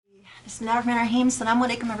Bismillahirrahmanirrahim. Assalamu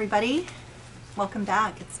alaikum, everybody. Welcome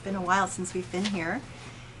back. It's been a while since we've been here.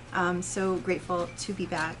 So grateful to be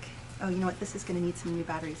back. Oh, you know what? This is going to need some new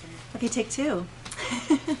batteries in it. Okay, take two.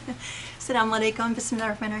 Assalamu alaikum.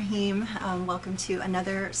 Bismillahirrahmanirrahim. Welcome to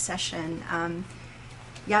another session.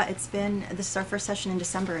 Yeah, this is our first session in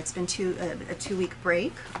December. It's been a two-week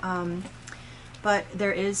break. But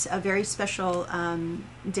there is a very special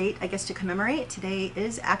date, I guess, to commemorate. Today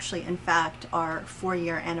is actually, in fact, our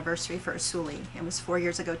 4-year anniversary for Usuli. It was 4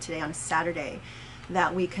 years ago today on a Saturday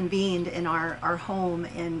that we convened in our home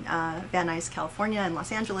in Van Nuys, California, in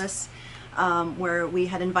Los Angeles, where we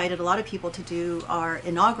had invited a lot of people to do our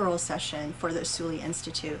inaugural session for the Usuli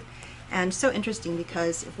Institute. And so interesting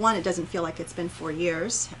because, one, it doesn't feel like it's been 4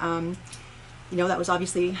 years. You know, that was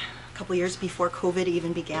obviously a couple years before COVID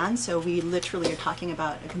even began, so we literally are talking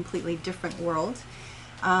about a completely different world.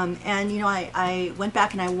 And you know, I went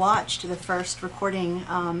back and I watched the first recording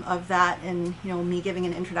of that, and you know, me giving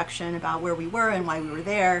an introduction about where we were and why we were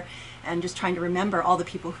there, and just trying to remember all the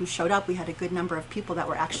people who showed up. We had a good number of people that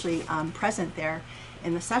were actually present there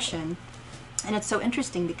in the session. And it's so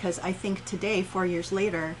interesting because I think today, 4 years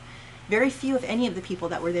later, very few, if any, of the people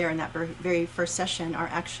that were there in that very first session are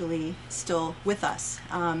actually still with us.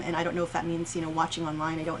 And I don't know if that means, you know, watching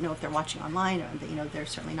online. I don't know if they're watching online, or, you know, they're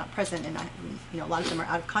certainly not present, and you know, a lot of them are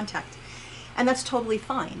out of contact. And that's totally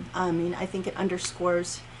fine. I mean, I think it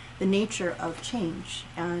underscores the nature of change,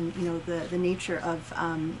 and you know, the nature of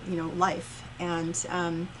you know, life.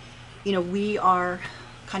 And you know, we are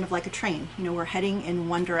kind of like a train. You know, we're heading in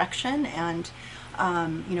one direction, and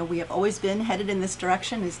you know, we have always been headed in this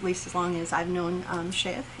direction, at least as long as I've known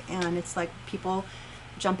Sheikh. And it's like people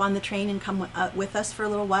jump on the train and come with us for a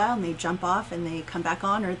little while, and they jump off and they come back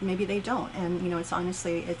on, or maybe they don't. And you know, it's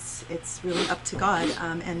honestly, it's really up to God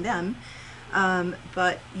and them.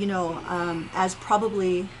 But you know, as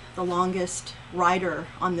probably the longest rider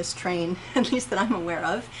on this train, at least that I'm aware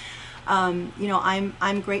of, you know,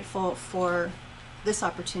 I'm grateful for this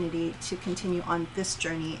opportunity to continue on this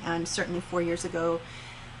journey. And certainly 4 years ago,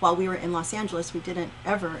 while we were in Los Angeles, we didn't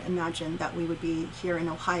ever imagine that we would be here in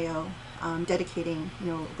Ohio, dedicating, you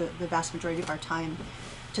know, the vast majority of our time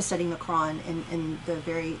to studying the Quran in the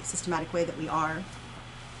very systematic way that we are.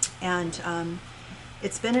 And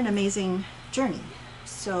it's been an amazing journey.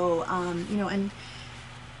 So you know, and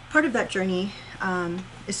part of that journey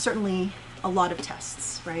is certainly a lot of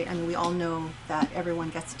tests, right? I mean, we all know that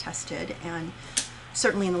everyone gets tested, and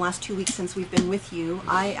certainly in the last 2 weeks since we've been with you,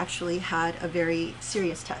 I actually had a very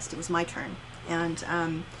serious test. It was my turn.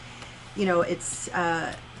 And you know,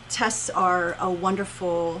 tests are a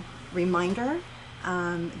wonderful reminder.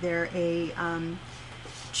 They're a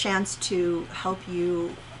chance to help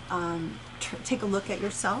you take a look at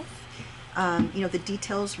yourself. You know, the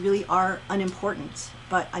details really are unimportant,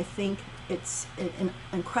 but I think it's an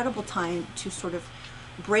incredible time to sort of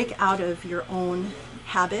break out of your own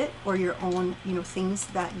habit, or your own, you know, things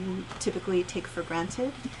that you typically take for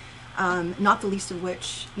granted. Not the least of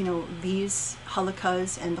which, you know, these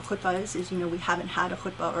halakas and the khutbahs is, you know, we haven't had a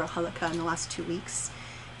khutbah or a halakah in the last 2 weeks.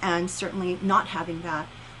 And certainly not having that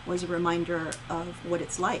was a reminder of what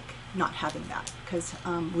it's like not having that, because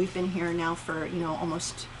we've been here now for, you know,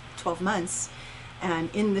 almost 12 months, and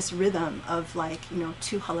in this rhythm of, like, you know,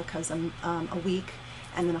 2 halakas a week,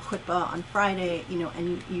 and then a khutbah on Friday, you know,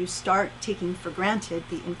 and you start taking for granted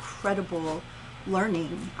the incredible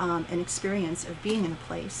learning and experience of being in a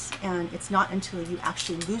place. And it's not until you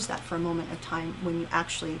actually lose that for a moment of time when you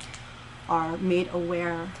actually are made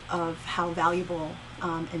aware of how valuable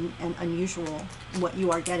and unusual what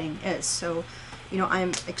you are getting is. So, you know,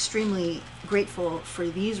 I'm extremely grateful for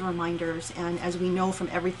these reminders. And as we know from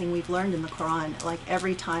everything we've learned in the Quran, like,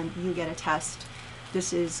 every time you get a test,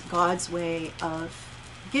 this is God's way of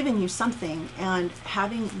giving you something and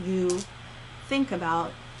having you think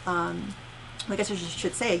about, like I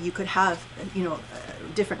should say, you could have, you know,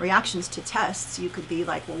 different reactions to tests. You could be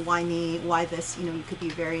like, well, why me? Why this? You know, you could be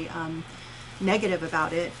very negative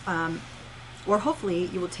about it. Or hopefully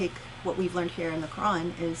you will take what we've learned here in the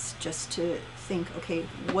Quran is just to think, okay,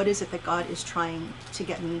 what is it that God is trying to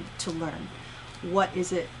get me to learn? What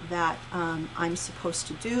is it that I'm supposed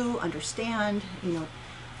to do, understand, you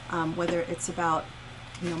know, whether it's about,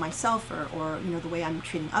 you know, myself, or you know, the way I'm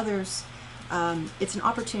treating others. It's an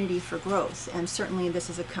opportunity for growth. And certainly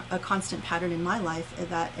this is a constant pattern in my life,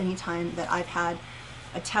 that anytime that I've had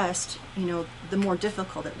a test, you know, the more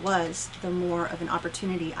difficult it was, the more of an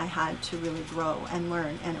opportunity I had to really grow and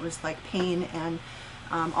learn. And it was like pain, and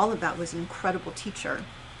all of that was an incredible teacher.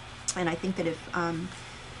 And I think that if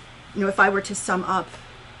you know, if I were to sum up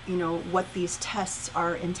what these tests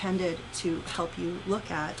are intended to help you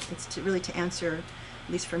look at. It's to really to answer,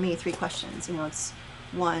 at least for me, 3 questions. It's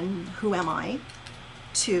 1, who am I?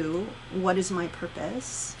 2, what is my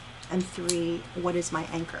purpose? And 3, what is my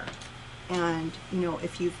anchor? And,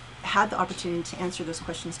 if you've had the opportunity to answer those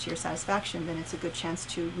questions to your satisfaction, then it's a good chance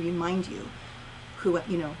to remind you who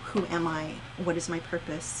am I? What is my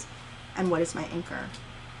purpose? And what is my anchor?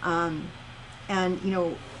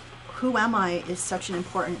 Who am I is such an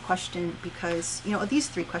important question because, these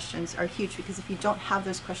 3 questions are huge, because if you don't have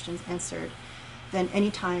those questions answered, then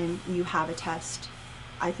anytime you have a test,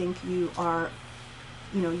 I think you are,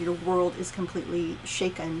 your world is completely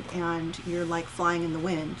shaken and you're like flying in the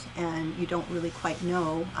wind and you don't really quite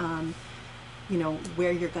know,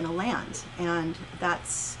 where you're going to land. And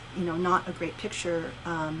that's, not a great picture,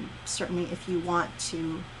 certainly if you want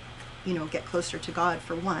to, get closer to God,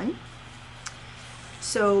 for one.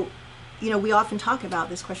 So, we often talk about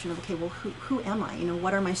this question of, okay, well, who am I?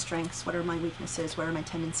 What are my strengths? What are my weaknesses? What are my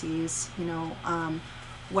tendencies?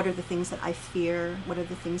 What are the things that I fear? What are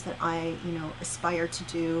the things that I, aspire to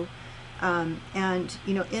do? In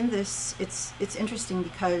this, it's interesting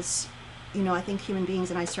because, I think human beings,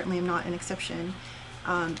 and I certainly am not an exception,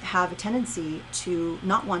 have a tendency to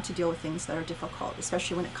not want to deal with things that are difficult,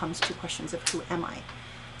 especially when it comes to questions of who am I?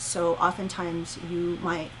 So oftentimes you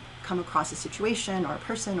might come across a situation or a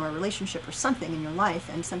person or a relationship or something in your life,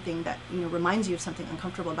 and something that reminds you of something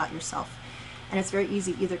uncomfortable about yourself, and it's very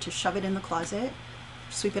easy either to shove it in the closet,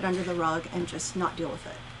 sweep it under the rug, and just not deal with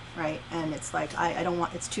it, right? And it's like, I don't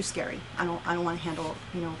want, it's too scary. I don't want to handle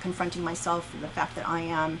confronting myself with the fact that I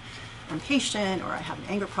am impatient, or I have an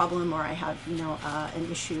anger problem, or I have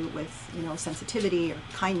an issue with sensitivity or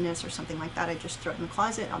kindness or something like that. I just throw it in the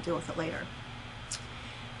closet. I'll deal with it later.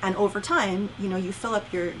 And over time, you fill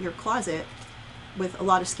up your closet with a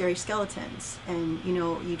lot of scary skeletons, and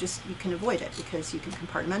you can avoid it because you can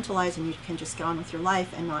compartmentalize and you can just get on with your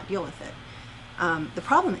life and not deal with it. The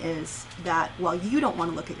problem is that while you don't want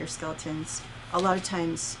to look at your skeletons, a lot of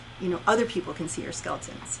times other people can see your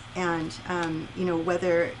skeletons, and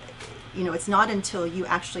whether it's not until you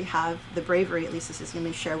actually have the bravery, at least this is going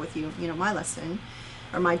to share with you my lesson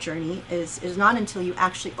or my journey, is not until you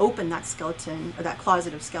actually open that skeleton or that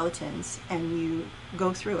closet of skeletons and you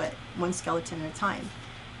go through it one skeleton at a time,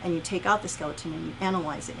 and you take out the skeleton and you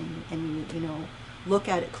analyze it, and you look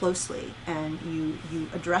at it closely, and you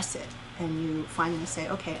address it, and you finally say,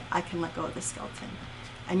 okay, I can let go of this skeleton,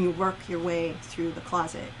 and you work your way through the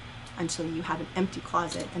closet until you have an empty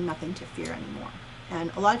closet and nothing to fear anymore.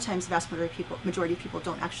 And a lot of times the vast majority of people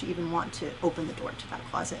don't actually even want to open the door to that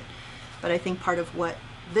closet. But I think part of what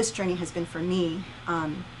this journey has been for me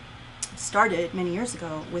started many years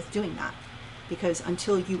ago with doing that. Because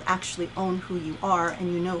until you actually own who you are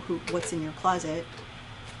and you know what's in your closet,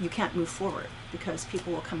 you can't move forward, because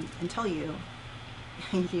people will come and tell you,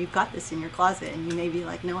 you've got this in your closet, and you may be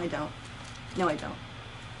like, no, I don't. No, I don't.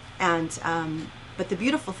 And but the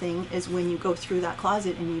beautiful thing is when you go through that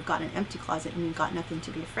closet and you've got an empty closet and you've got nothing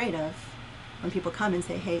to be afraid of, when people come and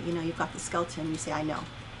say, hey, you've got the skeleton, you say, I know.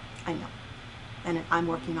 And I'm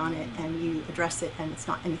working on it, and you address it, and it's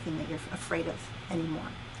not anything that you're afraid of anymore.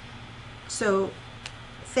 So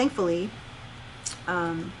thankfully,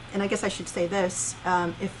 and I guess I should say this,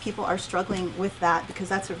 if people are struggling with that, because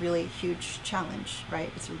that's a really huge challenge,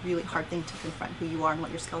 right? It's a really hard thing to confront who you are and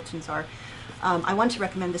what your skeletons are. I want to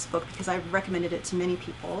recommend this book because I've recommended it to many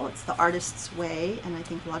people. It's The Artist's Way, and I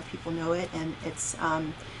think a lot of people know it, and it's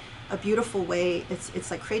a beautiful way.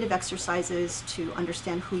 It's like creative exercises to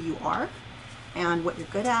understand who you are and what you're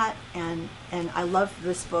good at, and I love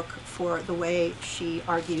this book for the way she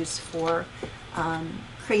argues for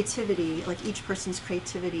creativity. Like, each person's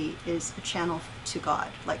creativity is a channel to God.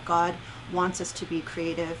 Like, God wants us to be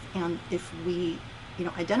creative, and if we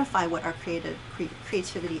identify what our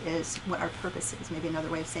creativity is, what our purpose is, maybe another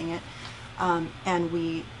way of saying it, and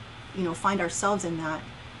we find ourselves in that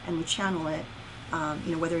and we channel it,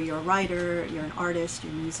 whether you're a writer, you're an artist,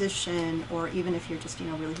 you're a musician, or even if you're just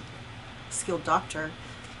really skilled doctor,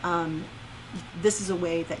 this is a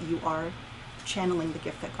way that you are channeling the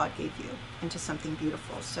gift that God gave you into something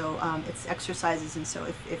beautiful. So it's exercises, and so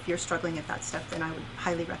if you're struggling at that step, then I would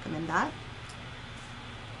highly recommend that.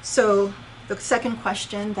 So the second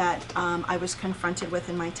question that I was confronted with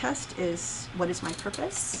in my test is, what is my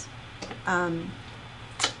purpose? I've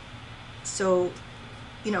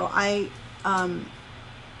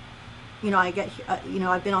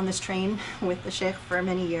been on this train with the Sheikh for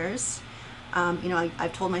many years.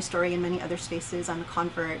 I've told my story in many other spaces. I'm a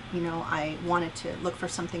convert. I wanted to look for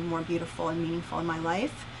something more beautiful and meaningful in my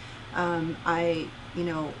life. I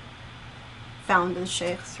found the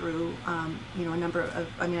Sheikh through, you know, a number of,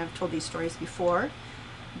 I mean, I've told these stories before,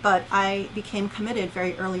 but I became committed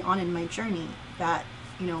very early on in my journey that,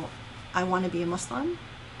 you know, I want to be a Muslim.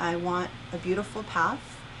 I want a beautiful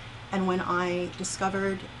path. And when I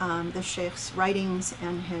discovered the Sheikh's writings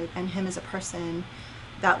and him as a person,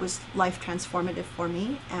 that was life transformative for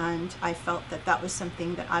me. And I felt that that was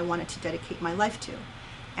something that I wanted to dedicate my life to.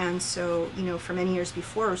 And so, you know, for many years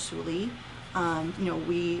before Usuli, you know,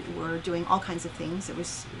 we were doing all kinds of things. It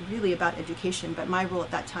was really about education, but my role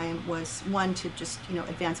at that time was, one, to just, you know,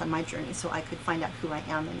 advance on my journey so I could find out who I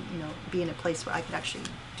am and, you know, be in a place where I could actually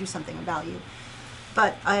do something of value.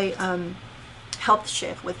 But I helped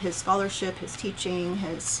Sheikh with his scholarship, his teaching,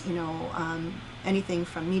 his, you know, anything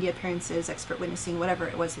from media appearances, expert witnessing, whatever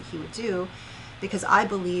it was that he would do, because I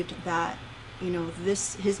believed that, you know,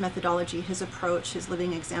 his methodology, his approach, his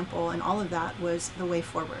living example, and all of that was the way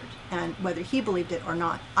forward. And whether he believed it or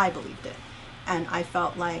not, I believed it. And I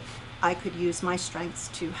felt like I could use my strengths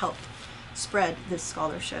to help spread this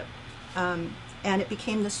scholarship. And it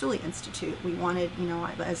became the Suli Institute. We wanted, you know,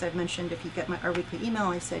 as I've mentioned, if you get our weekly email,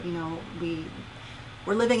 I said, you know,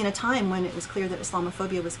 we're living in a time when it was clear that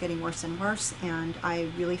Islamophobia was getting worse and worse, and I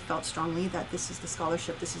really felt strongly that this is the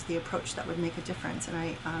scholarship, this is the approach that would make a difference.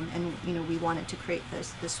 And and you know, we wanted to create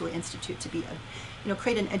the Suli Institute to be a, you know,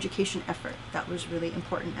 create an education effort that was really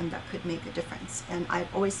important and that could make a difference. And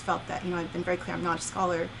I've always felt that, you know, I've been very clear, I'm not a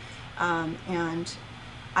scholar, and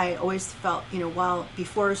I always felt, you know, while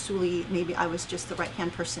before Usuli, maybe I was just the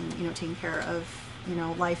right-hand person, you know, taking care of, you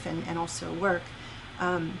know, life and also work.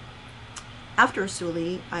 After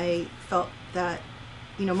Usuli, I felt that,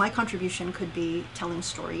 you know, my contribution could be telling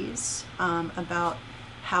stories about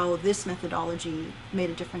how this methodology made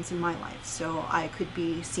a difference in my life. So I could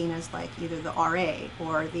be seen as like either the RA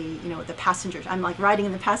or the, you know, the passengers. I'm like riding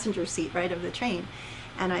in the passenger seat, right, of the train.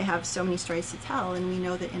 And I have so many stories to tell. And we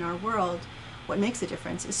know that in our world, what makes a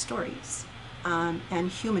difference is stories,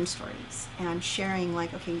 and human stories, and sharing,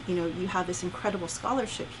 like, okay, you know, you have this incredible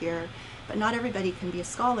scholarship here, but not everybody can be a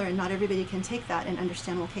scholar, and not everybody can take that and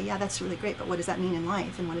understand, well, okay, yeah, that's really great, but what does that mean in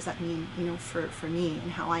life, and what does that mean, you know, for me,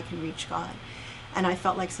 and how I can reach God. And I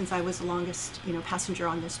felt like since I was the longest, you know, passenger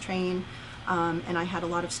on this train, and I had a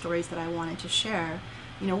lot of stories that I wanted to share,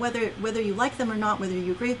 you know, whether you like them or not, whether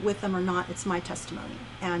you agree with them or not, it's my testimony,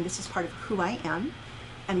 and this is part of who I am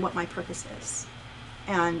and what my purpose is.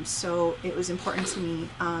 And so it was important to me,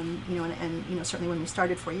 you know, and you know, certainly when we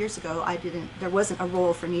started 4 years ago, there wasn't a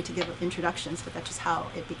role for me to give introductions, but that's just how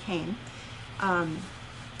it became.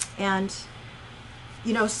 And,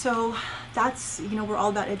 you know, so that's, you know, we're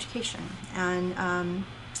all about education. And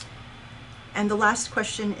the last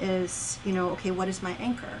question is, you know, okay, what is my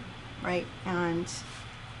anchor, right? And,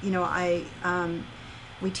 you know,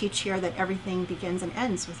 we teach here that everything begins and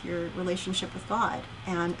ends with your relationship with God.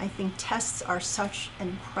 And I think tests are such an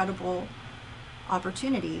incredible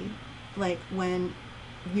opportunity, like when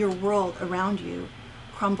your world around you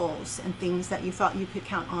crumbles and things that you thought you could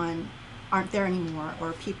count on aren't there anymore,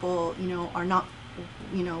 or people, you know, are not,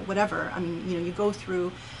 you know, whatever. I mean, you know, you go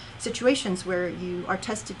through situations where you are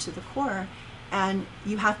tested to the core, and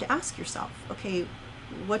you have to ask yourself, okay,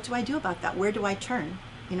 what do I do about that? Where do I turn?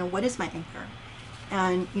 You know, what is my anchor?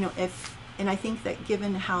 And, you know, and I think that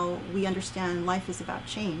given how we understand life is about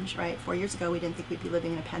change, right? 4 years ago, we didn't think we'd be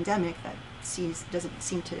living in a pandemic that doesn't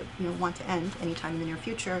seem to, you know, want to end anytime in the near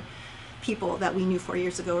future. People that we knew 4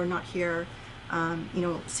 years ago are not here. You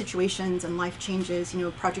know, situations and life changes. You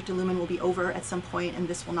know, Project Illumine will be over at some point, and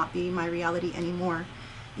this will not be my reality anymore.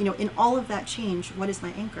 You know, in all of that change, what is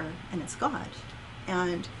my anchor? And it's God.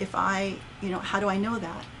 And if you know, how do I know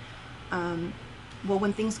that? Well,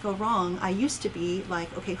 when things go wrong, I used to be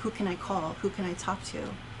like, okay, who can I call? Who can I talk to?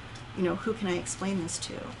 You know, who can I explain this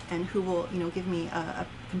to? And who will, you know, give me a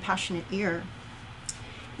compassionate ear?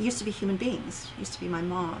 It used to be human beings. It used to be my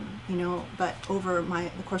mom, you know, but over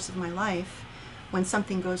the course of my life, when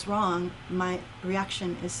something goes wrong, my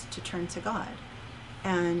reaction is to turn to God.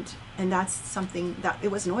 And that's something that,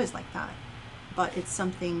 it wasn't always like that, but it's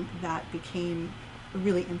something that became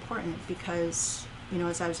really important because, you know,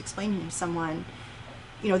 as I was explaining to someone,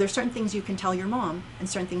 you know, there's certain things you can tell your mom and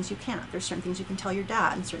certain things you can't. There's certain things you can tell your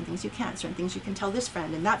dad and certain things you can't. Certain things you can tell this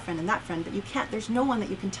friend and that friend and that friend, but you can't, there's no one that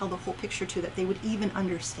you can tell the whole picture to that they would even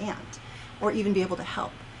understand or even be able to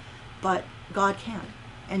help. But God can.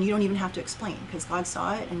 And you don't even have to explain because God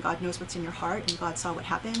saw it and God knows what's in your heart and God saw what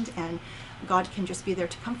happened, and God can just be there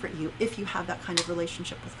to comfort you if you have that kind of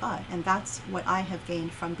relationship with God. And that's what I have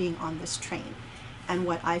gained from being on this train and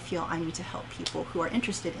what I feel I need to help people who are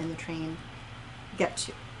interested in the train get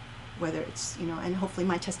to. whether it's, you know, and hopefully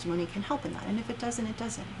my testimony can help in that. And if it doesn't, it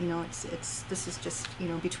doesn't. You know, this is just, you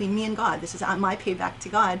know, between me and God. This is my payback to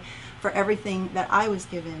God for everything that I was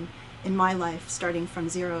given in my life, starting from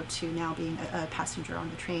zero to now being a passenger on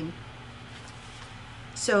the train.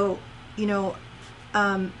 So, you know,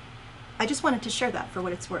 I just wanted to share that for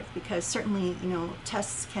what it's worth, because certainly, you know,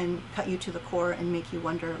 tests can cut you to the core and make you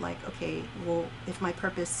wonder, like, okay, well, if my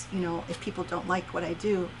purpose, you know, if people don't like what I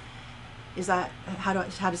do, is that, how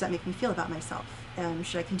does that make me feel about myself?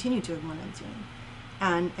 Should I continue doing what I'm doing?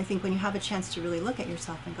 And I think when you have a chance to really look at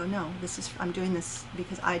yourself and go, no, I'm doing this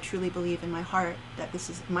because I truly believe in my heart that this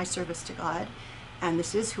is my service to God, and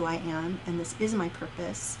this is who I am, and this is my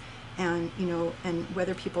purpose. And, you know, and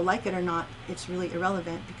whether people like it or not, it's really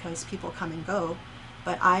irrelevant, because people come and go.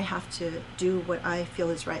 But I have to do what I feel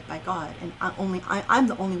is right by God. And I'm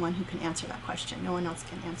the only one who can answer that question. No one else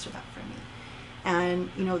can answer that for me. And,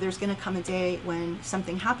 you know, there's going to come a day when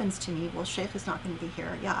something happens to me. Well, Sheikh is not going to be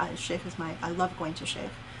here. Yeah, Sheikh is I love going to Sheikh.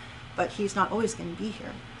 But he's not always going to be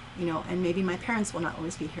here. You know, and maybe my parents will not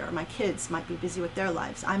always be here. Or my kids might be busy with their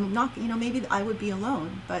lives. I'm not, you know, maybe I would be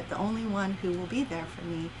alone. But the only one who will be there for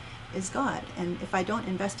me is God. And if I don't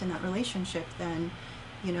invest in that relationship, then,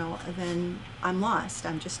 you know, then I'm lost.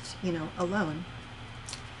 I'm just, you know, alone.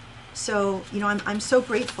 So, you know, I'm so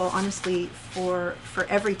grateful, honestly, for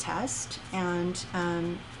every test, and,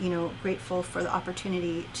 you know, grateful for the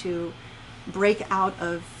opportunity to break out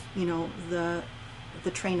of, you know, the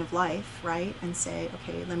train of life, right? And say,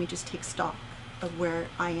 okay, let me just take stock of where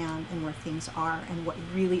I am and where things are and what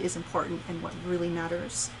really is important and what really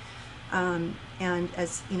matters. And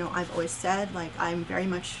as you know, I've always said, like, I'm very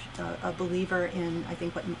much a believer in, I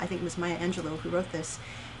think it was Maya Angelou who wrote this,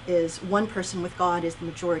 is one person with God is the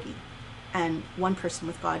majority, and one person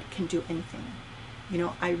with God can do anything. You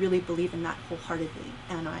know, I really believe in that wholeheartedly,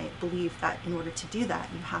 and I believe that in order to do that,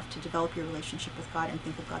 you have to develop your relationship with God and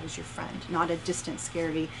think of God as your friend, not a distant,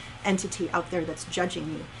 scary entity out there that's judging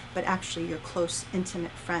you, but actually your close,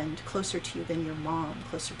 intimate friend, closer to you than your mom,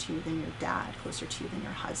 closer to you than your dad, closer to you than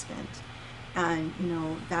your husband. And, you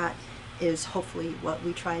know, that is hopefully what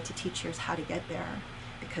we try to teach here, is how to get there,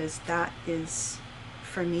 because that is,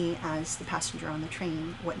 for me as the passenger on the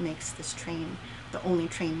train, what makes this train the only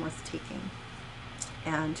train worth taking.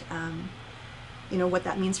 And you know, what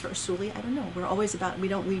that means for Usuli, I don't know. We're always about, we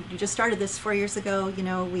just started this 4 years ago. You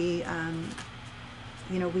know, you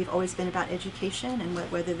know, we've always been about education, and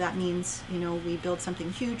whether that means, you know, we build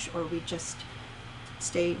something huge or we just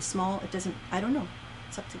stay small, I don't know.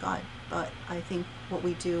 It's up to God. But I think what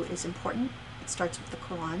we do is important. It starts with the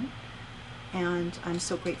Quran. And I'm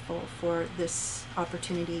so grateful for this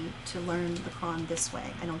opportunity to learn the Quran this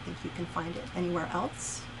way. I don't think you can find it anywhere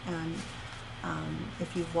else. And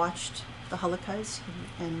if you've watched the halakas,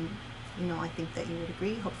 and, you know, I think that you would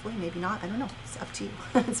agree, hopefully, maybe not, I don't know, it's up to you.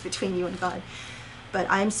 It's between you and God. But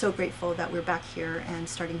I'm so grateful that we're back here and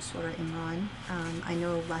starting Surah Imran. I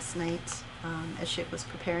know last night, as Sheikh was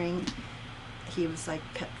preparing, he was like,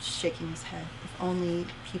 kept shaking his head. If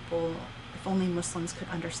only Muslims could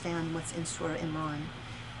understand what's in Surah Imran.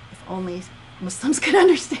 If only Muslims could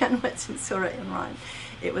understand what's in Surah Imran.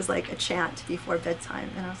 It was like a chant before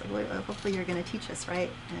bedtime. And I was like, well, hopefully you're going to teach us,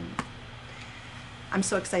 right? And I'm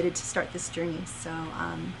so excited to start this journey. So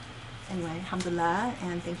anyway, alhamdulillah,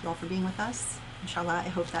 and thank you all for being with us. Inshallah, I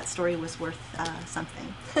hope that story was worth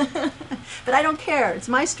something. But I don't care. It's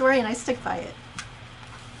my story and I stick by it.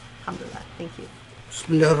 Alhamdulillah. Thank you.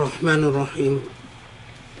 Bismillah ar-Rahman ar-Rahim.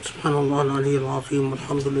 Subhanallah al-Ali al-Azim.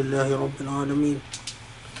 Alhamdulillahi Rabbil Alameen.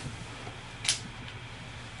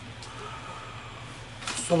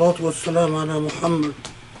 Salatu wassalam ala Muhammad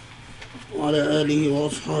wa ala alihi wa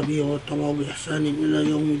ashabihi wa tabi'u bi ihsanin ila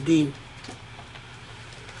yawm al-din.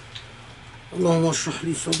 اللهم اشرح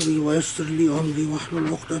لي صدري ويسر لي أمري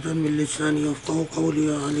واحلل عقدة من لساني يفقهوا قولي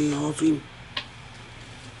يا علي عظيم.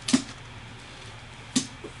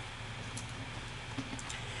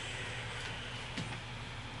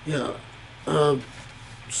 Yeah.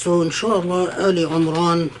 So inshallah, Ali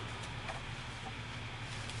Imran,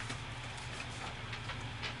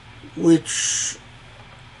 which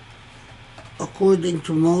according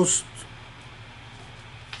to most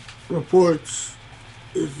reports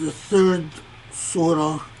is the third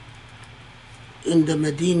surah in the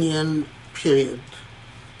Medinian period.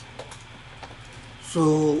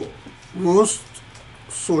 So most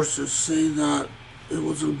sources say that it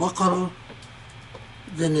was Al-Baqarah,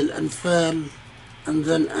 then Al-Anfal, and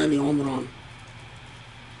then Ali Imran.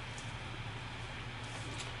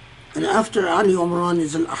 And after Ali Imran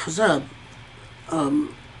is Al-Ahzab.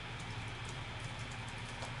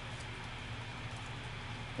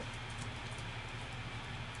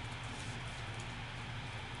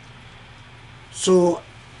 So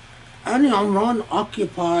Ali Imran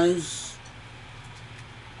occupies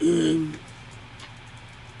a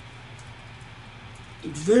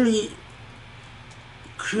very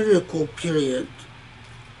critical period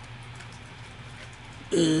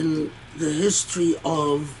in the history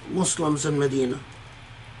of Muslims in Medina.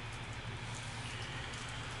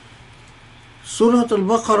 Surah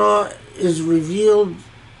Al-Baqarah is revealed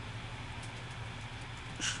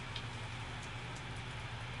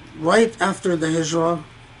right after the Hijrah,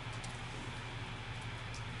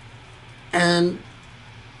 and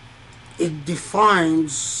it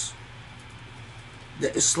defines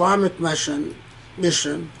the Islamic mission,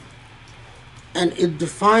 and it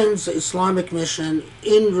defines the Islamic mission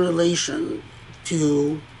in relation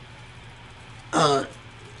to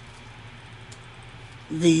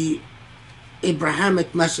the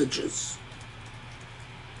Abrahamic messages.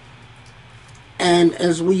 And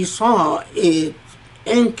as we saw, it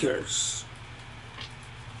anchors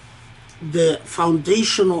the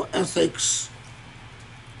foundational ethics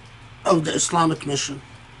of the Islamic mission.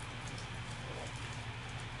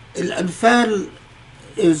 Al-Anfal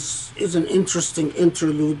is an interesting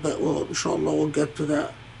interlude, but inshallah we'll get to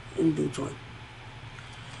that in due time.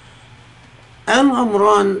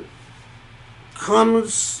 Al-Imran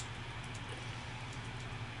comes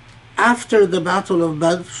after the Battle of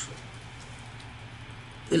Badr.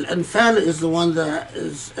 Al-Anfal is the one that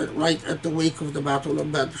is right at the wake of the Battle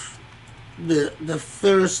of Badr, the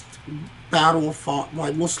first battle fought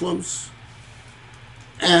by Muslims,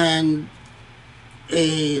 and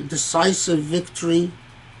a decisive victory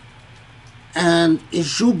and a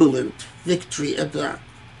jubilant victory at that.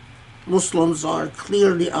 Muslims are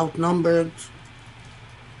clearly outnumbered,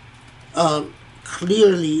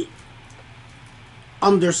 clearly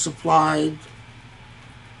undersupplied.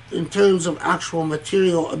 In terms of actual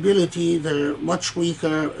material ability, they're much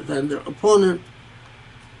weaker than their opponent,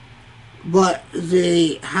 but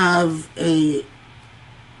they have a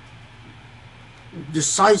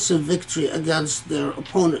decisive victory against their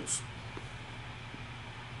opponents.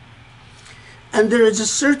 And there is a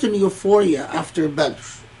certain euphoria after Badr,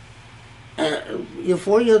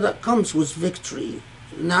 euphoria that comes with victory,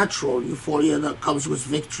 natural euphoria that comes with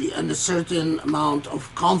victory, and a certain amount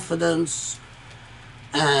of confidence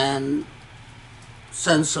and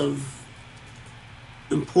sense of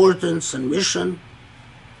importance and mission.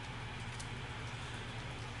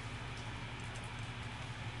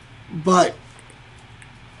 But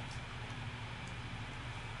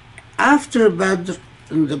after Badr,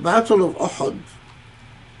 in the Battle of Uhud,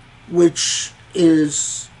 which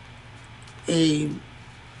is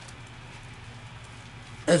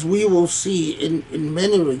as we will see in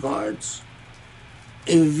many regards,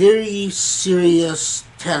 a very serious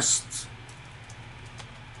test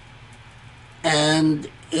and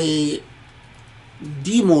a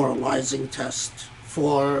demoralizing test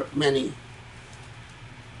for many.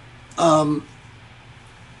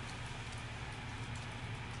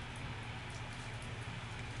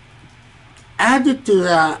 Added to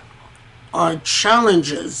that are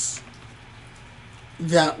challenges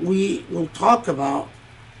that we will talk about.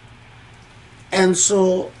 And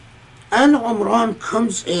so Al-Imran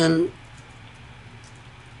comes in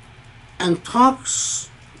and talks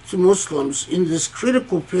to Muslims in this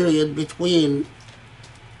critical period between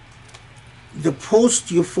the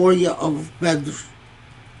post-euphoria of Badr,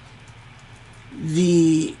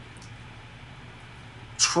 the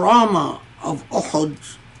trauma of Uhud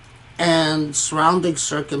and surrounding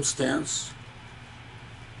circumstance,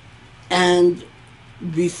 and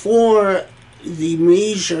before the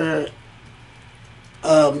major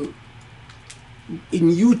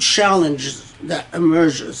new challenge that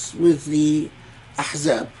emerges with the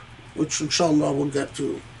Ahzab, which inshallah we'll get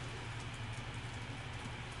to.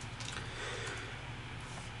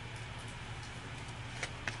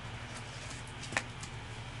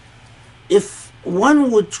 If one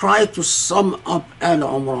would try to sum up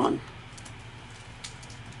Al-Imran,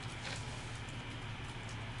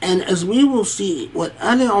 and as we will see, what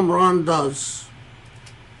Al-Imran does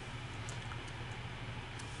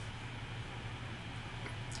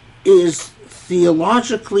is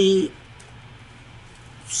theologically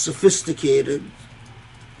sophisticated,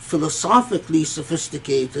 philosophically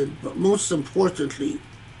sophisticated, but most importantly,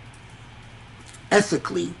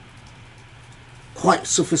 ethically quite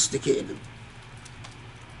sophisticated.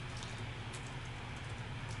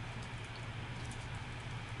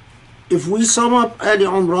 If we sum up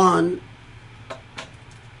Al-Imran,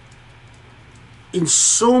 in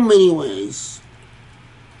so many ways,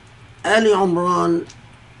 Al-Imran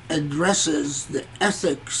addresses the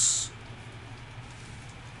ethics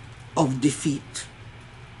of defeat.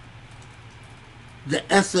 the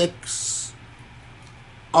ethics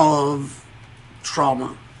of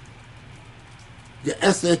trauma, the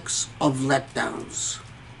ethics of letdowns,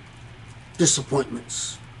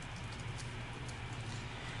 disappointments.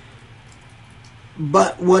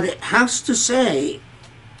 But what it has to say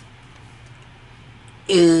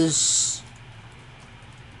is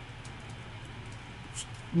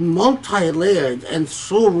multi-layered and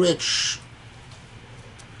so rich.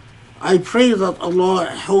 I pray that Allah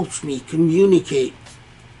helps me communicate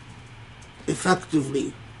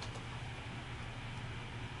effectively,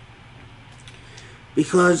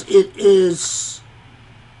 because it is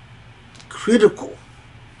critical.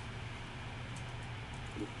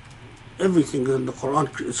 Everything in the Quran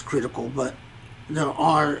is critical, but there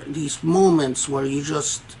are these moments where you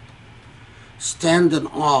just stand in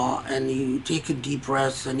awe and you take a deep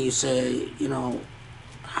breath and you say, you know,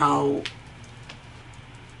 how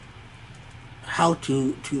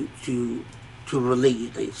to relay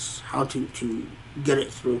this, how to get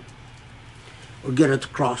it through or get it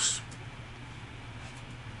across.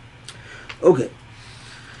 Okay.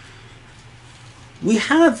 We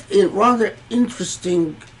have a rather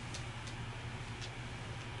interesting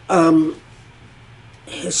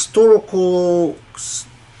historical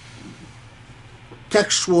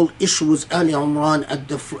textual issue with Ali Imran at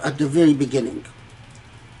the very beginning.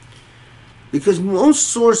 Because most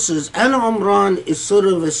sources, Ali Imran is sort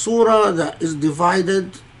of a surah that is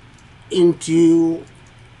divided into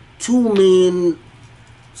two main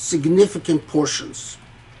significant portions.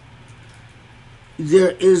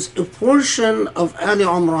 There is a portion of Ali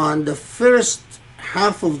Imran, the first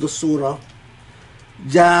half of the surah,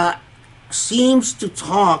 that seems to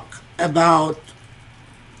talk about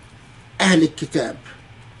Ahl Kitab,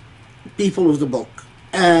 people of the book,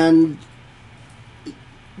 and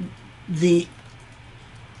the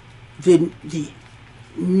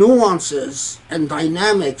nuances and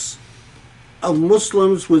dynamics of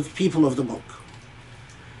Muslims with people of the book.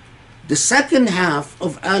 The second half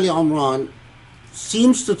of Ali Imran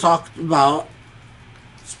seems to talk about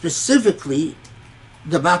specifically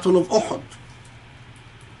the Battle of Uhud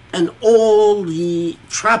and all the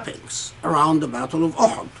trappings around the Battle of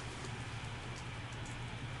Uhud.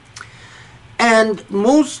 And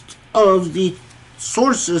most of the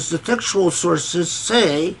sources, the textual sources,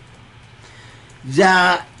 say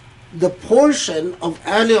that the portion of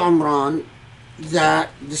Ali Imran, that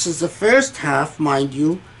this is the first half, mind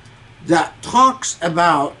you, that talks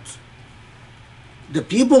about the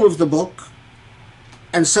people of the book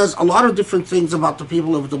and says a lot of different things about the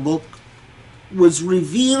people of the book, was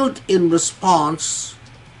revealed in response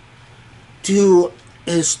to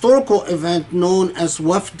a historical event known as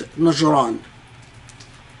Wafd Najran.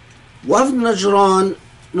 Wafd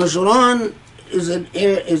Najran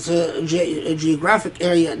is a geographic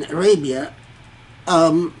area in Arabia.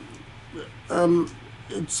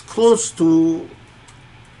 It's close to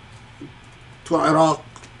Iraq,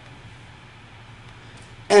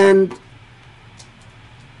 and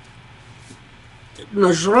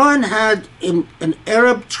Najran had an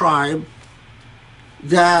Arab tribe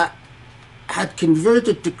that had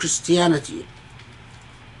converted to Christianity,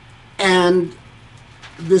 and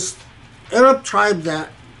this Arab tribe,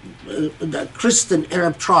 the Christian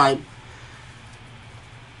Arab tribe,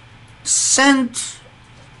 sent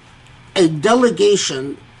a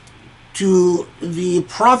delegation to the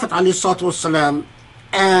Prophet ﷺ,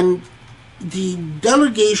 and the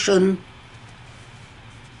delegation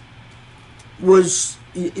was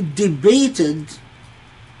debated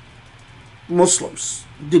Muslims,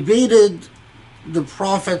 debated the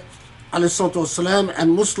Prophet ﷺ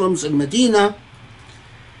and Muslims in Medina,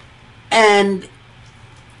 and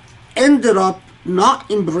ended up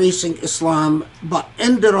not embracing Islam, but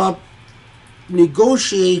ended up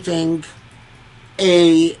negotiating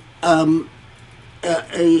a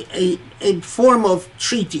form of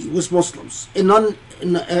treaty with Muslims, a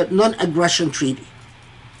non-aggression treaty,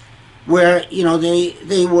 where, you know,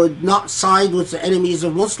 they would not side with the enemies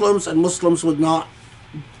of Muslims, and Muslims would not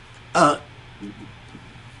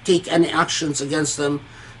take any actions against them.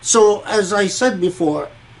 So, as I said before,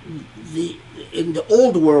 in the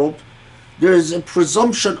old world, there is a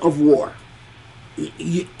presumption of war.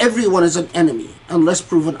 Everyone is an enemy unless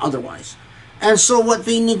proven otherwise. And so what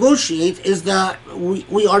they negotiate is that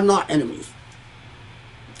we are not enemies.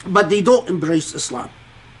 But they don't embrace Islam.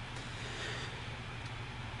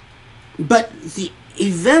 But the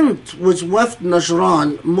event with Wafd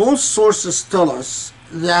Najran, most sources tell us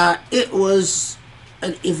that it was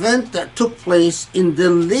an event that took place in the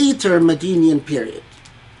later Medinian period,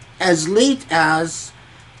 as late as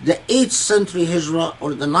the 8th century Hijrah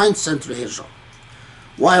or the 9th century Hijrah,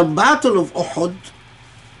 while Battle of Uhud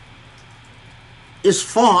is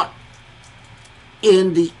fought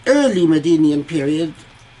in the early Medinian period,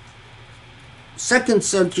 2nd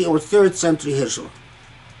century or 3rd century Hijrah.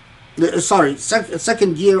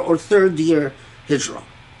 Second year or 3rd year Hijrah.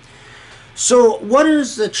 So what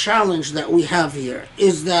is the challenge that we have here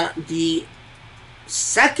is that the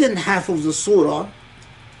second half of the surah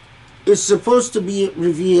is supposed to be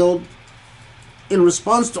revealed in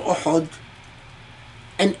response to Uhud,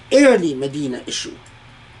 an early Medina issue.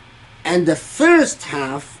 And the first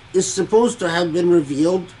half is supposed to have been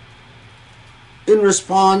revealed in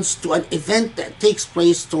response to an event that takes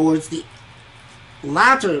place towards the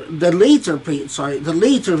later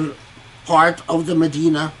part of the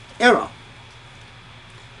Medina era.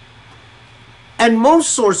 And most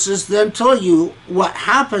sources then tell you what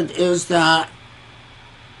happened is that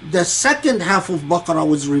the second half of Baqarah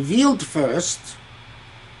was revealed first,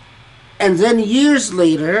 and then years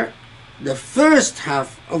later, the first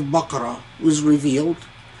half of Baqarah was revealed,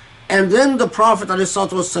 and then the Prophet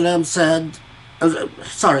ﷺ said,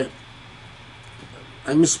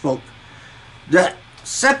 I misspoke. The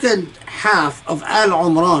second half of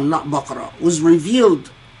Al-Imran, not Baqarah, was revealed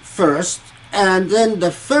first, and then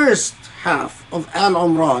the first half of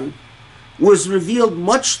Al-Imran was revealed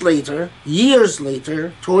much later, years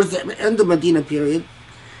later, towards the end of the Medina period,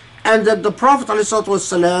 and that the Prophet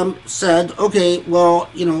ﷺ said, okay, well,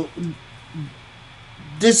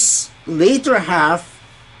 this later half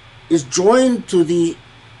is joined to the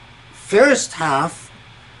first half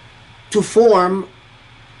to form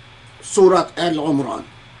Surah Al-Imran.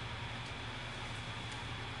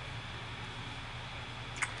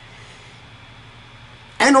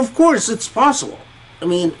 And of course, it's possible. I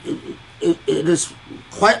mean, it is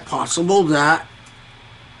quite possible that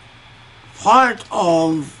part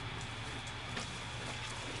of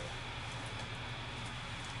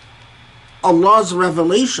Allah's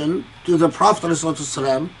revelation to the Prophet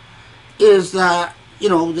ﷺ is that,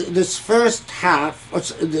 this first half,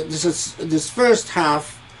 this first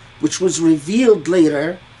half, which was revealed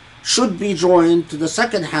later, should be joined to the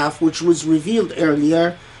second half, which was revealed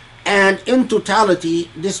earlier, and in totality,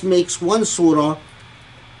 this makes one surah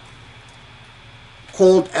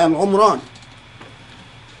called Al-Imran.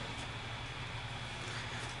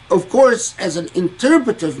 Of course, as an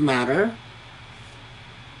interpretive matter,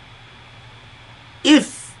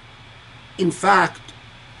 if in fact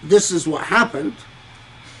this is what happened,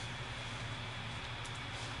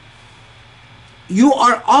 you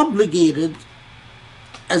are obligated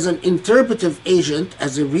as an interpretive agent,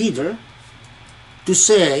 as a reader, to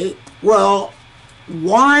say, well,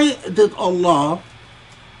 why did Allah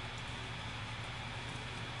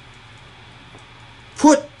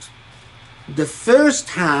put the first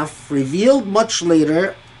half revealed much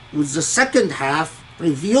later with the second half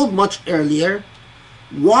revealed much earlier?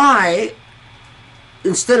 Why,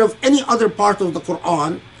 instead of any other part of the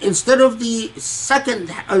Quran, instead of the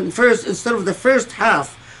first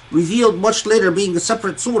half revealed much later being a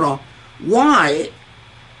separate surah, why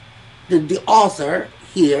did the author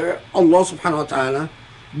here, Allah subhanahu wa ta'ala,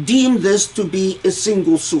 deem this to be a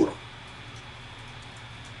single surah?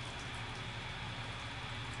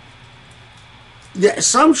 The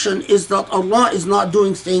assumption is that Allah is not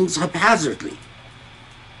doing things haphazardly.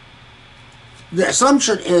 The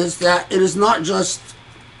assumption is that it is not just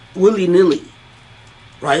willy-nilly,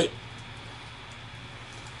 right?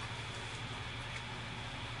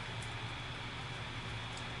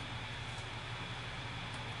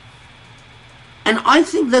 And I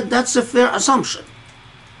think that that's a fair assumption.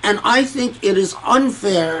 And I think it is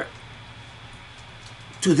unfair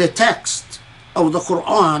to the text of the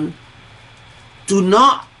Quran to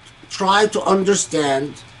not try to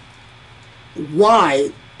understand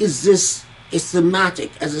why is this as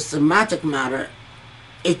a thematic matter,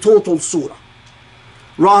 a total surah,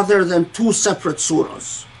 rather than two separate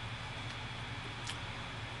surahs.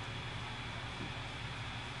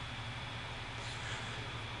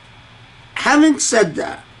 Having said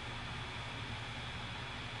that,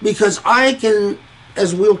 because I can,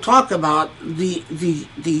 as we'll talk about, the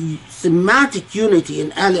thematic unity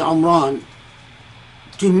in Ali Imran,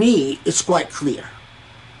 to me, is quite clear.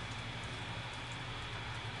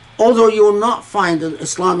 Although you will not find in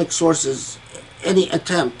Islamic sources any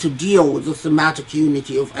attempt to deal with the thematic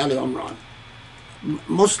unity of Ali Imran.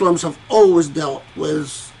 Muslims have always dealt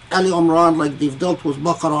with Ali Imran like they've dealt with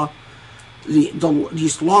Baqarah,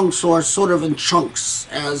 these long surahs sort of in chunks,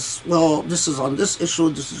 as well, this is on this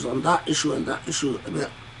issue, this is on that issue, and that issue.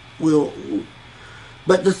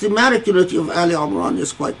 But the thematic unity of Ali Imran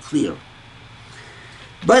is quite clear.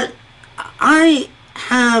 But I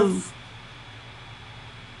have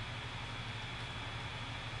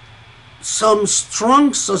some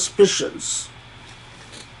strong suspicions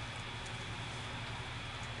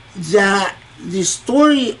that the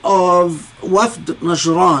story of Wafd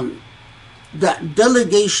Najran, that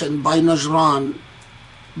delegation by Najran,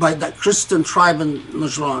 by that Christian tribe in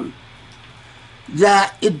Najran,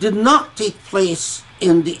 that it did not take place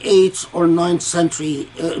in the 8th or 9th century,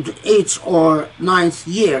 8th or 9th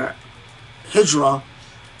year Hijrah,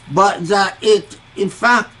 but that it in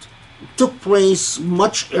fact took place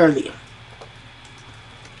much earlier.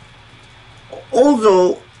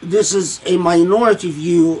 Although this is a minority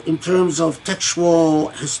view in terms of textual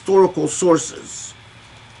historical sources,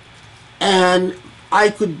 and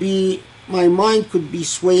my mind could be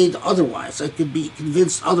swayed otherwise. I could be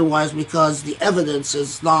convinced otherwise because the evidence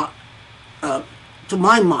is not, to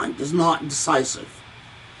my mind, is not decisive.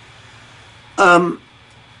 But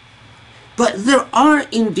there are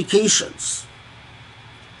indications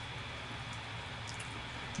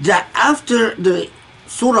that after the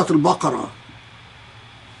Surah Al-Baqarah,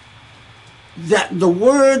 that the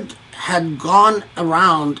word had gone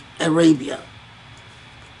around Arabia.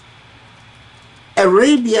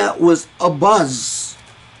 Arabia was abuzz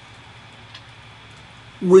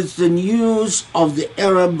with the news of the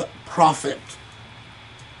Arab prophet.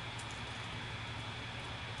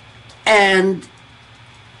 And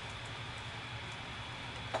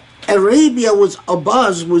Arabia was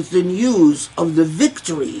abuzz with the news of the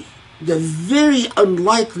victory, the very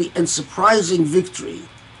unlikely and surprising victory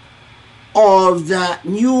of that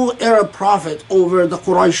new Arab prophet over the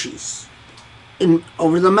Qurayshis,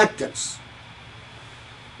 over the Meccans.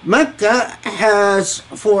 Mecca has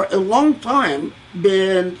for a long time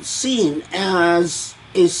been seen as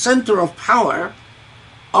a center of power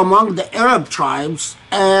among the Arab tribes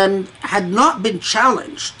and had not been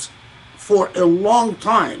challenged for a long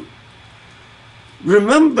time.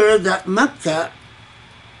 Remember that Mecca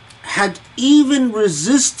had even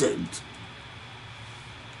resisted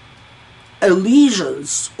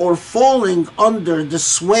allegiance or falling under the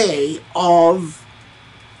sway of,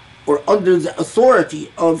 or under the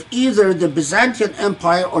authority of, either the Byzantine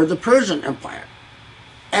Empire or the Persian Empire,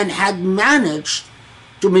 and had managed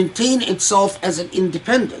to maintain itself as an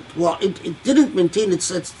independent. Well, it didn't maintain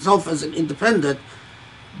itself as an independent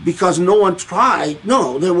because no one tried.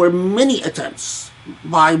 No, there were many attempts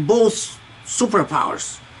by both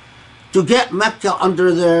superpowers to get Mecca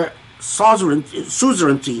under their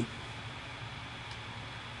suzerainty.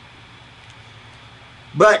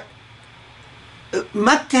 But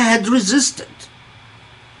Mecca had resisted,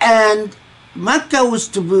 and Mecca was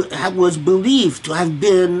believed to have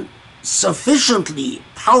been sufficiently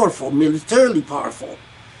powerful, militarily powerful,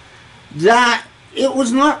 that it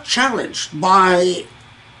was not challenged by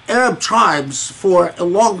Arab tribes for a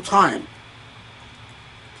long time,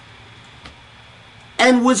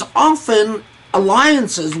 and was often,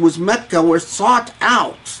 alliances with Mecca were sought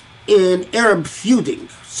out in Arab feuding.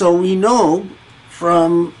 So we know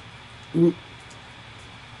from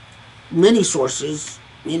many sources,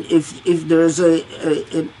 I mean, if there's a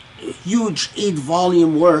huge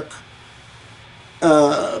 8-volume work,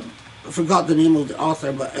 I forgot the name of the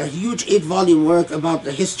author, but a huge 8-volume work about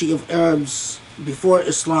the history of Arabs before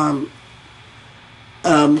Islam,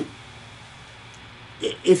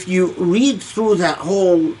 if you read through that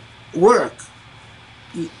whole work,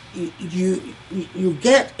 you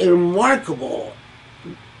get a remarkable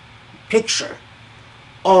picture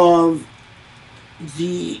of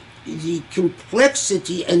the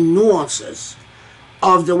complexity and nuances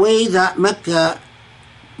of the way that Mecca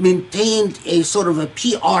maintained a sort of a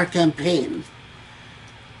PR campaign,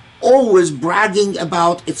 always bragging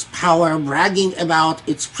about its power, bragging about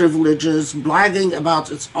its privileges, bragging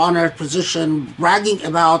about its honored position, bragging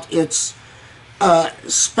about its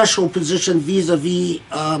special position vis-a-vis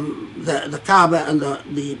the Kaaba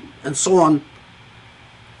and so on.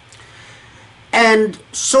 And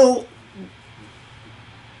so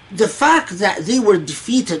the fact that they were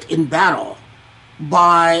defeated in battle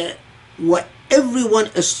by what everyone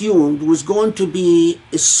assumed was going to be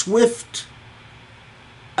a swift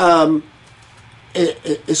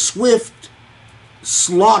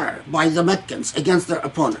slaughter by the Meccans against their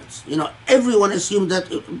opponents. You know, everyone assumed that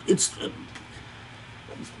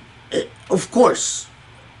of course,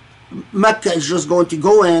 Mecca is just going to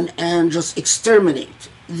go in and just exterminate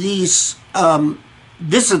these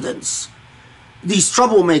dissidents, these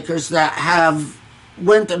troublemakers that have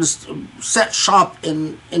went and set shop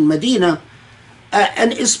in Medina,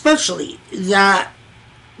 and especially that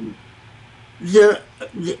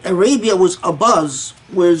Arabia was abuzz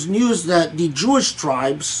with news that the Jewish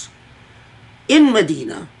tribes in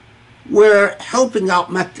Medina were helping out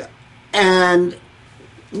Mecca and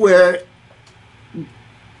were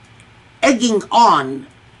egging on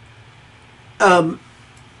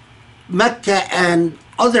Mecca and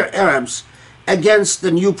other Arabs against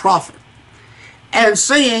the new prophet, and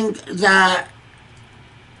saying that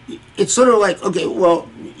it's sort of like, okay, well,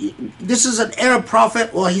 this is an Arab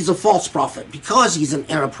prophet, well, he's a false prophet because he's an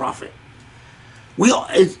Arab prophet.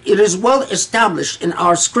 It is well established in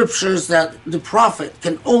our scriptures that the prophet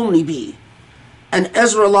can only be an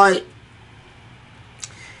Israelite,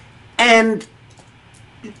 and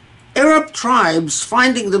Arab tribes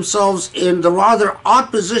finding themselves in the rather odd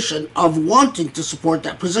position of wanting to support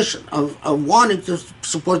that position, of wanting to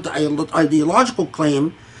support the ideological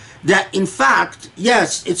claim that, in fact,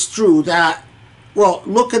 yes, it's true that, well,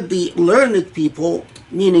 look at the learned people,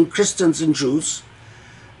 meaning Christians and Jews,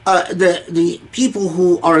 the people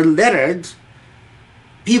who are lettered,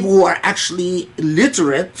 people who are actually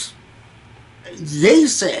literate, they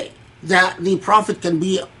say that the prophet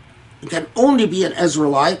can only be an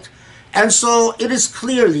Israelite, and so it is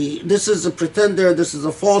clearly, this is a pretender, this is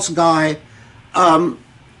a false guy,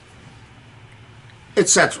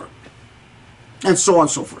 etc., and so on and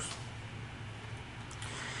so forth.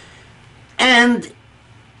 And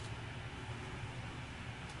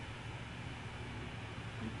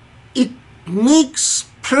it makes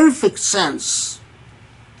perfect sense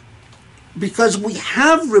because we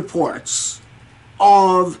have reports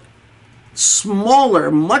of smaller,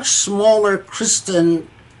 much smaller Christian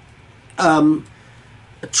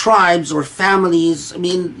tribes or families. I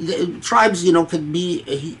mean, the tribes, could be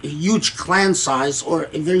a huge clan size or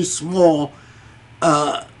a very small,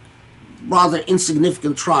 rather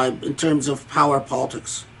insignificant tribe in terms of power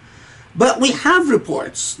politics. But we have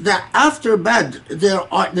reports that after Badr,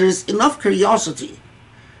 there is enough curiosity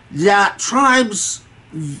that tribes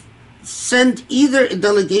send either a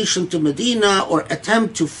delegation to Medina or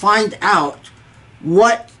attempt to find out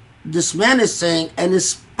what this man is saying, and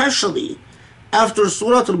especially after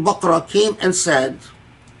Surah Al-Baqarah came and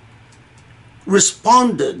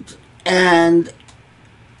responded and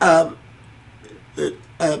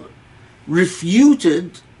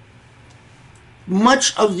refuted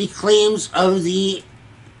much of the claims of the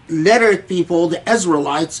lettered people, the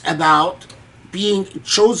Israelites, about being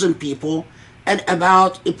chosen people and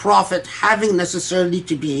about a prophet having necessarily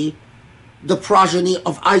to be the progeny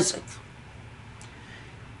of Isaac.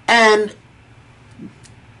 And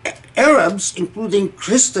Arabs, including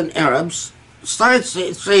Christian Arabs, started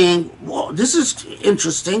saying, well, this is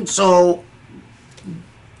interesting, so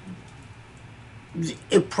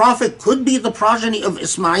a prophet could be the progeny of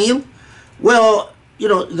Ismail. Well,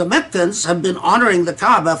 the Meccans have been honoring the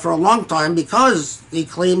Kaaba for a long time because they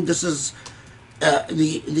claim this is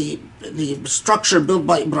the structure built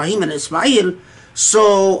by Ibrahim and Ismail.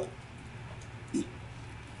 So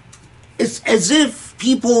it's as if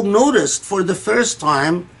people noticed for the first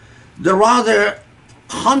time the rather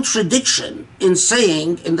contradiction in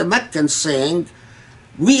the Meccans saying,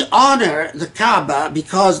 we honor the Kaaba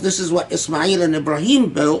because this is what Ismail and Ibrahim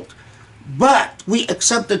built, but we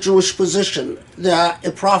accept the Jewish position that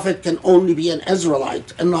a prophet can only be an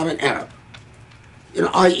Israelite and not an Arab,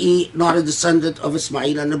 i.e. not a descendant of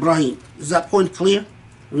Ismail and Ibrahim. Is that point clear?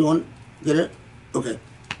 Everyone get it? Okay.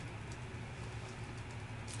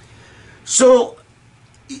 So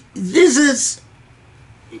this is,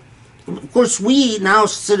 of course, we now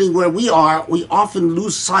sitting where we are, we often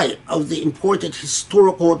lose sight of the important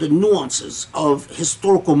the nuances of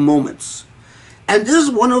historical moments. And this is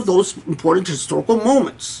one of those important historical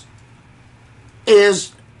moments,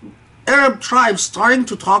 is Arab tribes starting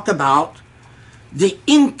to talk about the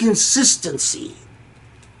inconsistency,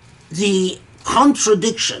 the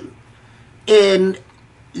contradiction in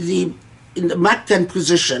the Meccan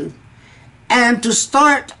position, and to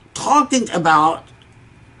start talking about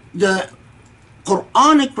the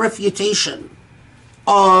Quranic refutation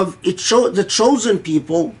of the chosen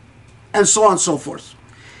people, and so on and so forth.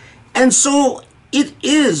 And so it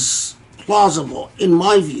is plausible, in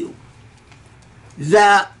my view,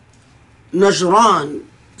 that Najran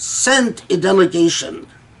sent a delegation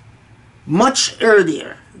much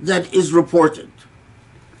earlier than is reported.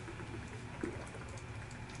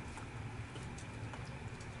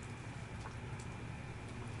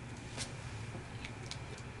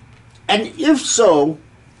 And if so,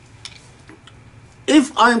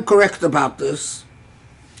 if I'm correct about this,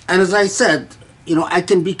 and as I said, I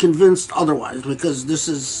can be convinced otherwise, because this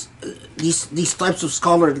is these types of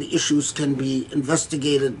scholarly issues can be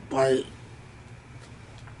investigated by.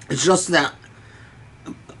 It's just that,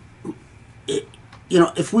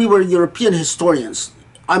 if we were European historians,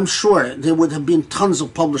 I'm sure there would have been tons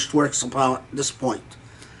of published works about this point.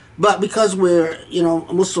 But because we're,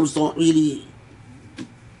 Muslims don't really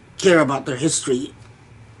care about their history,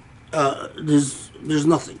 there's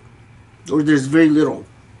nothing, or there's very little.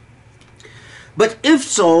 But if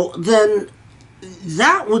so, then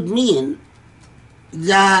that would mean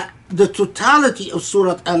that the totality of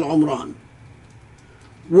Surah Al-Imran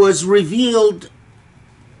was revealed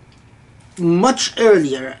much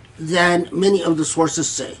earlier than many of the sources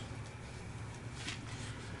say.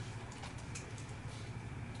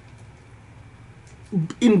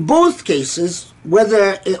 In both cases,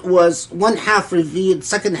 whether it was one half revealed,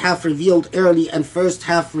 second half revealed early, and first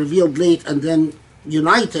half revealed late and then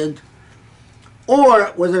united,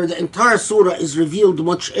 or whether the entire surah is revealed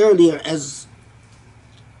much earlier, as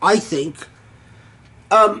I think,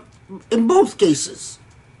 in both cases,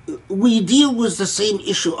 we deal with the same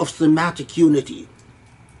issue of thematic unity.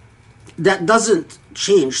 That doesn't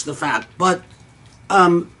change the fact, but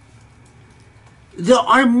there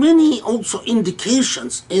are many also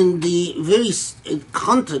indications in the very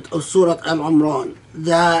content of Surah Al-Imran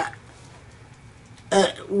that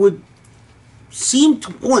would seem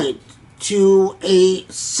to point to a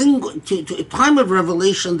to a time of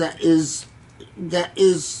revelation that is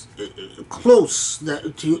close,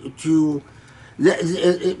 to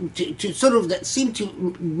sort of, that seem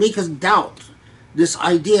to make us doubt this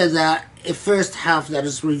idea that a first half that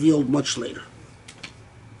is revealed much later.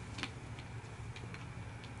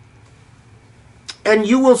 And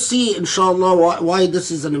you will see, inshallah, why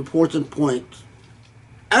this is an important point.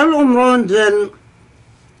 Al-Imran then,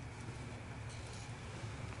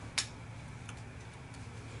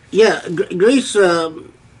 Grace,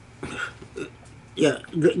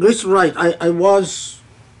 Grace is right. I was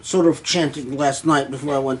sort of chanting last night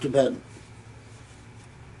before I went to bed.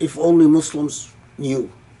 If only Muslims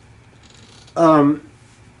knew.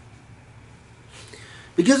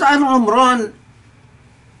 Because Al-Imran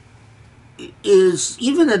is,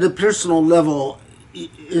 even at a personal level,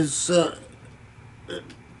 is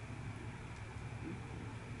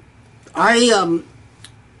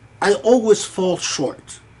I always fall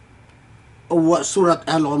short of what Surah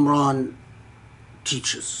Al-Imran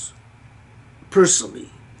teaches. Personally,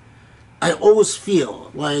 I always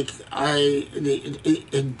feel like a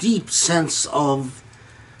deep sense of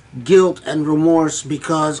guilt and remorse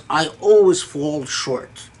because I always fall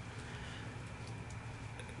short.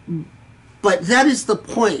 But that is the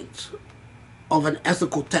point of an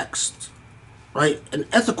ethical text, right? An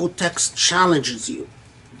ethical text challenges you.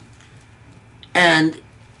 And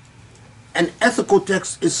an ethical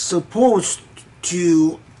text is supposed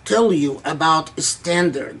to tell you about a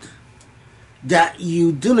standard that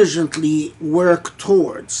you diligently work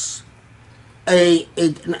towards. An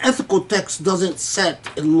ethical text doesn't set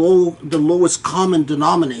the lowest common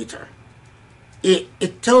denominator.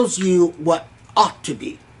 It tells you what ought to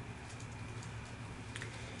be.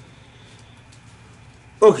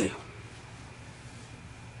 Okay.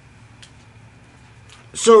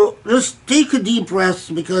 So just take a deep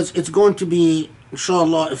breath, because it's going to be,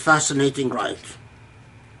 inshallah, a fascinating ride.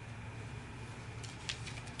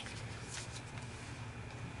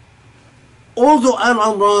 Although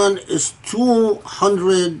Al-Imran is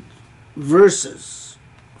 200 verses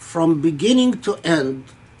from beginning to end,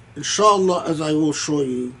 inshallah, as I will show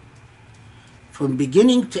you, from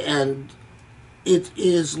beginning to end, it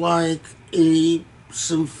is like a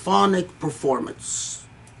symphonic performance,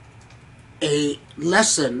 a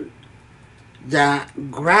lesson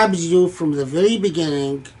that grabs you from the very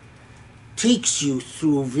beginning, takes you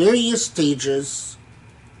through various stages,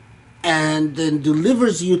 and then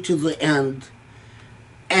delivers you to the end.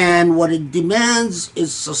 And what it demands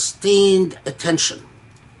is sustained attention.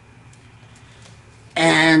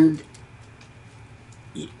 And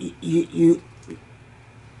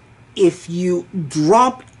if you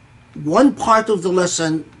drop one part of the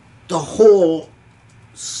lesson, the whole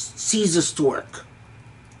ceases to work.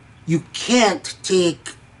 You can't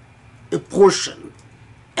take a portion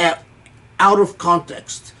out of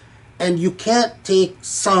context, and you can't take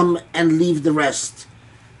some and leave the rest.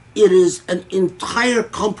 It is an entire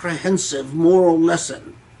comprehensive moral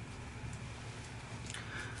lesson.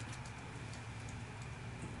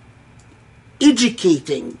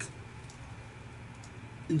 Educating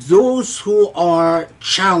those who are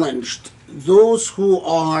challenged, those who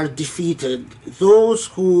are defeated, those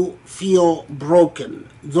who feel broken,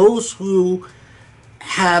 those who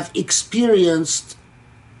have experienced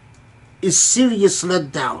a serious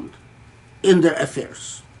letdown in their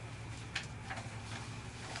affairs.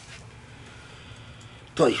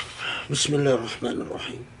 طيب, بسم الله الرحمن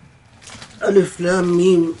الرحيم. Alif Lam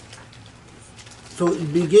Mim. So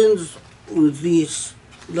it begins with these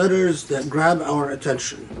letters that grab our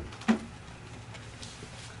attention.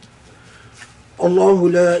 الله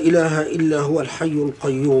لا إله إلا هو الحي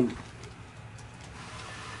القيوم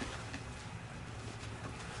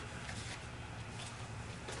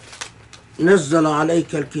نزل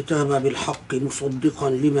عليك الكتاب بالحق مصدقا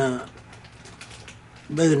لما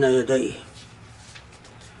بين يديه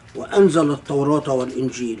وأنزل التوراة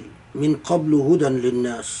والإنجيل من قبل هدى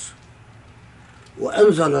للناس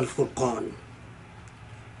وأنزل الفرقان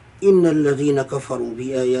إن الذين كفروا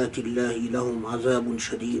بآيات الله لهم عذاب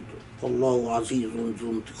شديد والله عزيز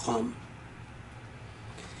ذو انتقام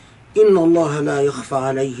إن الله لا يخفى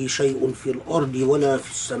عليه شيء في الأرض ولا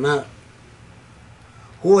في السماء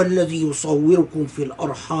هو الذي يصوركم في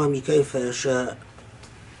الأرحام كيف يشاء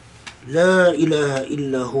لا إله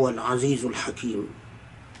إلا هو العزيز الحكيم.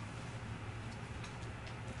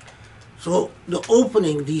 So the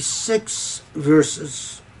opening, these 6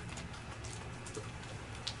 verses,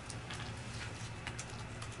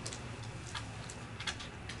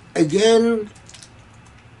 again,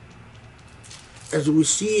 as we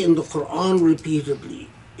see in the Quran repeatedly,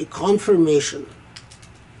 a confirmation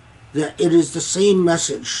that it is the same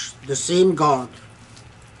message, the same God,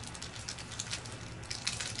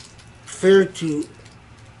 refer to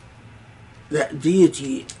that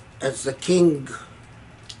deity as the King,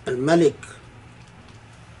 Al-Malik,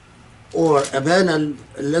 or Abana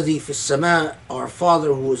الذي في السماء, our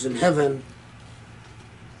Father who is in heaven.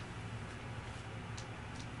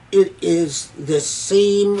 It is the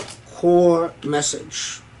same core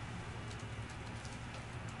message,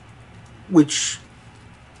 which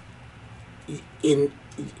in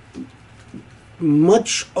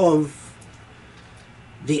much of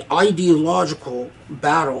the ideological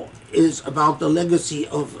battle is about the legacy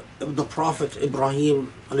of the Prophet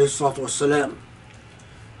Ibrahim والسلام.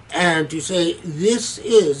 And to say this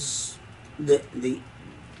is the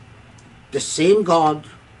same God,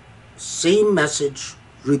 same message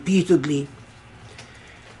repeatedly,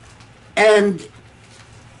 and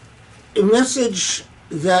a message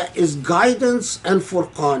that is guidance and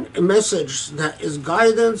furqan, a message that is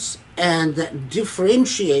guidance and that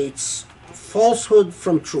differentiates falsehood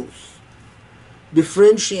from truth,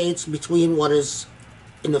 differentiates between what is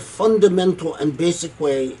in a fundamental and basic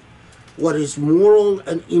way, what is moral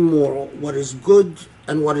and immoral, what is good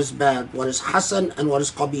and what is bad, what is hasan and what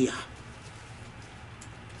is qabih.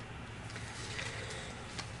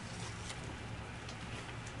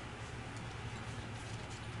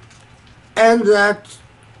 And that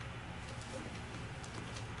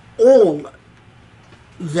all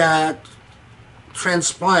that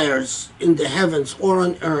transpires in the heavens or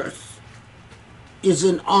on earth is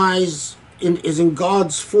in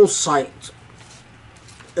God's full sight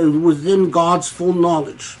and within God's full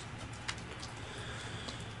knowledge.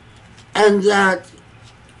 And that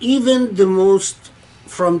even the most,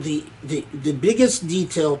 from the biggest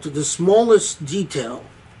detail to the smallest detail,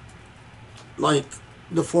 like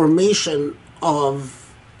the formation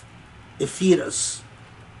of a fetus,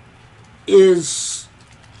 is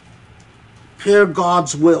per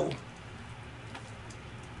God's will.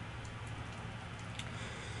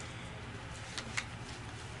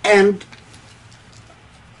 And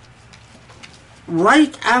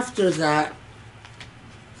right after that,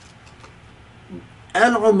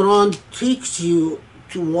 Al-Imran takes you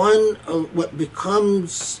to one of what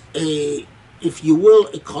becomes a, if you will,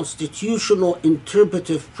 a constitutional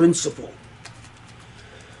interpretive principle.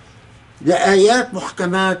 The ayat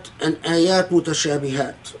muhkamat and ayat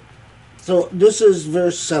mutashabihat. So this is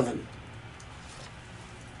verse 7.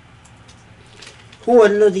 هو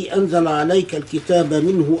الذي أنزل عليك الكتاب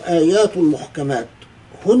منه آيات محكمات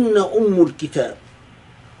هن أم الكتاب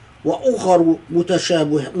وأخر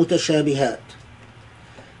متشابهات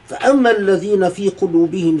فأما الذين في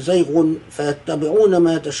قلوبهم زيغ فيتبعون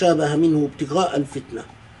ما تشابه منه ابتغاء الفتنة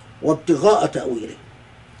وابتغاء تأويله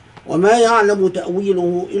وما يعلم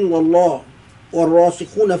تأويله إلا الله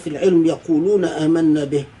والراسخون في العلم يقولون آمنا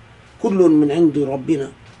به كل من عند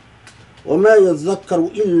ربنا وما يذكر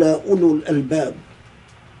إلا أولو الألباب.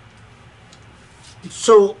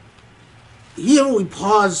 So here we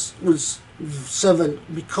pause with 7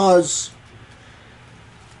 because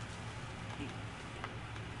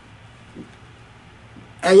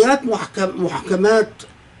ayat muhkamat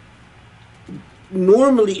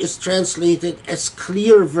normally is translated as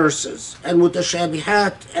clear verses and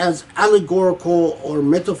mutashabihat as allegorical or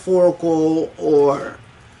metaphorical or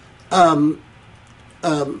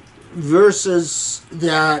verses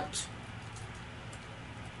that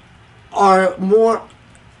are more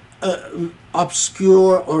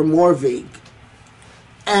obscure or more vague.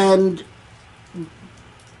 And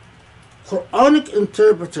Quranic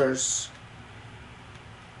interpreters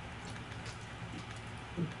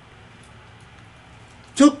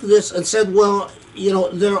took this and said, well,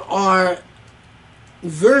 there are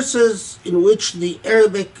verses in which the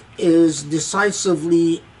Arabic is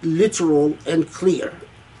decisively literal and clear.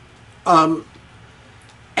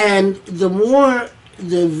 And the more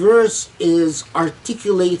the verse is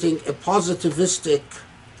articulating a positivistic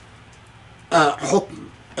hukm,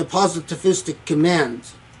 a positivistic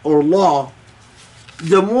command or law,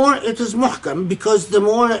 the more it is muhkam, because the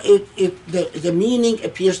more the meaning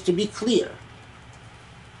appears to be clear.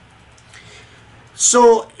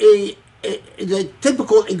 So the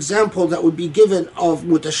typical example that would be given of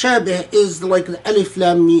mutashabih is like the alif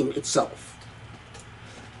lam mim itself.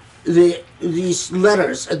 These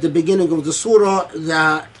letters at the beginning of the surah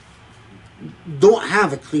that don't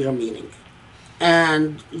have a clear meaning,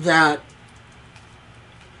 and that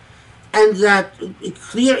a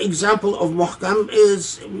clear example of muhkam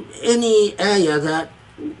is any ayah that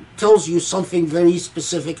tells you something very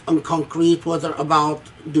specific and concrete, whether about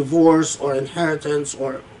divorce or inheritance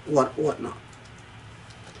or whatnot.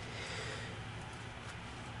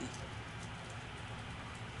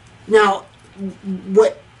 Now,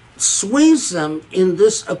 what sways them in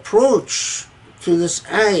this approach to this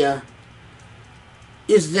ayah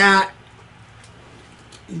is that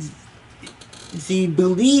the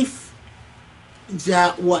belief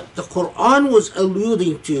that what the Quran was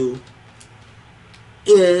alluding to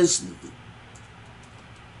is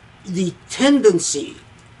the tendency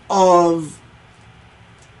of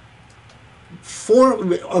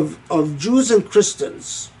Jews and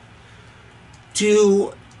Christians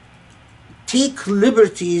to take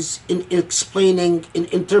liberties in explaining, in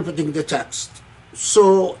interpreting the text.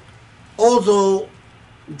 So, although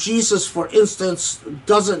Jesus, for instance,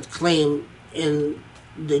 doesn't claim in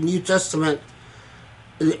the New Testament,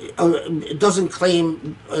 doesn't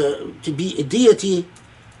claim to be a deity,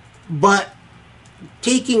 but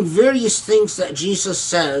taking various things that Jesus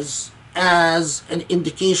says as an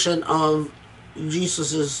indication of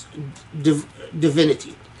Jesus's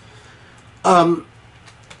divinity. And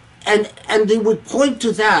they would point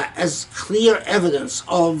to that as clear evidence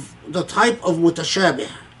of the type of mutashabih,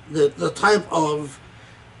 the type of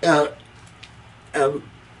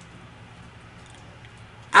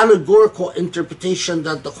allegorical interpretation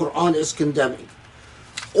that the Quran is condemning.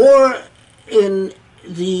 Or in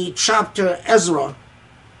the chapter Ezra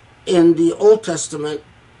in the Old Testament,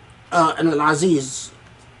 in Al-Aziz,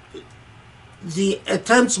 the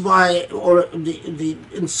attempts by, or the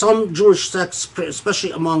in some Jewish sects,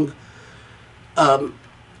 especially among, that's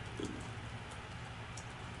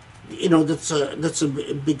a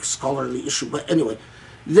big scholarly issue. But anyway,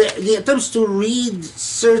 the attempts to read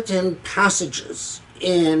certain passages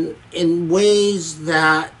in ways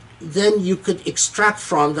that then you could extract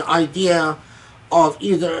from the idea of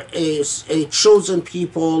either a chosen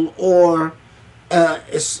people or a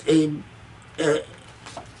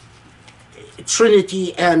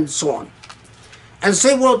Trinity and so on, and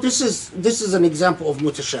say, well, this is an example of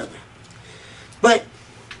mutashabih. But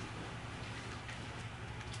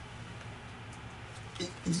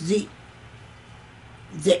the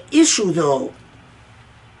issue, though,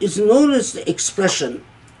 is, notice the expression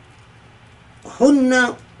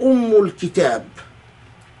hunna ummul kitab,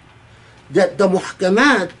 that the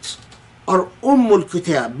muhkamat are ummul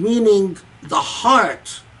kitab, meaning the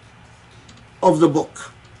heart of the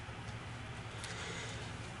book.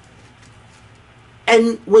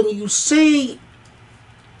 And when you say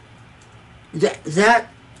that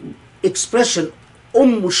expression,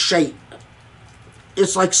 shay,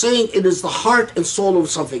 it's like saying it is the heart and soul of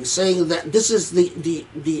something, saying that this is the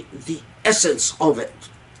essence of it,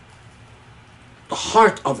 the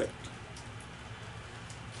heart of it.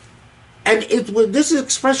 And this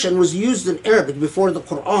expression was used in Arabic before the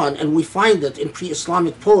Quran, and we find it in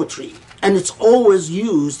pre-Islamic poetry. And it's always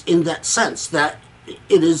used in that sense, that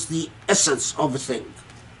it is the essence of a thing.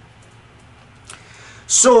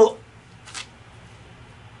 So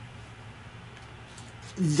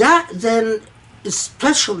that then,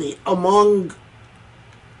 especially among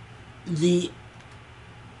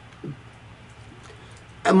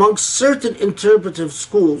certain interpretive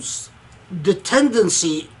schools, the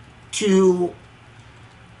tendency to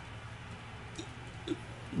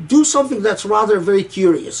do something that's rather very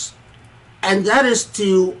curious, and that is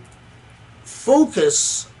to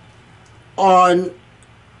focus on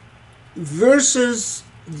verses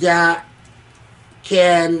that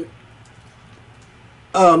can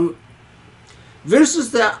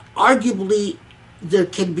verses that arguably there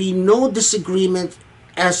can be no disagreement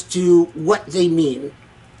as to what they mean,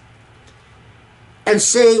 and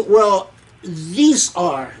say, well, these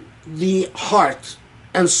are the heart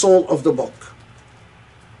and soul of the book.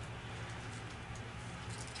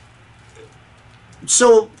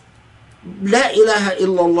 So, La ilaha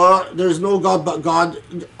illallah, there is no God but God,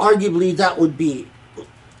 arguably that would be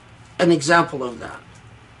an example of that.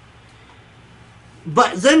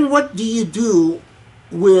 But then what do you do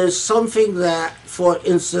with something that, for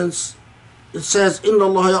instance, it says, Inna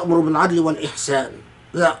Allah ya'muru bil adli wal ihsan,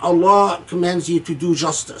 that Allah commands you to do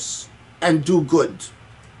justice and do good.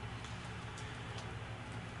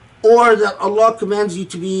 Or that Allah commands you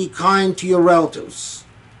to be kind to your relatives.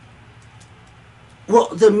 Well,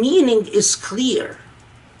 the meaning is clear,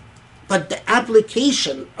 but the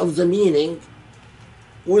application of the meaning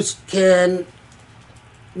can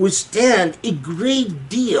withstand a great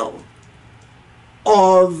deal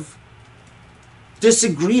of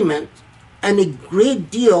disagreement and a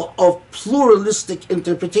great deal of pluralistic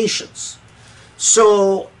interpretations.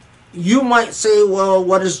 So you might say, well,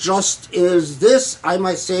 what is just is this. I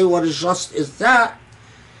might say what is just is that.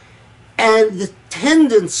 And the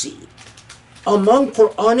tendency among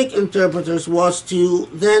Quranic interpreters was to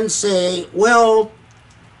then say, well,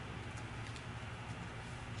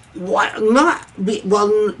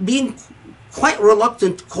 being quite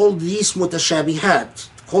reluctant to call these mutashabihat,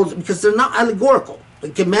 because they're not allegorical. The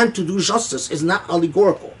command to do justice is not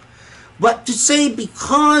allegorical. But to say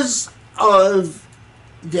because of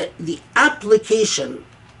the application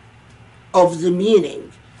of the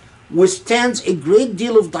meaning withstands a great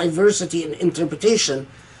deal of diversity in interpretation,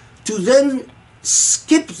 to then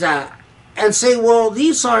skip that and say, well,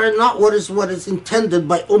 these are not what is intended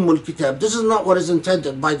by Kitab. This is not what is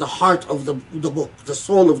intended by the heart of the book, the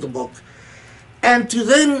soul of the book. And to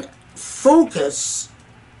then focus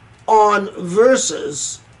on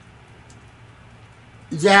verses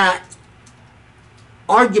that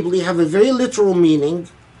arguably have a very literal meaning,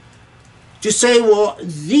 to say, well,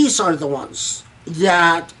 these are the ones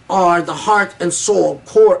that are the heart and soul,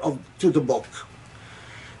 core to the book.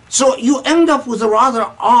 So you end up with a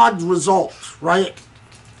rather odd result, right?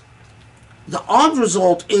 The odd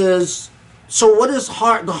result is, so what is the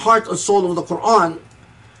heart and soul of the Quran?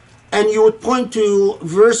 And you would point to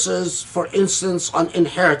verses, for instance, on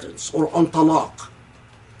inheritance or on talaq.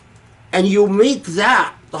 And you make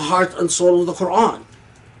that the heart and soul of the Quran.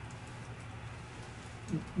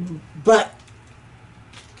 But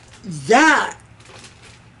that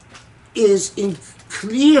is in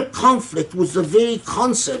clear conflict with the very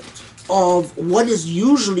concept of what is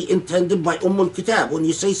usually intended by Kitab when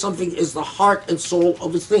you say something is the heart and soul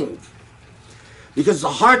of a thing. Because the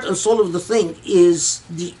heart and soul of the thing is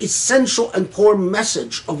the essential and core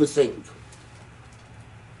message of a thing.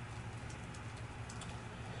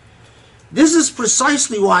 This is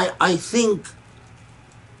precisely why I think,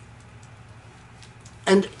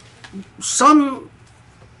 and some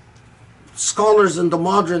scholars in the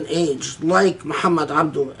modern age, like Muhammad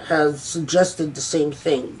Abdul, have suggested the same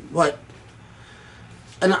thing.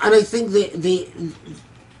 And I think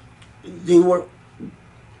they were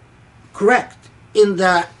correct in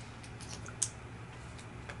that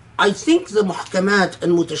I think the muhkamat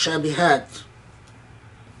and mutashabihat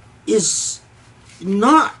is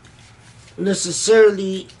not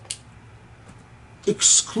necessarily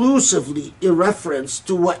exclusively a reference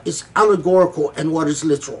to what is allegorical and what is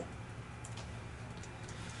literal.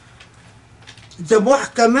 The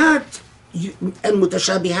muhkamat and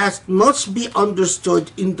mutashabihat must be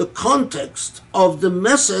understood in the context of the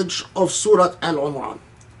message of Surah Al-Imran,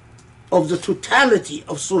 of the totality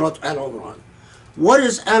of Surah Al-Imran. What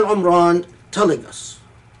is Al-Imran telling us?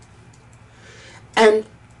 And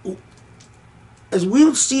as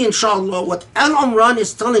we'll see inshallah, what Al-Imran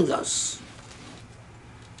is telling us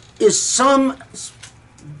is some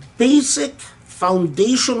basic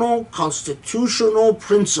foundational constitutional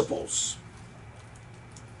principles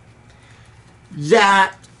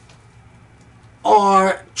that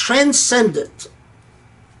are transcendent,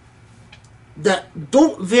 that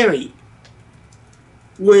don't vary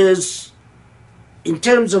with, in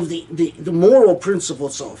terms of the moral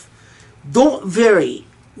principles of, don't vary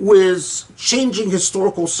with changing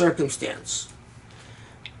historical circumstance,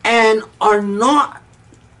 and are not,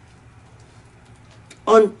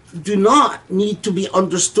 do not need to be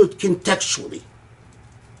understood contextually.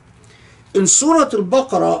 In Surah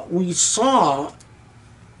Al-Baqarah, we saw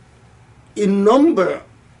a number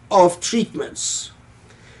of treatments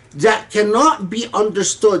that cannot be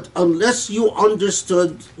understood unless you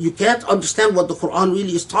can't understand what the Quran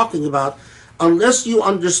really is talking about unless you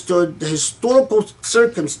understood the historical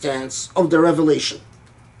circumstance of the revelation.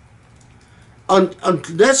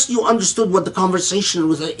 Unless you understood what the conversation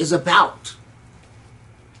is about.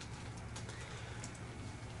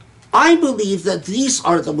 I believe that these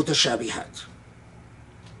are the mutashabihat.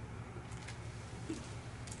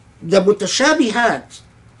 The mutashabihat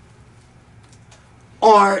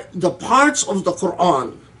are the parts of the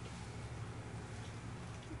Quran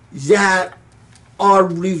that are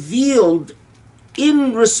revealed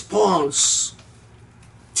in response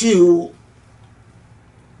to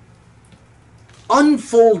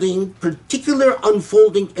particular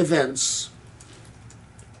unfolding events.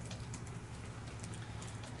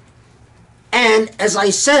 And as I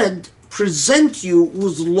said, present you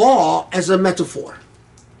with law as a metaphor.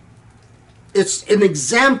 It's an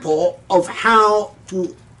example of how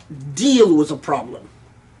to deal with a problem.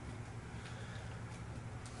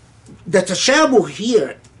 The tashabuh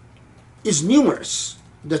here is numerous.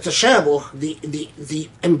 The tashabuh, the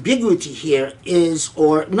ambiguity here is,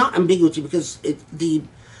 or not ambiguity because the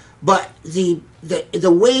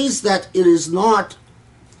ways that it is not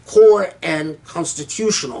core and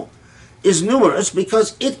constitutional is numerous,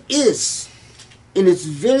 because it is, in its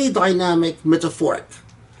very dynamic, metaphoric.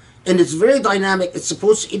 And it's very dynamic. It's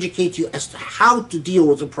supposed to educate you as to how to deal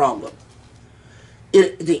with the problem.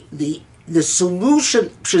 The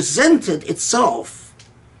solution presented itself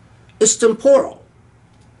is temporal.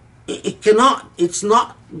 It's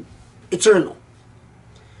not eternal.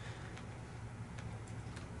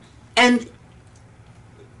 And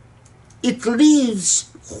it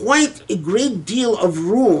leaves quite a great deal of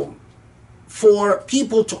room for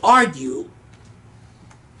people to argue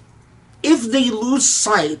if they lose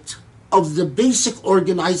sight of the basic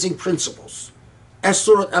organizing principles, as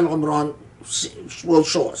Surah Al-Imran will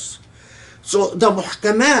show us. So the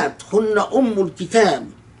muhkamat, hunna ummul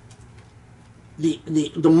kitab,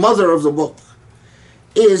 the mother of the book,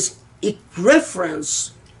 is a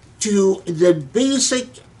reference to the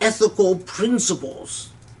basic ethical principles,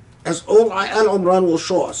 as Al-Imran will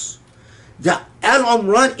show us. The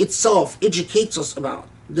Al-Imran itself educates us about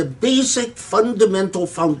the basic, fundamental,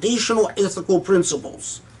 foundational ethical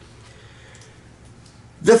principles.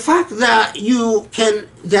 The fact that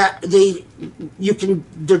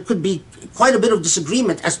there could be quite a bit of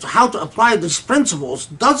disagreement as to how to apply these principles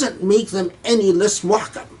doesn't make them any less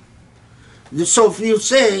muhkam. So if you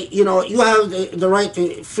say, you have the right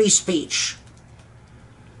to free speech,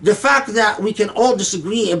 the fact that we can all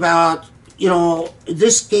disagree about,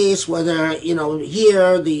 this case, whether,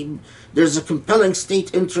 here there's a compelling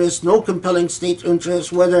state interest, no compelling state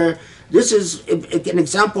interest, whether this is an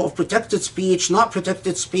example of protected speech, not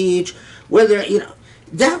protected speech, whether,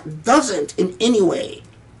 that doesn't in any way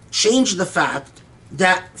change the fact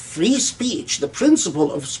that free speech, the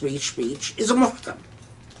principle of free speech, is a muhkam.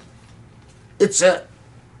 It's a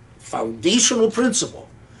foundational principle.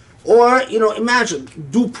 Or, imagine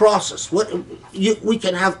due process. We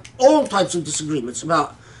can have all types of disagreements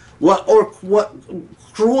about what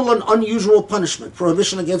cruel and unusual punishment,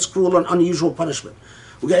 prohibition against cruel and unusual punishment.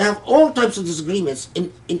 We can have all types of disagreements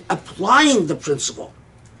in applying the principle,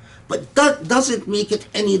 but that doesn't make it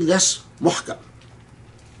any less muhkam.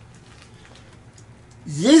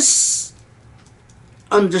 This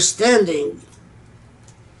understanding,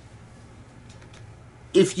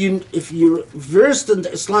 if you're versed in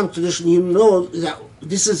the Islamic tradition, you know that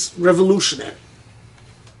this is revolutionary,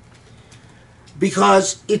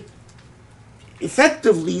 because it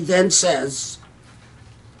effectively then says,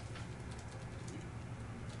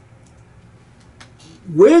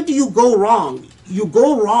 where do you go wrong? You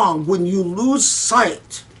go wrong when you lose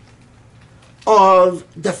sight of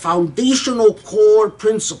the foundational core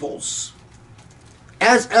principles.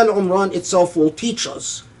 As Al-Imran itself will teach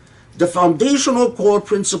us, the foundational core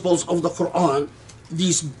principles of the Quran,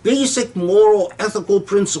 these basic moral, ethical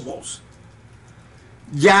principles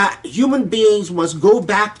that human beings must go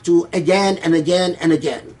back to again and again and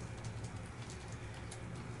again.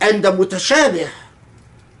 And the mutashabih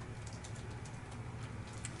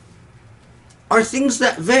are things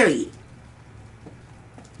that vary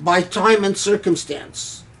by time and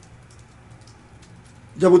circumstance.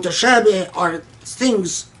 The mutashabih are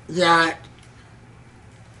things that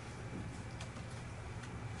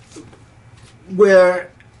were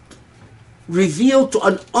revealed to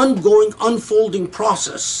an ongoing, unfolding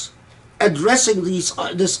process, addressing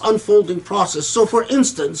this unfolding process. So, for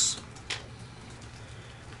instance,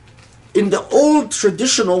 in the old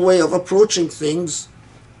traditional way of approaching things,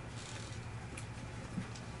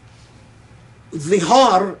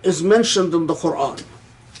 zihar is mentioned in the Quran.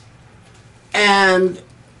 And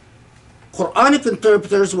Quranic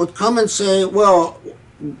interpreters would come and say, well,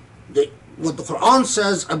 what the Quran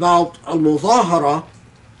says about al-mudahara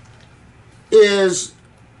is,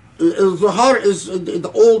 zihar is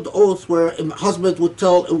the old oath where a husband would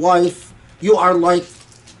tell a wife, you are like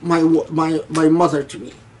my mother to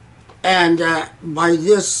me. And by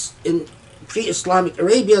this pre-Islamic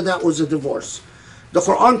Arabia, that was a divorce. The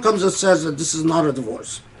Quran comes and says that this is not a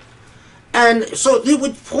divorce. And so they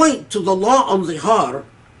would point to the law on zihar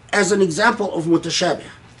as an example of mutashabih.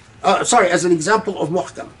 As an example of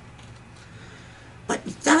muhkam. But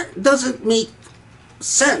that doesn't make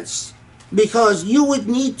sense, because you would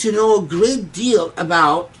need to know a great deal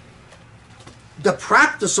about the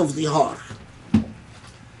practice of zihar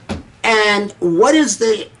and what is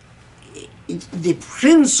the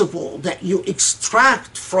principle that you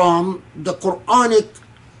extract from the Quranic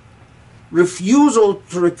refusal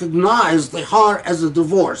to recognize zihar as a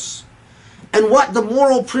divorce, and what the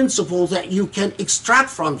moral principle that you can extract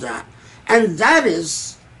from that. And that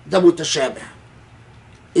is the mutashabih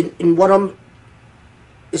in what I'm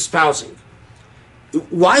espousing.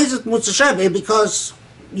 Why is it mutashabih? Because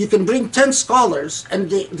you can bring 10 scholars, and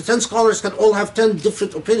the 10 scholars can all have 10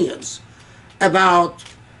 different opinions about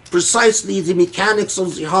precisely the mechanics of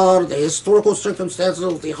zihar, the historical circumstances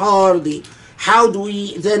of zihar, how do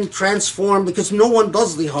we then transform, because no one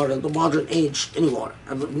does zihar in the modern age anymore.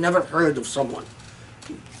 I've never heard of someone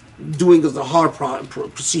doing the zihar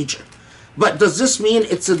procedure. But does this mean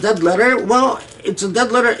it's a dead letter? Well, it's a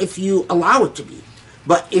dead letter if you allow it to be.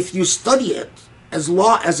 But if you study it as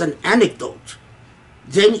law, as an anecdote,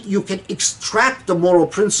 then you can extract the moral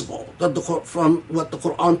principle from what the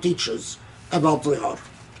Quran teaches about zihar.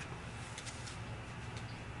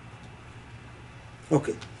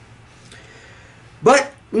 Okay.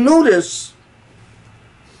 But notice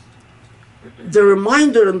the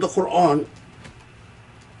reminder in the Quran,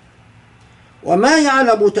 وَمَا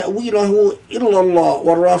يَعْلَمُ تَأْوِيلَهُ إِلَّا اللَّهُ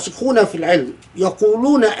وَالرَّاسِخُونَ فِي الْعِلْمِ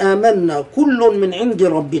يَقُولُونَ آمَنَّا كُلٌّ مِّنْ عِنْدِ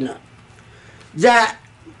رَبِّنَا. That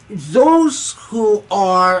those who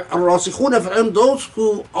are الرَّاسِخُونَ فِي الْعِلْمِ, those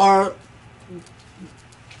who are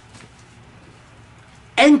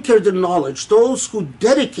anchored in knowledge, those who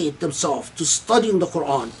dedicate themselves to studying the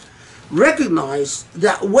Quran, recognize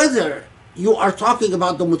that whether you are talking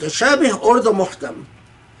about the mutashabih or the muhkam,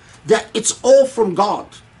 that it's all from God.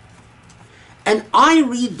 And I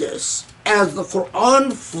read this as the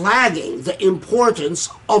Quran flagging the importance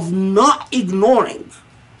of not ignoring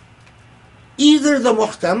either the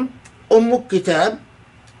muhkam, kitab,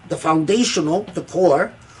 the foundational, the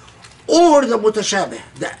core, or the mutashabih,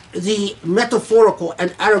 the metaphorical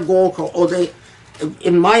and allegorical, or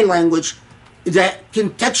in my language, the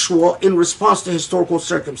contextual in response to historical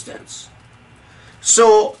circumstance.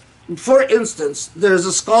 So, for instance, there's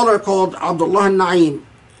a scholar called Abdullah Naim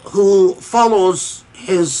who follows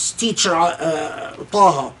his teacher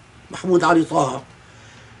Taha, Mahmoud Ali Taha,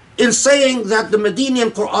 in saying that the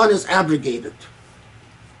Medinian Quran is abrogated.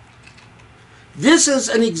 This is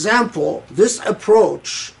an example, this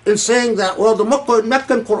approach, in saying that, well, the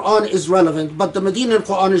Meccan Quran is relevant, but the Medinian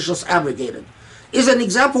Quran is just abrogated, is an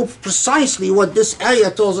example of precisely what this ayah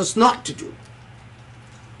tells us not to do.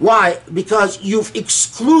 Why? Because you've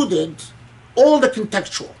excluded all the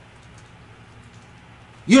contextual.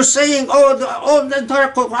 You're saying, the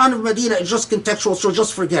entire Quran of Medina is just contextual, so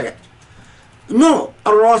just forget it. No,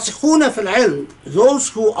 الراسخون في العلم, those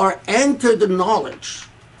who are anchored in knowledge,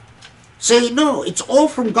 say no, it's all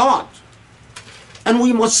from God, and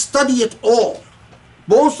we must study it all,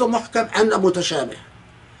 both the muhkam and the mutashabih,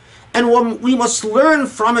 and we must learn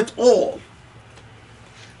from it all,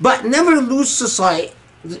 but never lose sight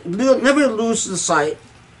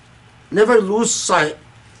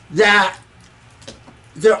that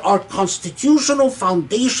there are constitutional,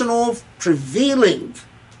 foundational, prevailing,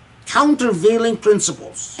 countervailing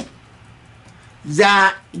principles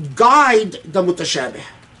that guide the mutashabih.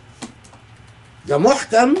 The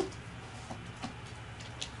muhkam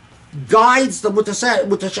guides the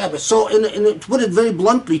mutashabih. So, to put it very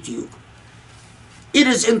bluntly to you, it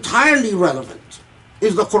is entirely relevant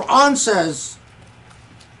if the Quran says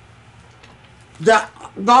that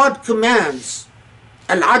God commands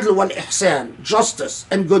al-adl wal-ihsan, justice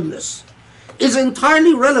and goodness. Is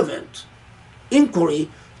entirely relevant inquiry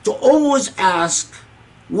to always ask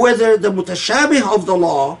whether the mutashabih of the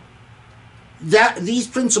law, that these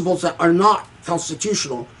principles that are not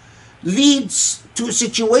constitutional, leads to a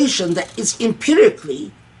situation that is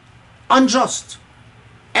empirically unjust,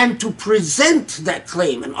 and to present that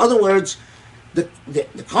claim. In other words, the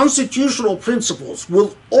constitutional principles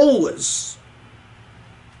will always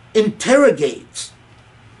interrogate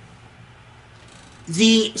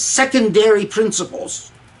the secondary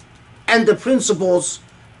principles and the principles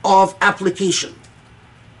of application.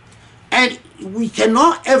 And we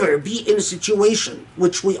cannot ever be in a situation,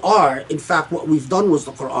 which we are, in fact, what we've done with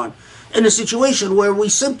the Quran, in a situation where we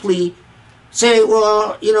simply say,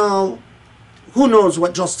 well, who knows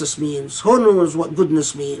what justice means, who knows what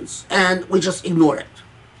goodness means, and we just ignore it.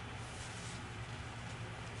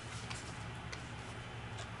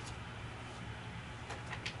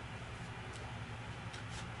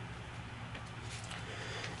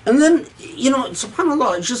 And then,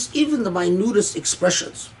 subhanAllah, it's just even the minutest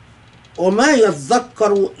expressions. وَمَا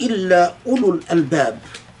يَذَّكَّرُ إِلَّا أُولُو الْأَلْبَابِ.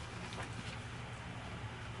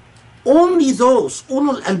 Only those,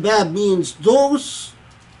 ulul albab means those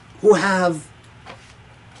who have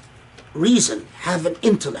reason, have an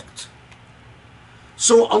intellect.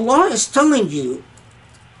 So Allah is telling you,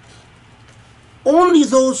 only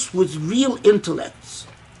those with real intellects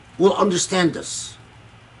will understand this.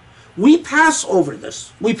 We pass over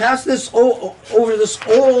this. We pass this over this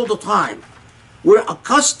all the time. We're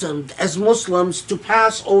accustomed as Muslims to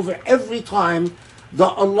pass over every time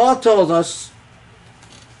that Allah tells us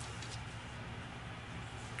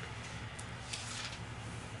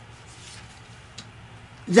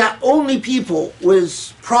that only people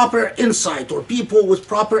with proper insight or people with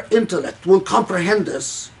proper intellect will comprehend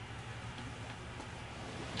this.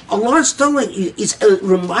 Allah is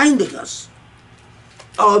reminding us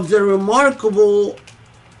of the remarkable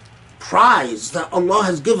prize that Allah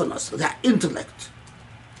has given us, that intellect,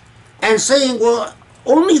 and saying, well,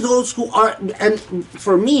 only those who are, and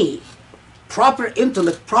for me, proper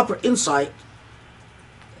intellect, proper insight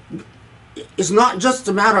is not just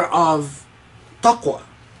a matter of taqwa.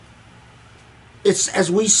 It's,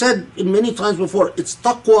 as we said many times before, it's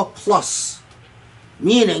taqwa plus,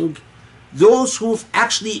 meaning those who've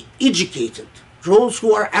actually educated, those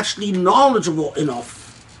who are actually knowledgeable enough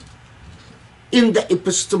in the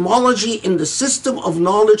epistemology, in the system of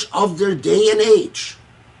knowledge of their day and age.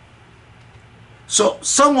 So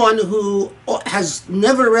someone who has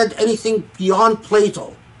never read anything beyond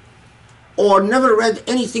Plato or never read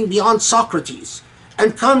anything beyond Socrates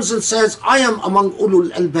and comes and says, I am among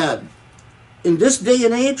ulul albab. In this day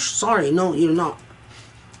and age, sorry, no, you're not.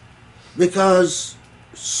 Because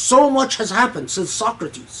so much has happened since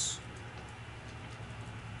Socrates.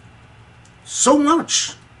 So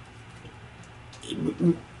much.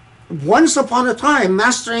 Once upon a time,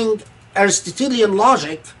 mastering Aristotelian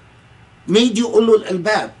logic made you ulul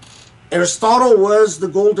albab. Aristotle was the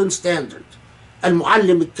golden standard.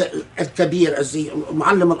 Al-Muallim al-Kabir,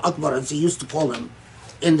 Muallim al-Akbar, as they used to call him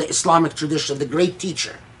in the Islamic tradition, the great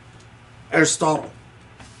teacher, Aristotle.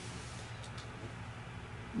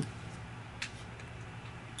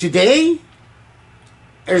 Today,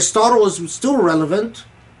 Aristotle is still relevant,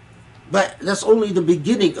 but that's only the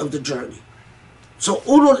beginning of the journey. So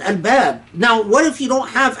ulul albab. Now, what if you don't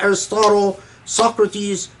have Aristotle,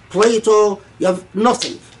 Socrates, Plato? You have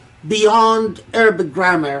nothing beyond Arabic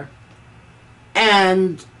grammar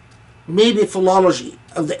and maybe philology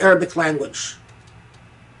of the Arabic language,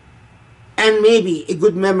 and maybe a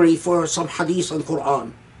good memory for some hadith and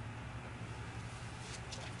Quran.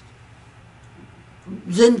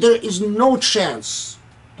 Then there is no chance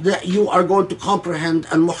that you are going to comprehend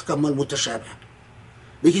al-muhkam al-mutashabih,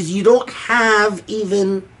 because you don't have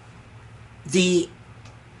even the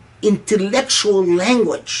intellectual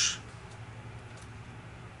language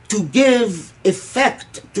to give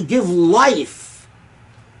effect, to give life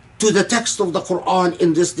to the text of the Quran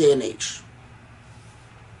in this day and age.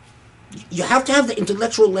 You have to have the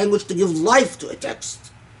intellectual language to give life to a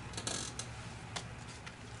text.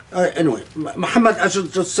 Anyway, Muhammad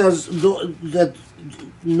Ashad just says that,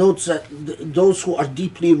 notes that those who are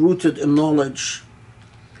deeply rooted in knowledge,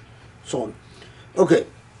 so on. Okay.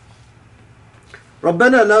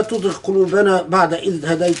 ربنا لا تزغ قلوبنا بعد إذ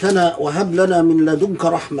هديتنا وهب لنا من لدنك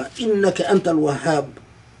رحمة إنك أنت الوهاب.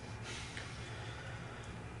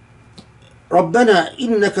 ربنا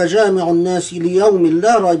إنك جامع الناس ليوم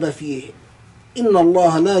لا ريب فيه إن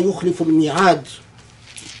الله لا يخلف الميعاد.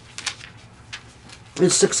 In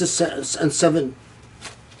 6 and 7.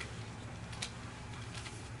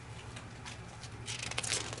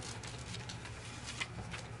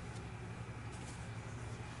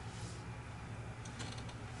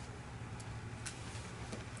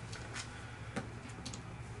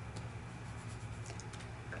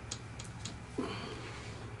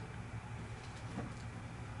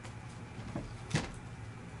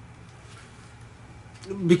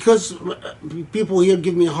 Because people here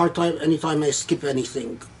give me a hard time anytime I skip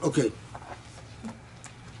anything. Okay.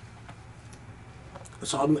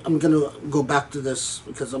 So I'm going to go back to this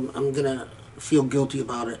because I'm going to feel guilty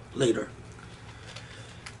about it later.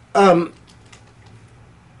 In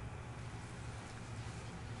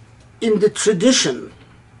the tradition,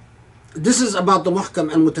 this is about the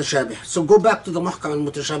muhkam and mutashabih. So go back to the muhkam and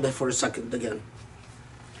mutashabih for a second again.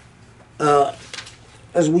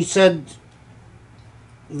 As we said,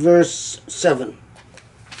 verse 7.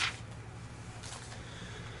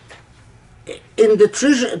 In the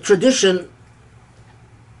tradition,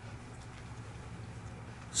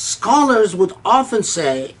 scholars would often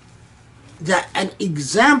say that an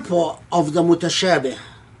example of the mutashabih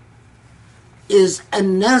is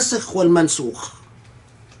an-nasikh wal-mansukh,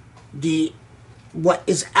 the what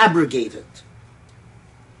is abrogated.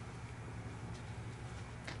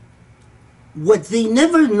 What they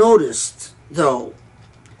never noticed, though,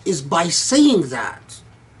 is by saying that,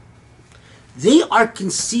 they are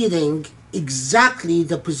conceding exactly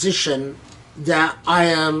the position that I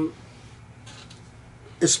am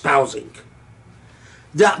espousing.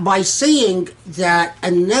 That by saying that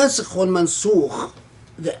an-nasikh wal-mansukh,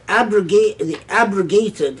 the abrogated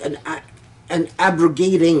and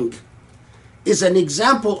abrogating, is an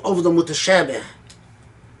example of the mutashabih.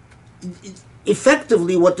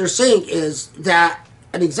 Effectively, what they're saying is that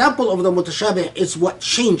an example of the mutashabih is what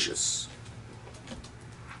changes.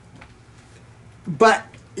 But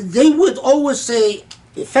they would always say,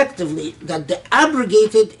 effectively, that the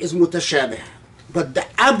abrogated is mutashabih, but the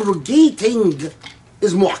abrogating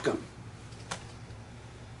is muhkam.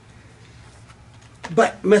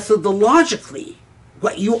 But methodologically,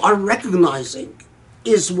 what you are recognizing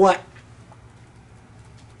is what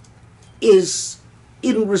is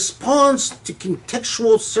in response to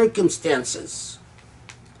contextual circumstances.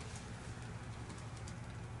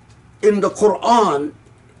 In the Quran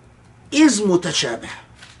is mutashabih.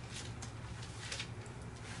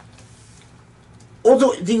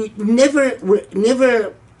 Although they never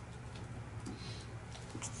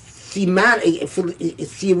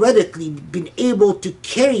theoretically been able to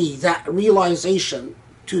carry that realization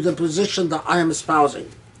to the position that I am espousing.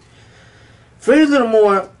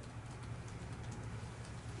 Furthermore,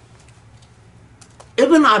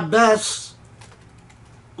 Ibn Abbas,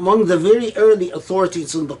 among the very early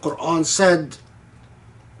authorities in the Quran, said,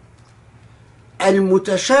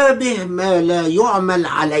 "Al-mutashabih ma la yu'mal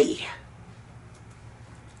alayh."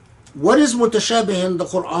 What is mutashabih in the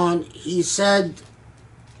Quran? He said,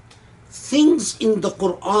 things in the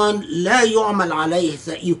Quran la yu'mal alayh,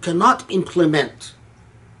 that you cannot implement.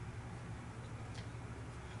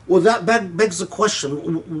 Well, that begs the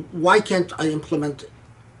question, why can't I implement it?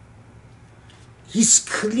 He's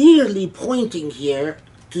clearly pointing here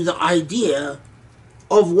to the idea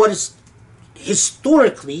of what is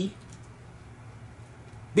historically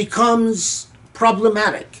becomes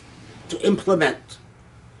problematic to implement.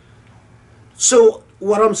 So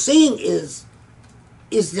what I'm saying is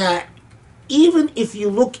that even if you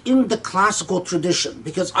look in the classical tradition,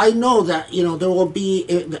 because I know that there will be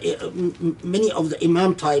many of the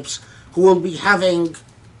imam types who will be having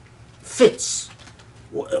fits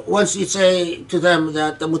once you say to them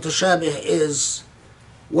that the mutashabih is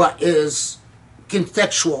what is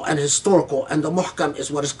contextual and historical and the muhkam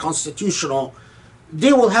is what is constitutional.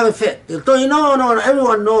 They will have a fit. They'll tell you, no,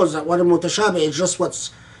 everyone knows that what a mutashabih is just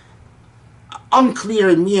what's unclear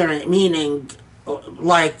in meaning,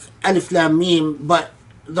 like alif lam mim, but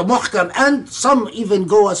the muhkam, and some even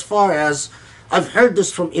go as far as, I've heard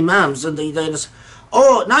this from imams, and they say,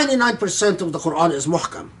 99% of the Quran is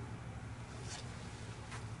muhkam.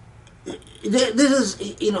 This is,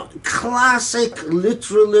 classic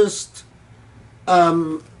literalist,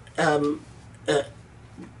 very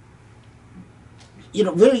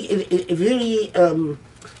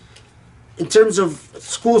in terms of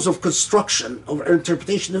schools of construction, of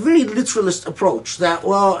interpretation, a very literalist approach that,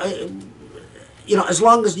 as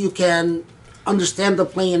long as you can understand the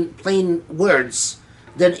plain words,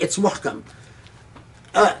 then it's muhkam.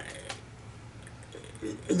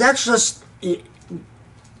 That's just,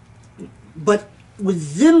 but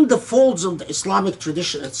within the folds of the Islamic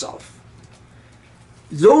tradition itself,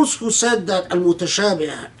 those who said that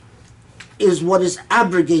al-mutashabih is what is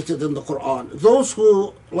abrogated in the Quran, those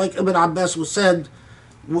who, like Ibn Abbas, who said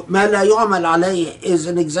ma la yu'mal alayh is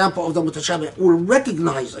an example of the mutashabih, were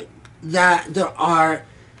recognizing that there are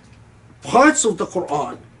parts of the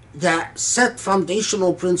Quran that set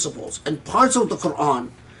foundational principles and parts of the Quran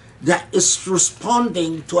that is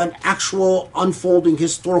responding to an actual unfolding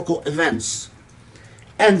historical events,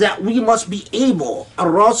 and that we must be able,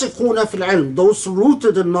 ar-rasikhuna fil ilm, those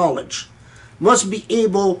rooted in knowledge, must be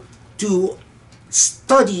able to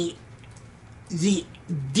study the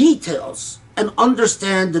details and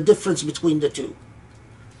understand the difference between the two.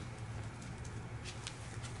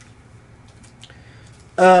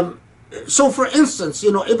 So for instance,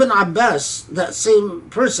 Ibn Abbas, that same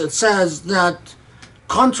person, says that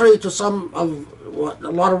contrary to some of what a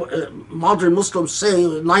lot of modern Muslims say,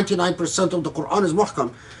 99% of the Quran is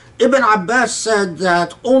muhkam. Ibn Abbas said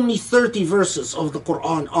that only 30 verses of the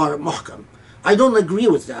Quran are muhkam. I don't agree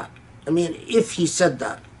with that. I mean, if he said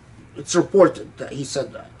that, it's reported that he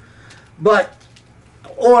said that. But,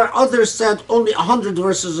 or others said only 100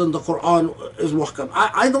 verses in the Quran is muhkam.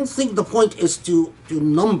 I don't think the point is to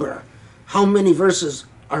number how many verses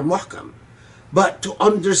are muhkam, but to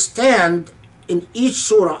understand in each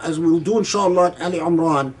surah, as we'll do inshallah at Ali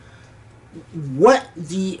Imran, what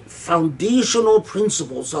the foundational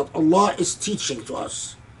principles that Allah is teaching to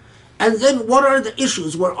us. And then what are the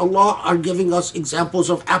issues where Allah are giving us examples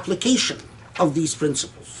of application of these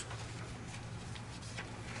principles.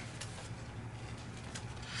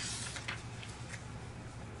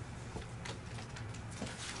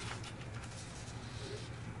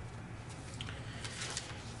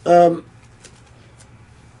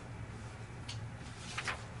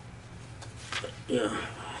 Yeah,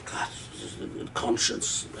 God,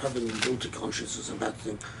 conscience, having guilty conscience is a bad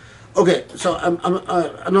thing. Okay, so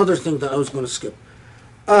another thing that I was going to skip.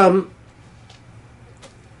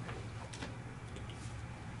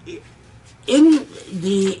 In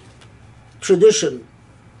the tradition,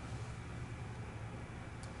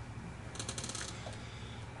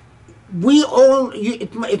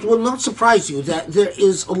 it will not surprise you that there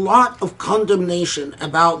is a lot of condemnation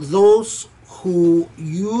about those who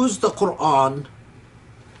use the Quran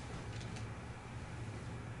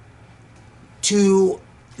to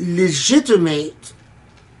legitimate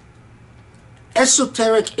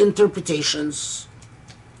esoteric interpretations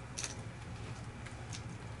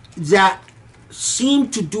that seem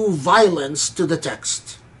to do violence to the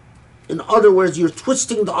text. In other words, you're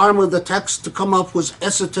twisting the arm of the text to come up with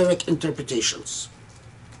esoteric interpretations.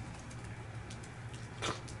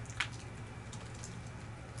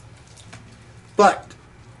 But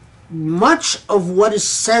much of what is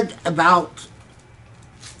said about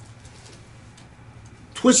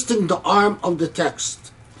twisting the arm of the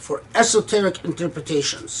text for esoteric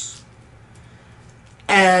interpretations,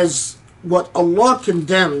 as what Allah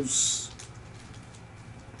condemns,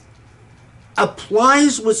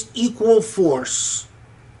 applies with equal force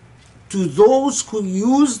to those who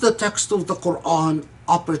use the text of the Quran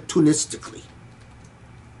opportunistically.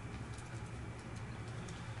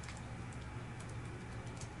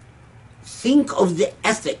 Think of the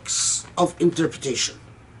ethics of interpretation.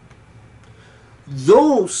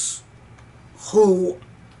 Those who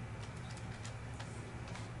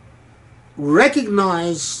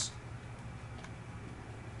recognize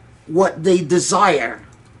what they desire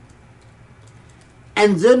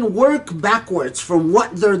and then work backwards from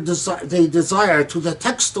what they desire to the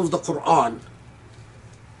text of the Quran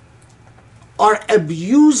are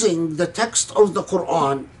abusing the text of the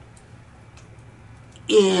Quran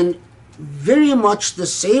in very much the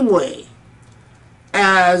same way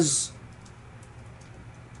as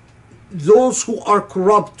those who are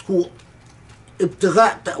corrupt, who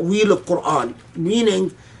ibtigha' ta'wil al-Quran,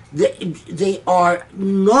 meaning they are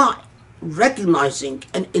not recognizing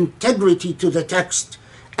an integrity to the text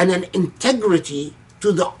and an integrity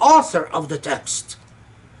to the author of the text,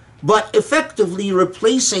 but effectively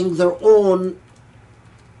replacing their own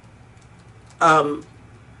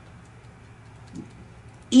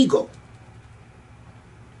ego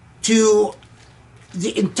to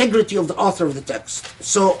the integrity of the author of the text.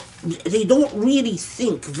 So they don't really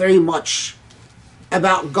think very much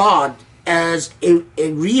about God as a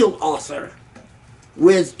real author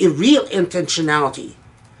with a real intentionality,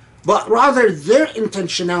 but rather their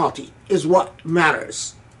intentionality is what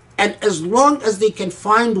matters. And as long as they can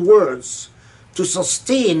find words to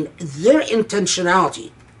sustain their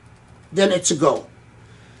intentionality, then it's a go.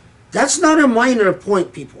 That's not a minor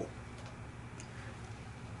point, people.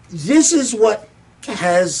 This is what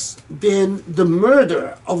has been the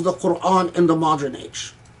murder of the Quran in the modern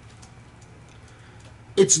age.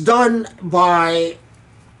 It's done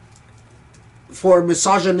for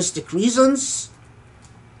misogynistic reasons.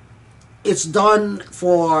 It's done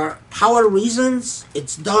for power reasons.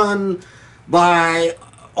 It's done by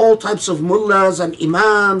all types of mullahs and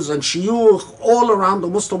imams and shuyukh all around the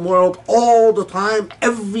Muslim world, all the time,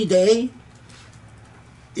 every day,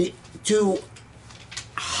 to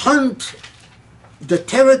hunt the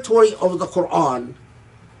territory of the Quran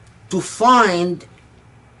to find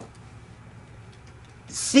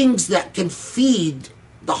things that can feed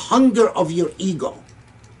the hunger of your ego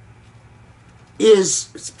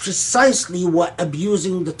is precisely what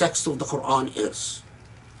abusing the text of the Quran is.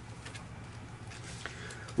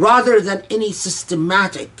 Rather than any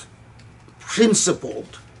systematic,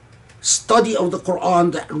 principled study of the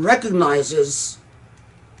Quran that recognizes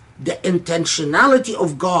the intentionality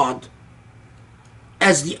of God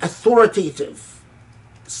as the authoritative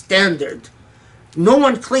standard. No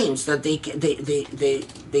one claims that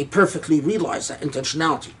they perfectly realize that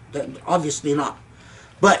intentionality. Obviously not.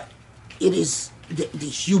 But it is the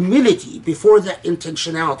humility before that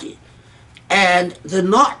intentionality, and the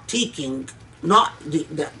not taking, not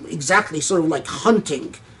the exactly sort of like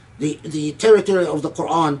hunting the territory of the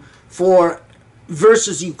Quran for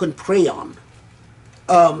verses you can pray on.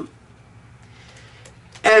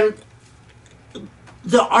 And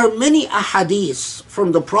there are many ahadith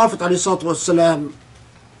from the Prophet ﷺ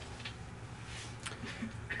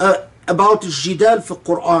about jidal for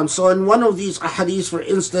Quran. So in one of these ahadith, for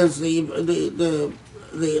instance, the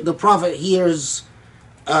Prophet hears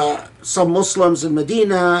some Muslims in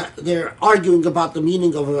Medina, they're arguing about the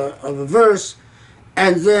meaning of a verse,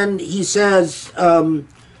 and then he says,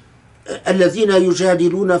 الذين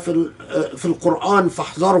يجادلون في القرآن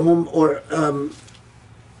فاحذرهم, or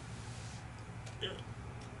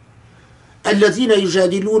الذين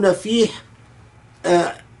يجادلون فيه,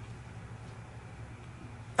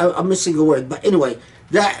 I'm missing a word, but anyway,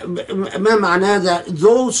 that ما معناه that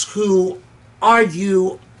those who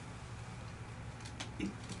argue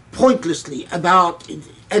pointlessly about,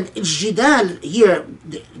 and jidal here,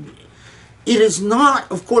 it is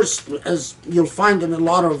not, of course, as you'll find in a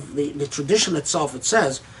lot of the tradition itself, it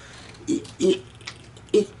says,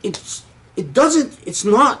 it's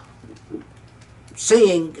not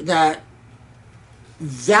saying that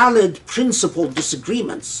valid principled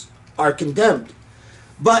disagreements are condemned,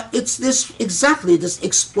 but it's this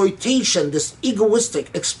exploitation, this egoistic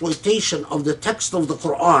exploitation of the text of the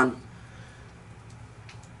Quran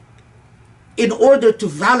in order to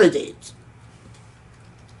validate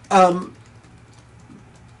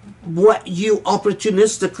what you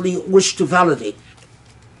opportunistically wish to validate.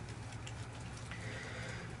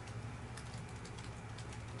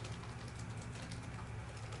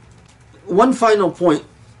 One final point.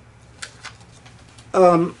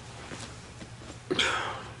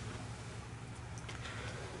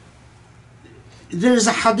 There is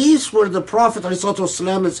a hadith where the Prophet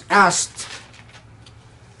ﷺ is asked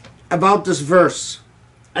about this verse,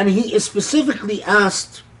 and he is specifically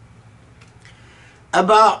asked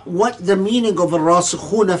about what the meaning of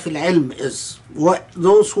الراسخون في العلم is, what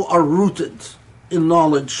those who are rooted in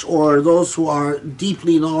knowledge or those who are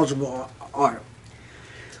deeply knowledgeable are.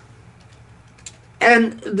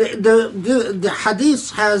 And the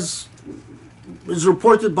hadith is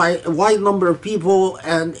reported by a wide number of people,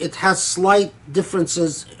 and it has slight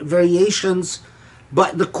differences, variations,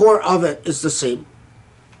 but the core of it is the same.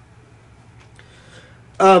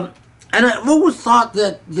 And I've always thought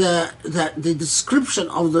that the description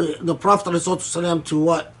of the Prophet ﷺ to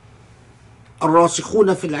what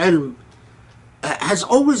الراسخون في العلم has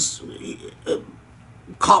always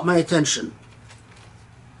caught my attention.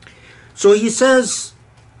 So he says,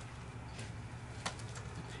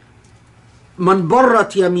 من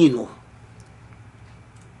برت يمينه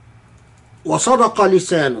وصدق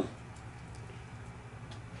لسانه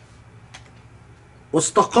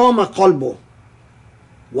واستقام قلبه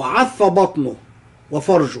وعف بطنه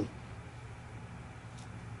وفرجه.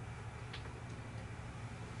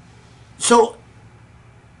 So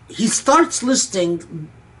he starts listing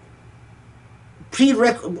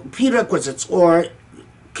prerequisites or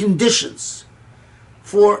conditions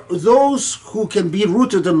for those who can be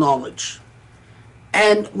rooted in knowledge.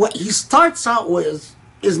 And what he starts out with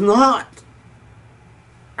is not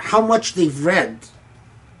how much they've read.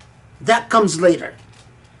 That comes later.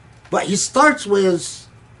 But he starts with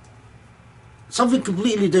something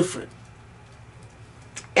completely different.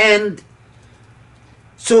 And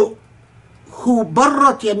so, who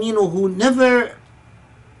barrat yaminu, who never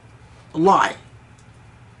lie,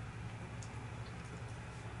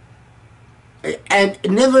 and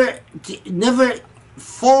never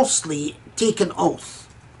falsely take an oath,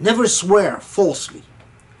 never swear falsely,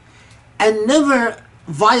 and never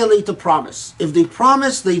violate a promise. If they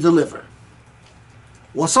promise, they deliver.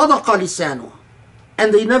 وَصَدَقَ لِسَانُهُ,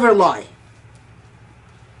 and they never lie.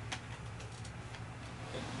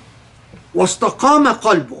 وَاسْتَقَامَ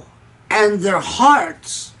قَلْبُهُ, and their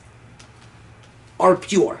hearts are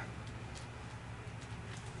pure.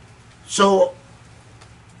 So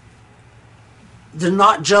they're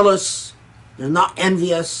not jealous, they're not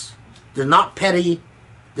envious, they're not petty,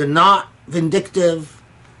 they're not vindictive,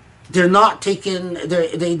 they're not taken,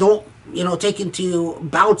 they don't, take into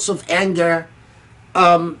bouts of anger.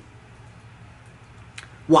 وَعَفَّ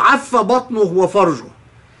بَطْنُهُ وَفَرْجُهُ,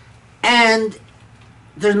 and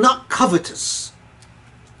they're not covetous.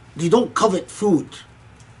 They don't covet food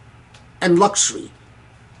and luxury.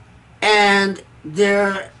 And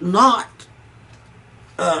they're not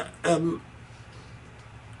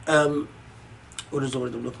what is the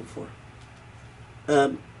word I'm looking for?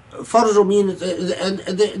 Farju means, and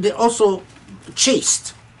they're also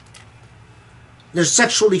chaste. They're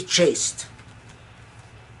sexually chaste.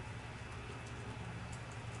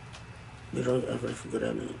 I forget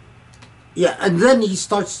that name. Yeah, and then he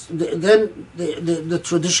starts. Then the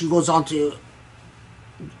tradition goes on to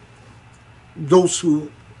those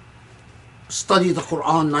who study the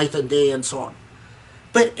Quran night and day and so on.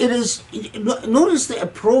 But it is, notice the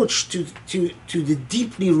approach to the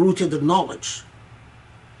deeply rooted knowledge.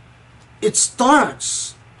 It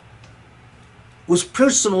starts with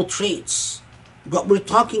personal traits, what we're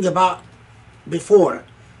talking about before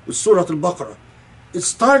with Surah Al-Baqarah. It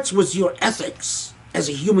starts with your ethics as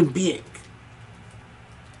a human being.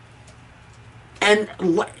 And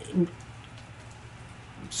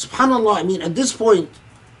subhanAllah, I mean, at this point,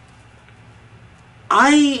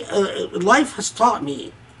 life has taught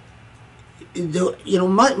me,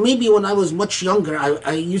 maybe when I was much younger,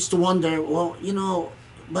 I used to wonder, well,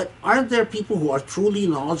 but aren't there people who are truly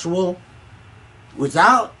knowledgeable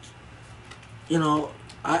without,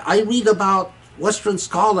 I read about Western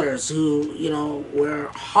scholars who, were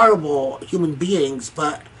horrible human beings,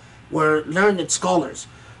 but were learned scholars.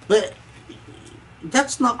 But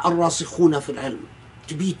that's not al-rasikhuna fil ilm.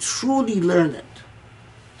 To be truly learned,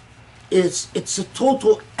 it's a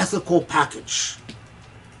total ethical package.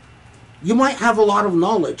 You might have a lot of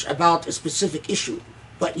knowledge about a specific issue,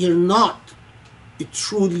 but you're not a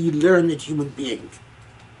truly learned human being.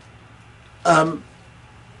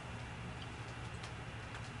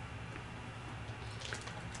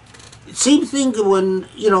 Same thing when,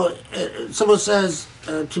 someone says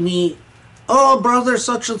to me, oh, brother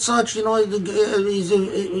such and such,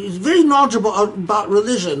 he's very knowledgeable about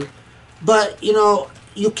religion, but,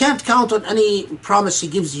 you can't count on any promise he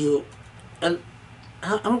gives you. And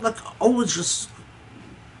I'm like, always just,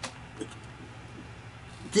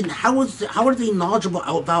 then how are they knowledgeable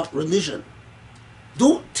about religion?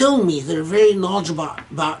 Don't tell me they're very knowledgeable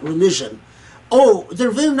about religion. Oh,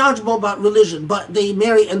 they're very knowledgeable about religion, but they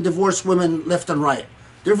marry and divorce women left and right.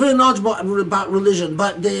 They're very knowledgeable about religion,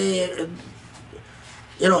 but they,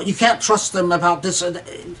 you can't trust them about this.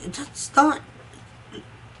 That's not,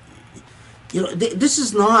 this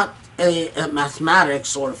is not a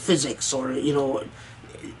mathematics or physics or,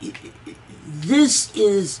 this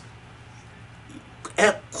is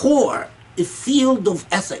at core a field of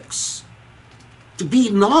ethics. To be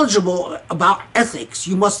knowledgeable about ethics,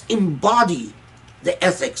 you must embody the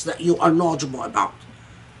ethics that you are knowledgeable about.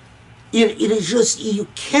 It is just, you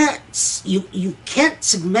can't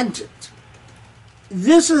segment it.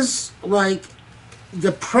 This is like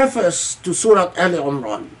the preface to Surah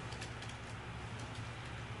Al-Imran.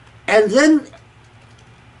 And then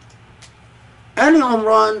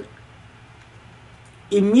Al-Imran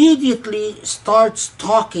immediately starts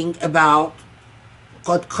talking about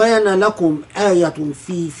قَدْ كَانَ لَكُمْ آيَةٌ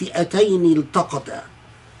فِي فِئَتَيْنِ الْتَقَتَا.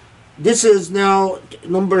 This is now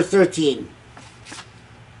number 13.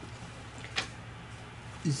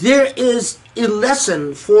 There is a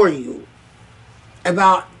lesson for you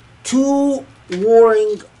about two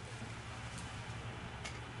warring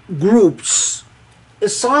groups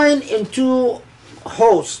assigned in two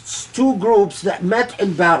hosts, two groups that met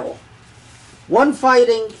in battle. One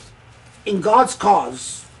fighting in God's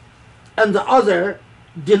cause and the other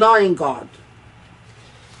denying God.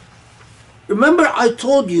 Remember, I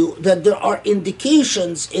told you that there are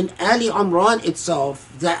indications in Ali Imran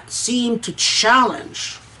itself that seem to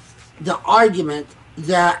challenge the argument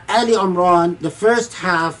that Ali Imran, the first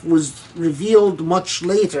half, was revealed much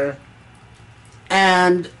later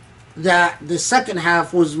and that the second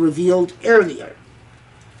half was revealed earlier.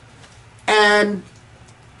 And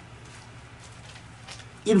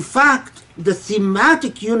in fact, the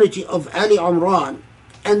thematic unity of Ali Imran,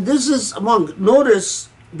 and this is notice,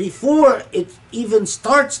 before it even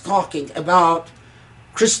starts talking about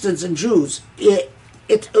Christians and Jews, it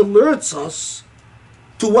alerts us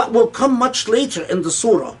to what will come much later in the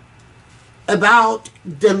surah about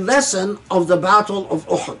the lesson of the Battle of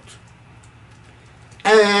Uhud.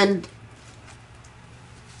 And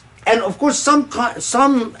of course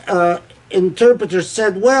some interpreters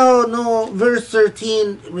said, well, no, verse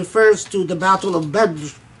 13 refers to the Battle of Badr.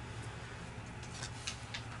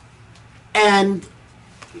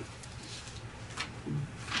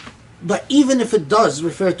 But even if it does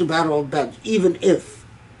refer to Battle of Badr, even if,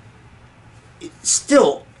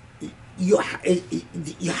 still, you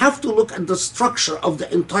have to look at the structure of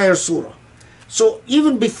the entire surah. So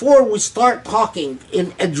even before we start talking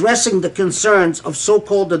in addressing the concerns of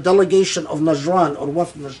so-called the delegation of Najran or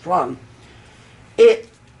Wafd Najran,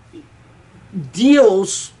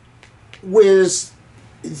 deals with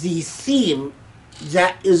the theme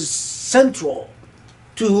that is central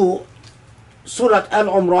to Surah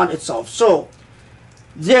Al-Imran itself. So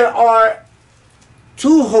there are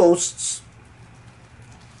two hosts,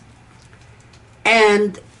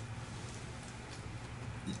 and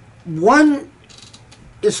one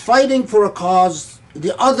is fighting for a cause,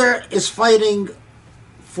 the other is fighting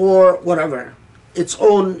for whatever, its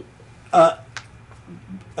own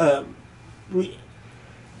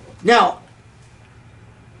now,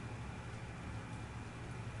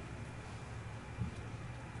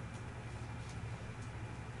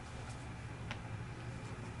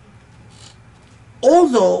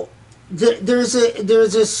 although there is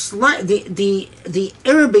a slight, the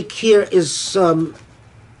Arabic here is it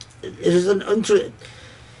is an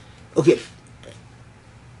okay.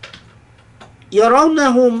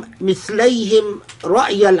 يرونهم مثليهم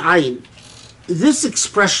رأي العين. This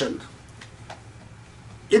expression,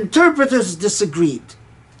 interpreters disagreed.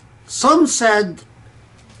 Some said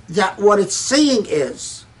that what it's saying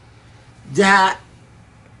is that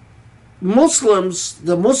Muslims,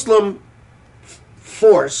 the Muslim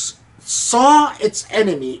force, saw its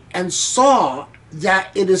enemy and saw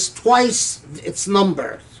that it is twice its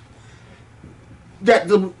number, that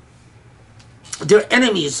their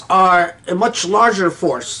enemies are a much larger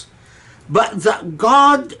force, but that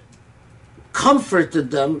God comforted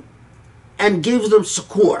them and gave them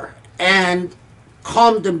succour and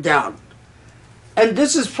calmed them down. And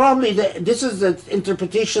this is probably the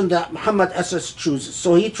interpretation that Muhammad Asas chooses.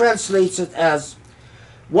 So he translates it as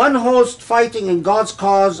one host fighting in God's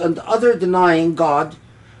cause and the other denying God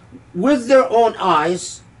with their own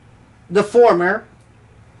eyes. The former,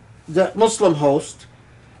 the Muslim host,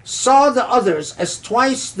 saw the others as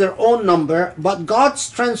twice their own number, but God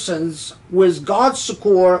strengthens with God's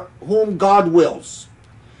succour whom God wills.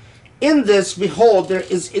 In this, behold, there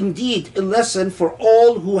is indeed a lesson for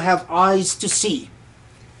all who have eyes to see.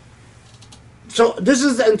 So this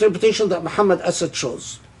is the interpretation that Muhammad Asad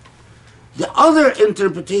chose. The other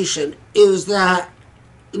interpretation is that,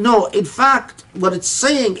 no, in fact, what it's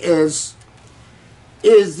saying is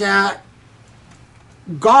that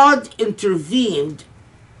God intervened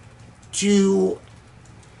to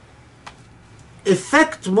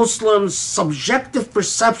affect Muslims' subjective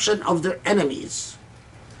perception of their enemies,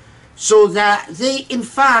 so that they in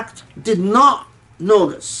fact did not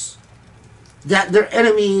notice that their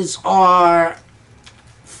enemies are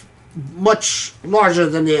much larger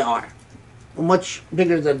than they are, much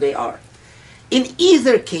bigger than they are. In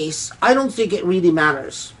either case, I don't think it really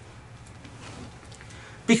matters,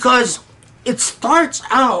 because it starts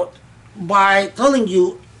out by telling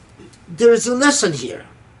you there's a lesson here,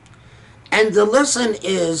 and the lesson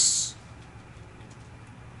is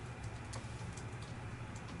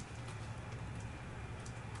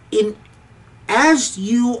as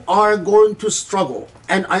you are going to struggle,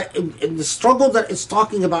 and the struggle that it's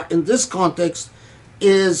talking about in this context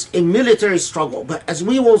is a military struggle, but as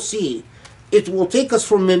we will see, it will take us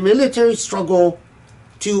from a military struggle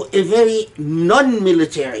to a very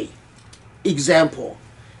non-military example.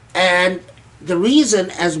 And the reason,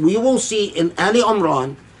 as we will see in Ali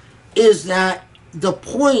Imran, is that the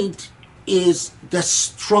point is the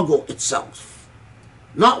struggle itself,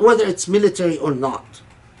 not whether it's military or not,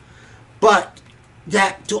 but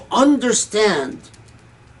that to understand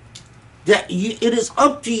that it is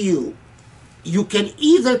up to you. You can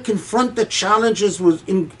either confront the challenges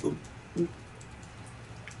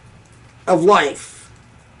of life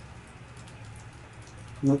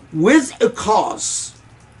with a cause,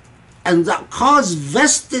 and that cause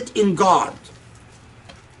vested in God,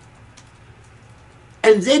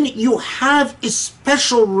 and then you have a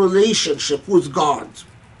special relationship with God.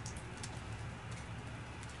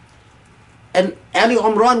 And Ali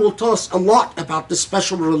Imran will tell us a lot about this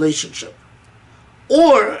special relationship.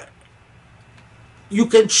 Or you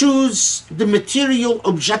can choose the material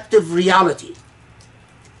objective reality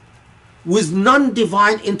with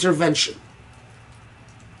non-divine intervention.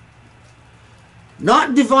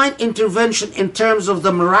 Not divine intervention in terms of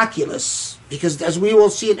the miraculous, because as we will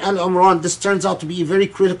see in Al Imran, this turns out to be a very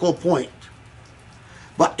critical point.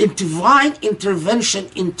 But in divine intervention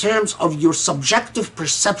in terms of your subjective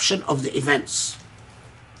perception of the events,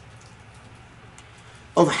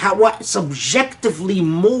 of what subjectively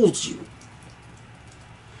molds you,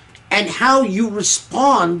 and how you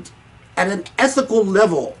respond at an ethical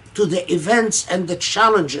level to the events and the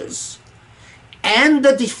challenges and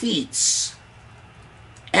the defeats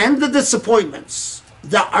and the disappointments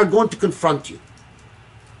that are going to confront you.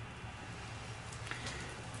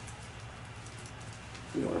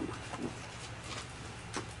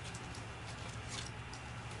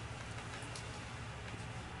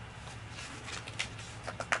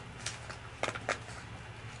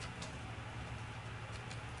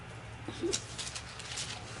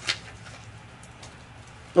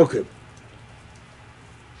 Okay.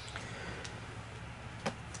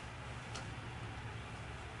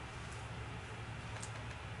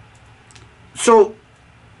 So,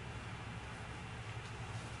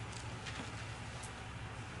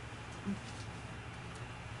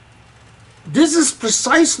 this is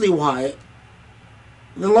precisely why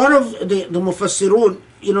a lot of the Mufassirun,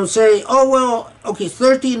 say, oh, well, okay,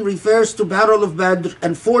 13 refers to Battle of Badr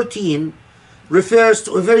and 14 refers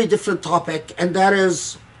to a very different topic, and that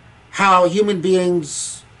is how human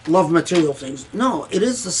beings love material things. No, it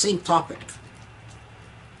is the same topic.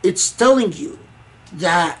 It's telling you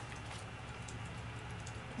that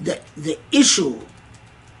the issue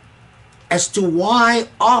as to why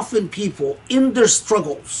often people in their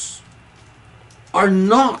struggles are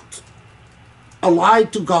not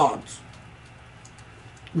allied to God,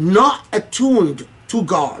 not attuned to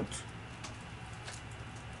God,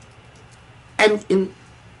 and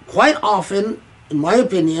quite often, in my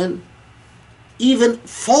opinion, even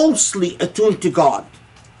falsely attuned to God,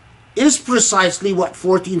 is precisely what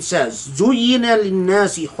 14 says. زُيِّنَ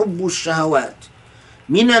لِلنَّاسِ حُبُّ الشَّهَوَاتِ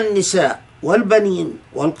مِنَ النِّسَاءِ والبنين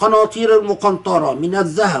والقناطير المقنطرة من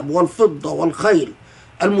الذهب والفضة والخيل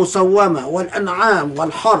المسومة والأنعام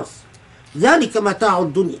والحرث ذلك متاع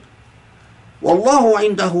الدنيا والله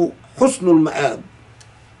عنده حسن المآب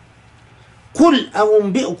قل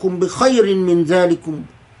أنبئكم بخير من ذلكم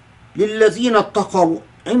للذين اتقوا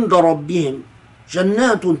عند ربهم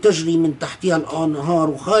جنات تجري من تحتها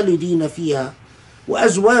الأنهار خالدين فيها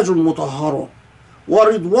وأزواج مطهرة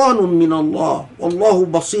ورضوان من الله والله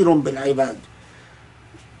بصير بالعباد.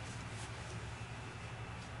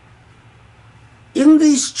 In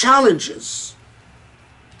these challenges,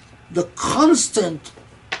 the constant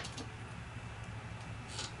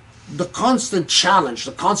challenge,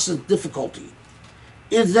 the constant difficulty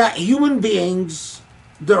is that human beings,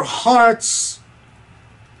 their hearts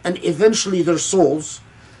and eventually their souls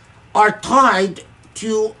are tied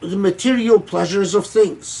to the material pleasures of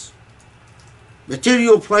things.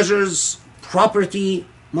 Material pleasures, property,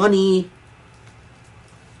 money,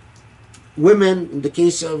 women, in the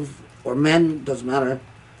case of, or men, doesn't matter,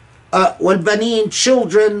 والبنين,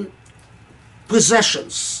 children,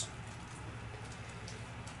 possessions,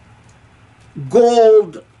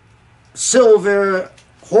 gold, silver,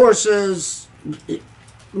 horses,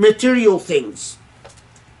 material things.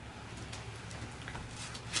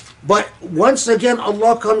 But once again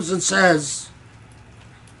Allah comes and says,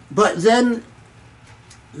 but then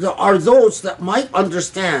there are those that might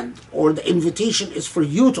understand, or the invitation is for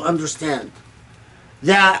you to understand,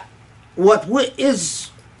 that what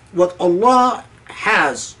Allah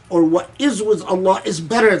has, or what is with Allah, is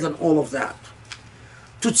better than all of that.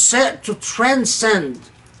 To transcend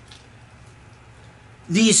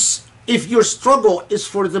these, if your struggle is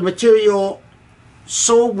for the material,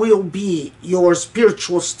 so will be your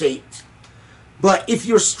spiritual state. But if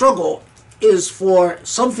your struggle is for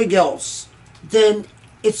something else, then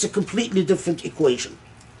it's a completely different equation.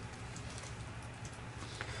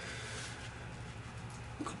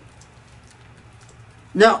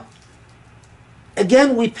 Now,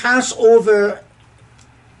 again, we pass over,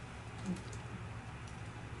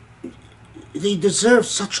 they deserve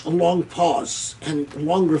such a long pause and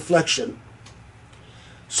long reflection.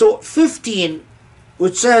 So 15,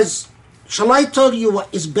 which says, shall I tell you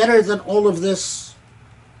what is better than all of this?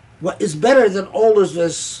 What is better than all of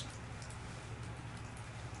this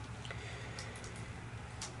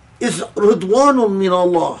is ridwanun min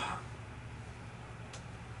Allah.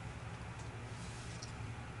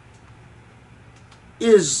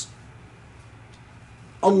 Is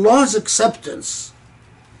Allah's acceptance,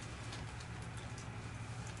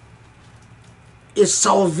 is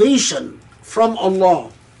salvation from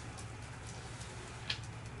Allah.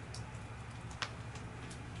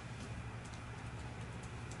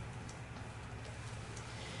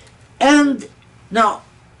 And now,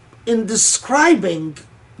 in describing,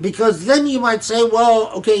 because then you might say, well,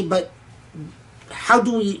 okay, but how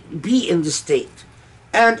do we be in this state?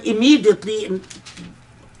 And immediately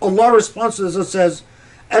Allah responds to this and says,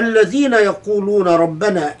 الذين يقولون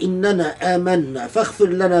ربنا إننا آمنا فاغفر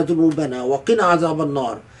لنا ذنوبنا وقنا عذاب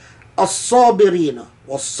النار الصابرين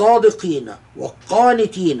والصادقين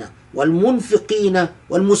والقانتين والمنفقين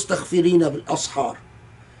والمستغفرين بالأسحار.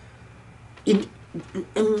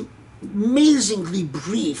 Amazingly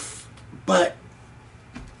brief but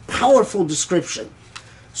powerful description.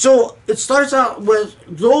 So it starts out with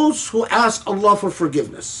those who ask Allah for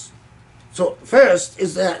forgiveness. So first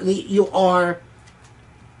is that you are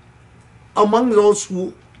among those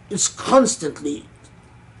who is constantly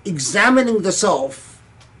examining the self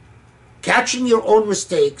catching your own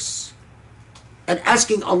mistakes, and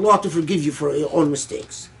asking Allah to forgive you for your own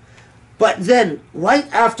mistakes. But then, right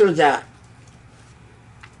after that,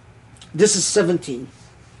 this is 17.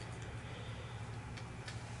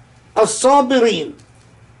 As-sabirin,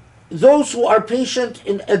 those who are patient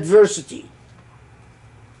in adversity.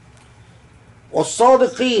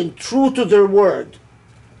 Was-sadiqin, true to their word.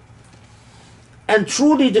 And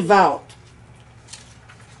truly devout.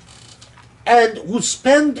 And who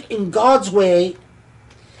spend in God's way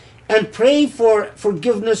and pray for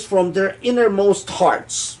forgiveness from their innermost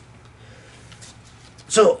hearts.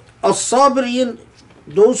 So, as-sabirin,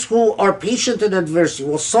 those who are patient in adversity.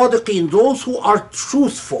 Was-sadiqin, those who are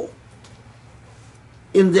truthful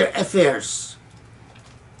in their affairs.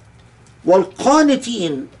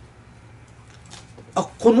 Wal-qanitin, a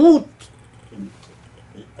qunut,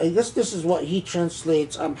 I guess this is what he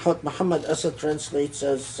translates, what Muhammad Asad translates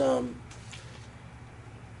as,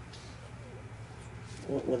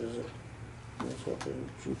 what is it? That's what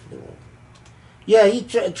yeah, he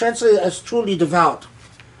translates it as truly devout.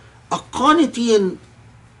 A qanitin,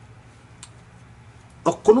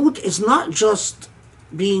 a qunut is not just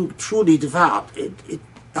being truly devout. A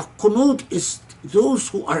qunut is those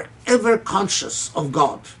who are ever conscious of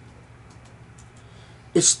God.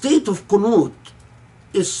 A state of qunut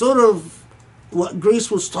is sort of what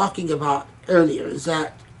Grace was talking about earlier, is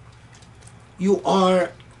that you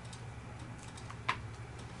are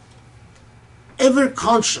ever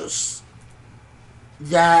conscious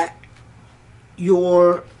that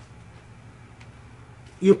your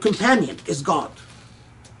companion is God.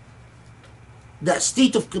 That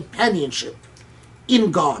state of companionship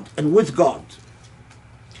in God and with God.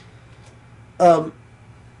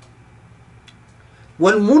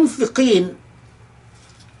 وَالْمُنْفِقِينَ,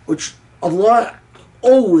 which Allah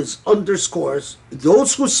always underscores,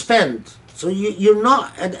 those who spend. So you're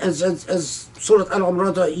not, as Surah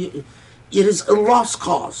Al-Imran, it is a lost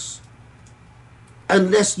cause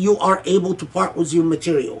unless you are able to part with your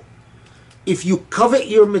material. If you covet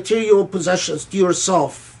your material possessions to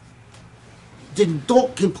yourself, then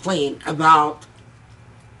don't complain about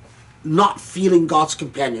not feeling God's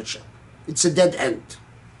companionship. It's a dead end.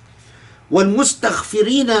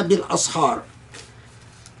 وَالْمُسْتَغْفِرِينَ بِالْأَصْحَارِ.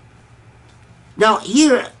 Now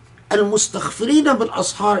here, al-mustaghfirina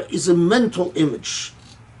bil-ashar is a mental image.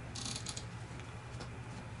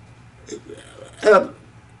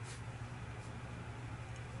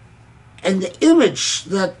 And the image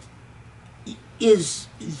that is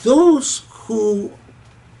those who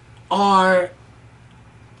are,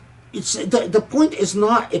 the point is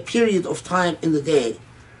not a period of time in the day,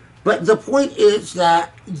 but the point is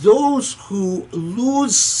that those who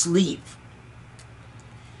lose sleep,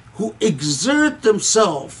 who exert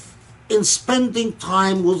themselves in spending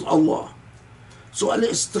time with Allah. So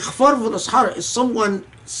al-istighfar bil-ashar is someone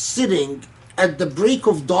sitting at the break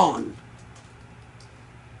of dawn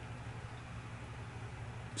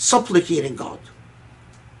supplicating God.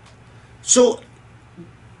 So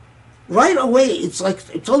right away it's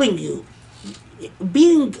like telling you,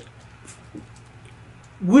 being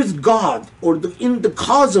with God or in the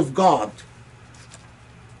cause of God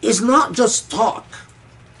is not just talk.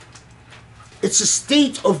 It's a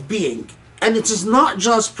state of being, and it is not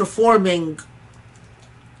just performing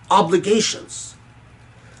obligations,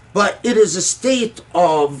 but it is a state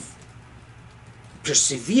of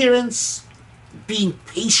perseverance, being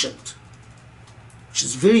patient, which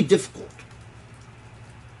is very difficult,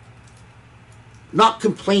 not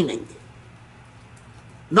complaining,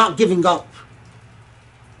 not giving up,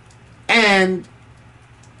 and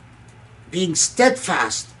being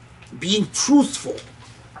steadfast, being truthful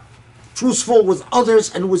with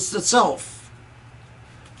others and with the self,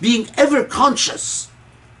 being ever conscious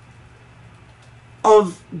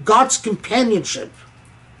of God's companionship,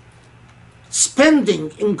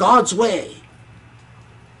 spending in God's way,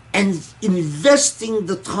 and investing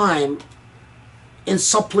the time in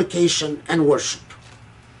supplication and worship.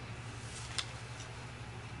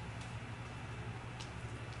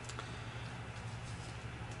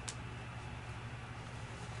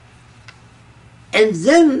 And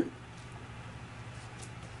then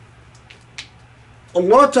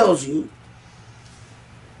Allah tells you,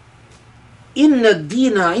 إن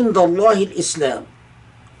الدين عند الله الإسلام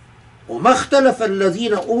وما اختلف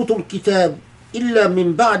الذين أوتوا الكتاب إلا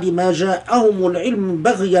من بعد ما جاءهم العلم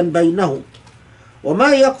بغيا بينهم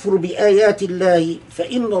وما يكفر بآيات الله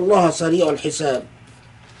فإن الله سريع الحساب.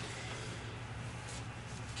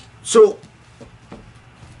 So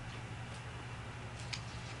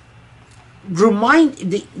remind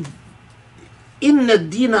the إن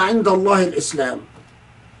الدين عند الله الإسلام.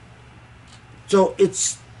 So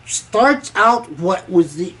it's starts out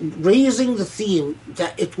with raising the theme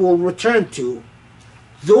that it will return to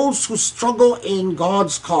those who struggle in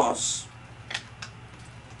God's cause.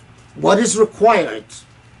 What is required,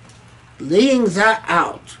 laying that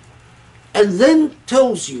out, and then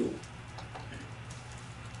tells you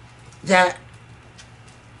that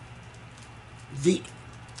the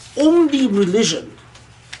only religion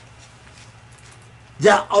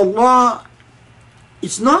that Allah,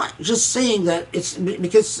 it's not just saying that, it's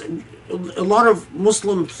because a lot of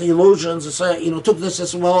Muslim theologians say, took this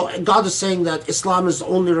as, well, God is saying that Islam is the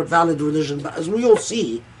only valid religion. But as we all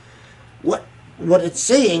see, what it's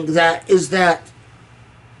saying that is that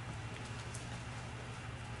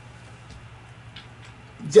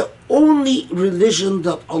the only religion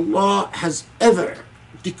that Allah has ever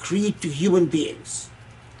decreed to human beings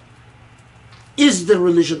is the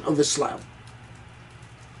religion of Islam.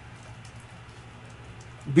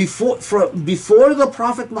 Before the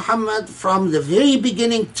Prophet Muhammad, from the very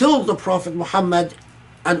beginning till the Prophet Muhammad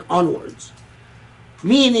and onwards,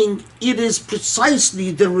 meaning it is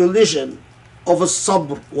precisely the religion of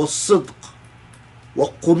as-sabr wal-sidq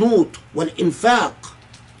wal-qunut wal-infaq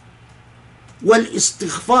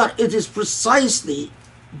wal-istighfar. It is precisely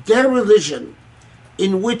their religion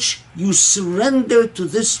in which you surrender to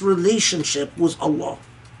this relationship with Allah,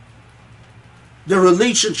 the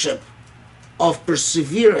relationship of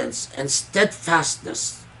perseverance and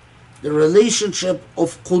steadfastness, the relationship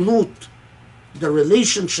of qunut, the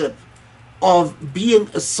relationship of being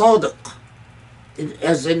a sadiq,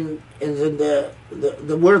 as in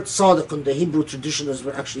the word sadiq in the Hebrew tradition is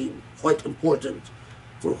actually quite important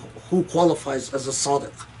for who qualifies as a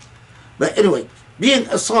sadiq. But anyway, being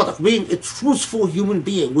a sadiq, being a truthful human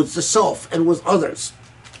being with the self and with others.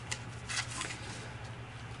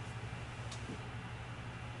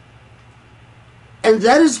 And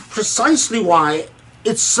that is precisely why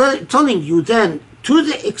it's telling you then, to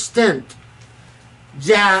the extent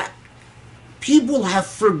that people have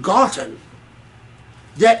forgotten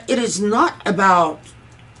that it is not about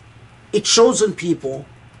a chosen people,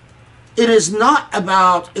 it is not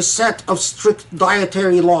about a set of strict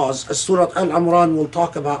dietary laws, as Surah Al-Imran will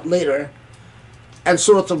talk about later, and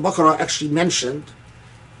Surah Al-Baqarah actually mentioned.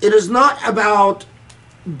 It is not about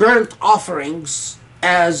burnt offerings,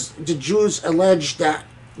 as the Jews allege that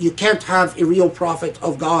you can't have a real prophet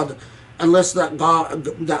of God unless that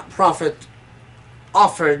prophet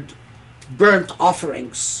offered burnt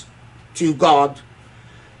offerings to God.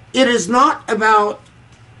 It is not about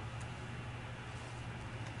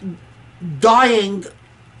dying,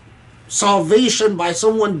 salvation by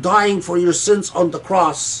someone dying for your sins on the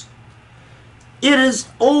cross. It is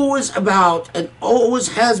always about, and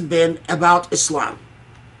always has been about, Islam.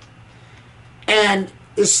 And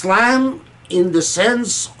Islam in the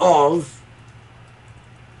sense of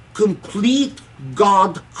complete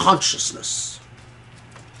God consciousness.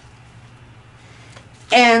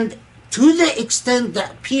 And to the extent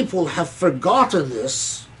that people have forgotten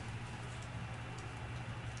this,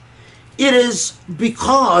 it is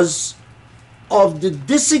because of the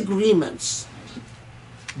disagreements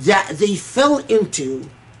that they fell into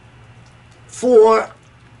for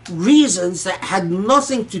reasons that had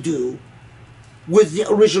nothing to do with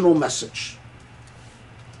the original message.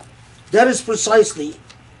 That is precisely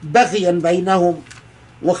بغيا بينهم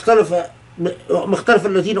واختلف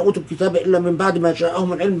الذين أوتوا الكتاب إلا من بعد ما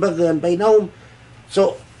جاءهم العلم بغيا بينهم.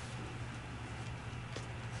 So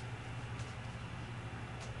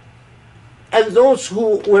and those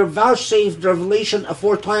who were vouchsafed revelation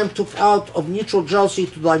aforetime took out of mutual jealousy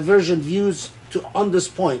to divergent views on this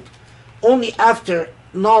point, only after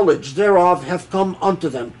knowledge thereof have come unto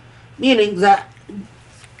them. Meaning that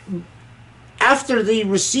after they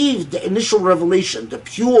received the initial revelation, the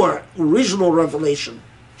pure original revelation,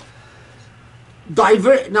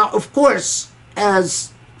 now of course,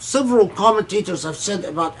 as several commentators have said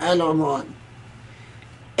about Al-Imran,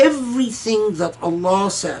 everything that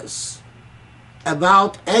Allah says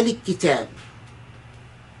about Al-Kitab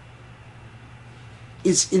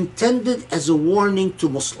is intended as a warning to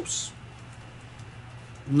Muslims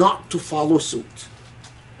not to follow suit.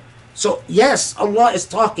 So yes, Allah is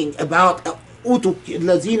talking about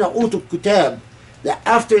الَّذِينَ أُوتُوا الكِّتَابِ, that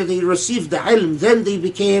after they received the ilm, then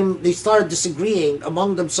they started disagreeing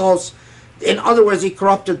among themselves. In other words, they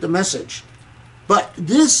corrupted the message. But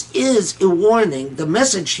this is a warning. The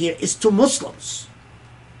message here is to Muslims.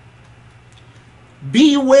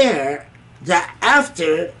 Beware that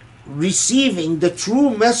after receiving the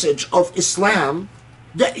true message of Islam,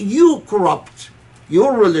 that you corrupt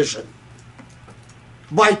your religion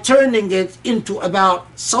by turning it into about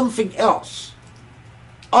something else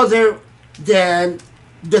other than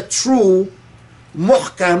the true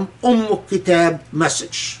muhkam kitab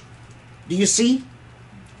message. Do you see?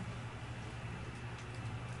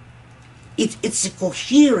 It's a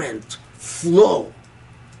coherent flow.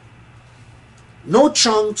 No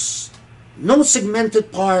chunks, no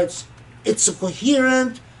segmented parts. It's a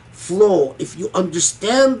coherent flow. If you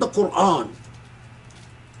understand the Quran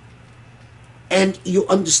and you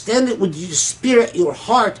understand it with your spirit, your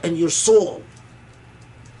heart, and your soul,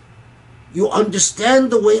 you understand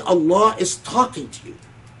the way Allah is talking to you.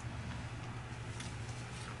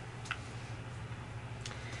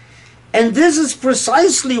 And this is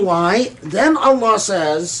precisely why then Allah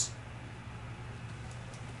says,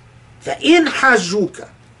 فَإِنْ حَجُّوكَ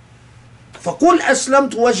فَقُلْ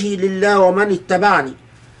أَسْلَمْتُ وَجْهِي لِلَّهِ وَمَنِ اتَّبَعَنِي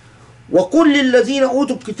وَقُلْ لِلَّذِينَ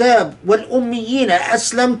أُوتُوا الكِّتَابَ وَالْأُمِّيِّينَ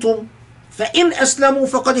أَسْلَمْتُمْ فَإِنْ أَسْلَمُوا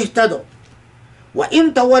فَقَدِ اهْتَدَوْا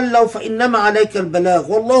وَإِنْ تَوَلَّوْا فَإِنَّمَا عَلَيْكَ الْبَلَاغُ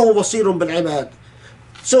وَاللَّهُ بَصِيرٌ بِالْعِبَادِ.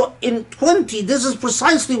 So in 20, this is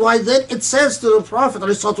precisely why then it says to the Prophet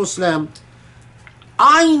ﷺ,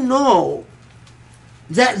 I know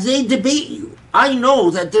that they debate you. I know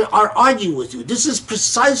that they are arguing with you. This is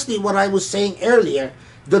precisely what I was saying earlier,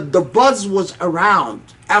 that the buzz was around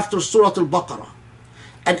after Surah Al-Baqarah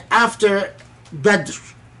and after Badr.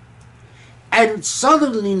 And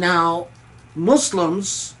suddenly now,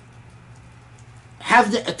 Muslims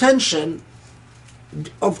have the attention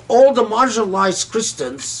of all the marginalized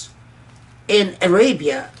Christians in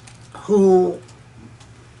Arabia who,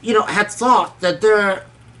 had thought that they're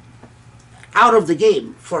out of the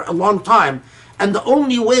game for a long time, and the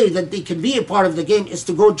only way that they can be a part of the game is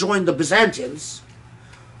to go join the Byzantines,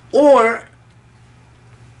 or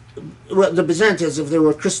the Byzantines, if they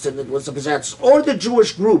were Christian, it was the Byzantines, or the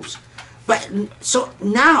Jewish groups. But so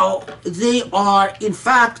now they are, in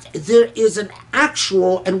fact, there is an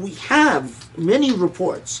actual, and we have many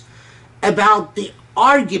reports about the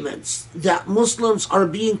arguments that Muslims are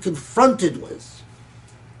being confronted with.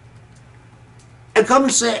 And come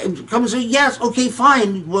and say, yes, okay,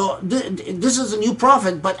 fine, well, this is a new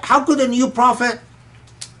prophet, but how could a new prophet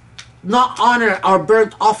not honor our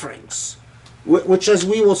burnt offerings, which, as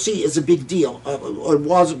we will see, is a big deal, or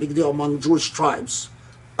was a big deal among Jewish tribes?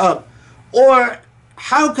 Or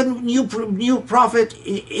how can new prophet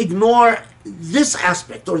ignore this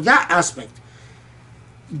aspect or that aspect?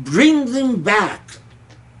 Bring them back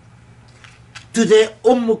to the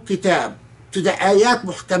Kitab, to the Ayat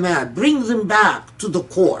Muhkamat, bring them back to the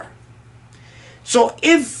core. So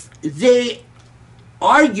if they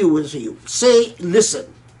argue with you, say,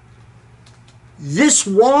 listen, this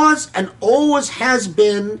was and always has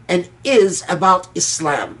been and is about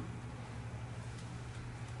Islam.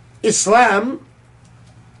 Islam,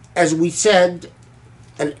 as we said,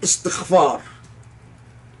 al-istighfar,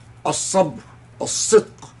 al-sabr,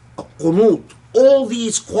 al-sidq, al-qunut, all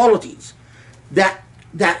these qualities that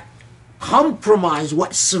compromise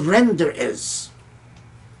what surrender is.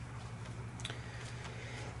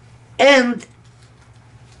 And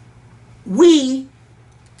we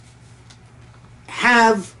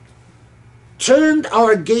have turned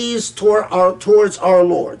our gaze towards our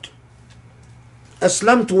Lord.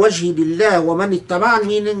 Aslamtu wajhi lillah wa man ittaba'an,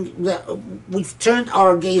 meaning that we've turned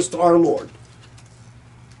our gaze to our Lord.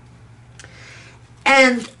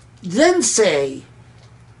 And then say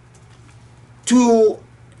to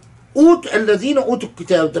الذين أوتوا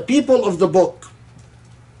الكتاب, the people of the book,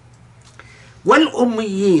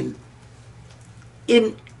 والأميين.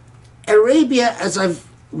 In Arabia, as I've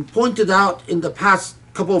pointed out in the past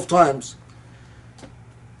couple of times,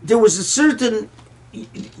 there was a certain,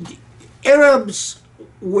 Arabs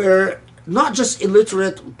were not just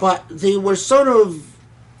illiterate, but they were sort of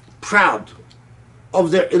proud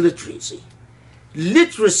of their illiteracy.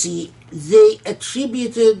 Literacy they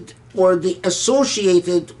attributed or they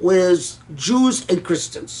associated with Jews and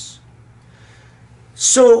Christians.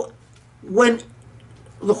 So when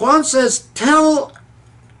the Quran says, tell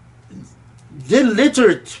the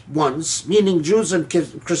literate ones, meaning Jews and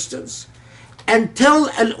Christians, and tell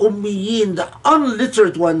al-ummiyin, the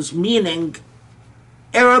unliterate ones, meaning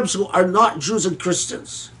Arabs who are not Jews and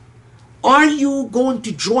Christians, are you going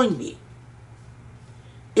to join me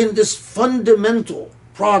in this fundamental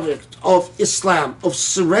product of Islam, of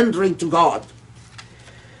surrendering to God?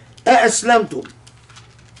 Aslamtum.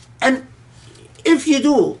 And if you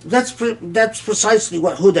do, that's precisely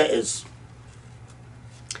what Huda is.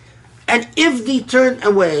 And if they turn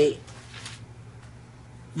away,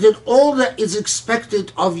 then all that is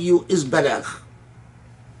expected of you is balagh,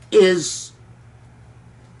 is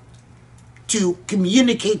to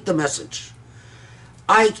communicate the message.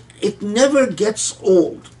 It never gets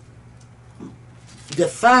old, the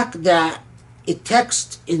fact that a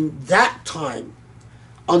text in that time,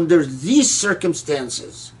 under these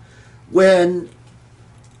circumstances, when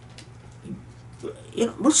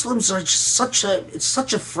Muslims are just it's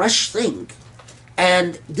such a fresh thing,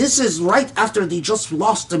 and this is right after they just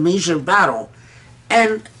lost a major battle,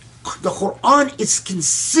 and the Quran is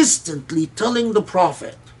consistently telling the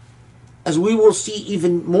Prophet, as we will see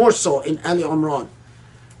even more so in Ali Imran,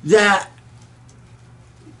 that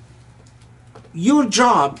your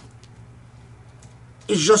job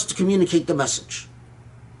is just to communicate the message,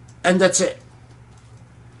 and that's it.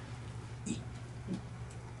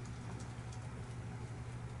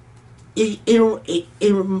 A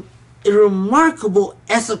remarkable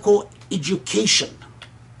ethical education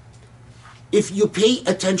if you pay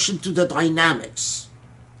attention to the dynamics.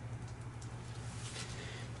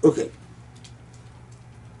 Okay.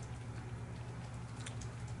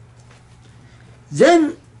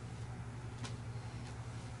 Then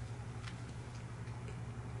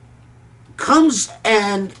comes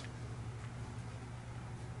and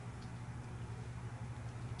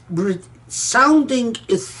sounding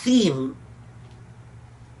a theme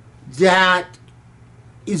that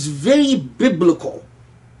is very biblical,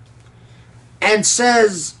 and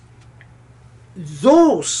says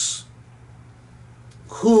those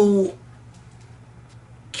who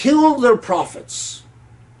kill their prophets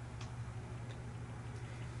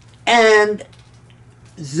and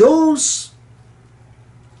those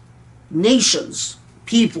nations,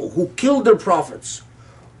 people who kill their prophets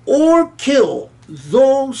or kill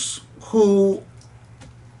those who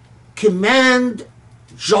command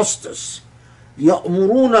justice,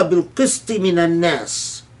 يأمرون بالقسط من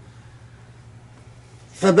الناس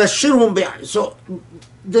فبشرهم so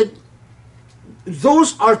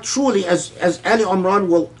those are truly, as Ali Imran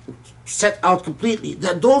will set out completely,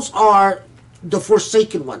 that those are the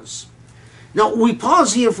forsaken ones. Now we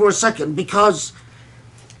pause here for a second, because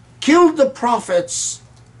kill the prophets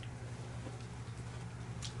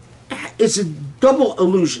is a double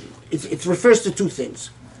allusion. It refers to two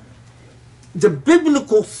things. The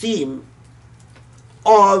biblical theme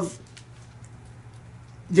of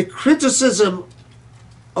the criticism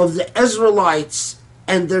of the Israelites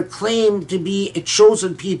and their claim to be a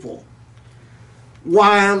chosen people,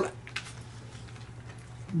 while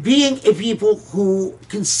being a people who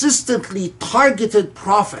consistently targeted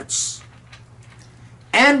prophets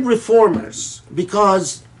and reformers,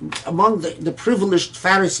 because among the privileged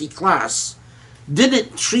Pharisee class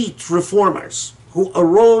didn't treat reformers who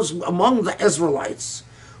arose among the Israelites,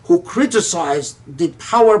 who criticized the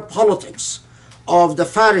power politics of the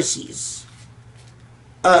Pharisees.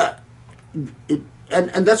 And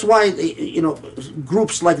that's why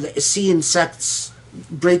groups like the Essene sects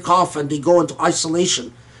break off and they go into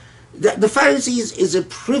isolation. The Pharisees is a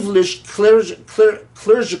privileged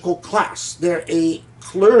clerical class. They're a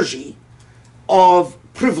clergy of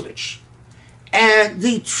privilege, and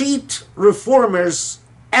they treat reformers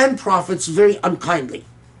and prophets very unkindly.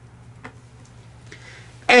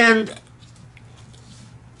 And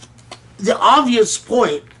the obvious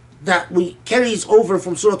point that we carries over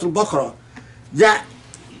from Surah Al-Baqarah, that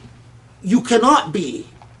you cannot be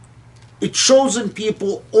a chosen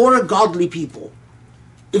people or a godly people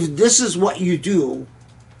if this is what you do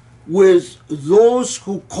with those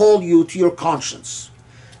who call you to your conscience.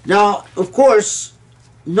 Now, of course,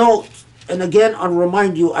 note, and again, I'll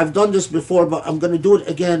remind you, I've done this before, but I'm going to do it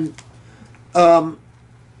again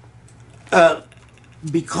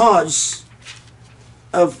because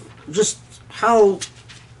of just how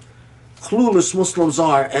clueless Muslims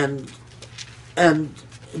are and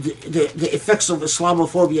the effects of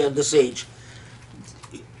Islamophobia in this age.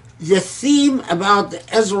 The theme about the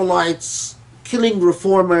Israelites killing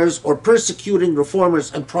reformers or persecuting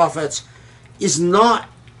reformers and prophets is not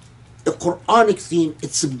a Quranic theme,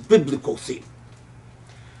 it's a biblical theme.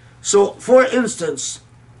 So, for instance,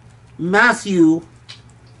 Matthew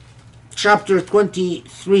chapter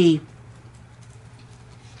 23,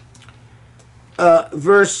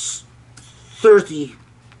 verse 30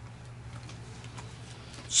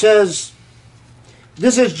 says,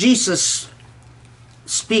 this is Jesus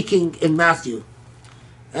speaking in Matthew.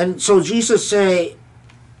 And so Jesus say,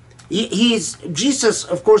 Jesus,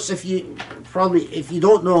 of course, if you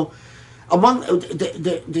don't know, among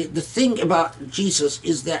the thing about Jesus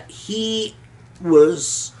is that he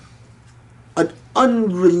was an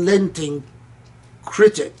unrelenting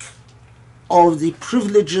critic of the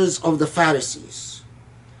privileges of the Pharisees,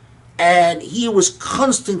 and he was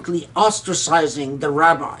constantly ostracizing the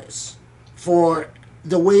rabbis for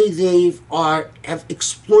the way they have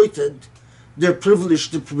exploited their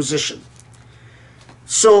privileged position.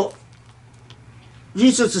 So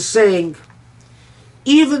Jesus is saying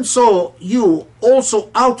Even so, you also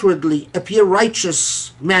outwardly appear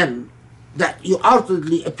righteous men, that you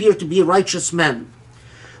outwardly appear to be righteous men,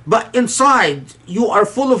 but inside you are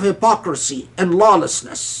full of hypocrisy and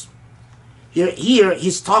lawlessness. Here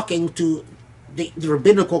he's talking to the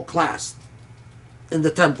rabbinical class in the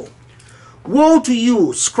temple. Woe to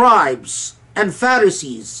you, scribes and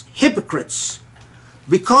Pharisees, hypocrites,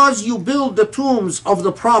 because you build the tombs of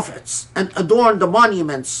the prophets and adorn the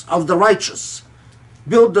monuments of the righteous.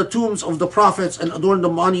 Build the tombs of the prophets and adorn the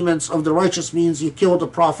monuments of the righteous means you kill the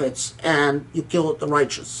prophets and you kill the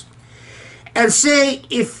righteous. And say,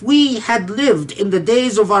 if we had lived in the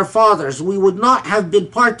days of our fathers, we would not have been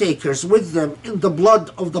partakers with them in the blood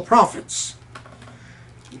of the prophets.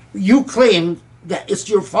 You claim that it's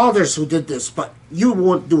your fathers who did this, but you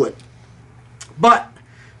won't do it. But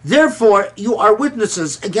therefore you are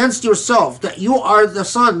witnesses against yourself that you are the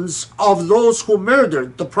sons of those who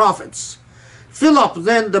murdered the prophets. Fill up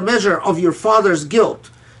then the measure of your father's guilt.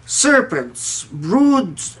 Serpents,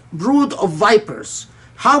 brood of vipers,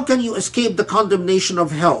 how can you escape the condemnation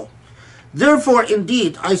of hell? Therefore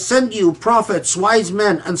indeed I send you prophets, wise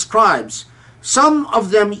men, and scribes. Some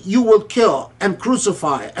of them you will kill and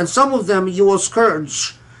crucify, and some of them you will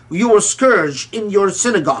scourge in your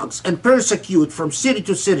synagogues and persecute from city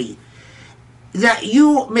to city, that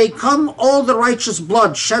you may come all the righteous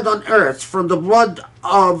blood shed on earth, from the blood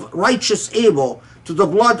of righteous Abel to the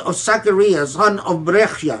blood of Zachariah, son of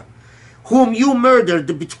Berechia, whom you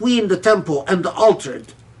murdered between the temple and the altar,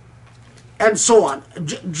 and so on.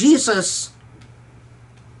 Jesus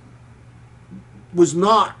was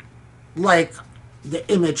not like the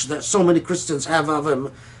image that so many Christians have of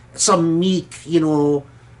him, some meek,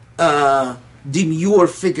 demure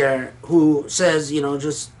figure who says,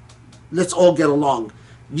 just let's all get along.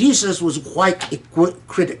 Jesus was quite a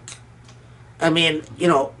critic. I mean,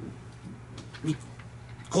 he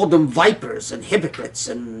called them vipers and hypocrites,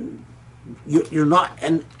 and you're not,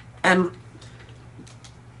 and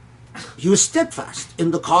he was steadfast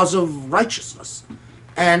in the cause of righteousness,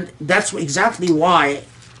 and that's exactly why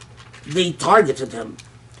they targeted him,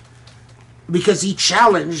 because he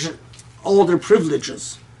challenged all their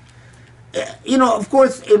privileges. Of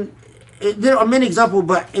course, there are many examples,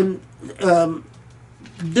 but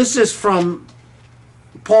this is from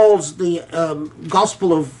Paul's, the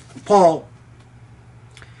Gospel of Paul,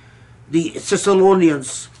 the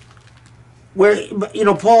Thessalonians, where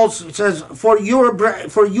Paul says, for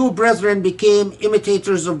you brethren became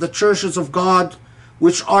imitators of the churches of God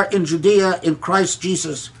which are in Judea in Christ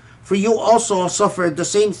Jesus. For you also suffered the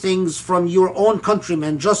same things from your own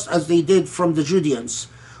countrymen, just as they did from the Judeans,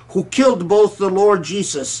 who killed both the Lord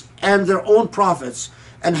Jesus and their own prophets,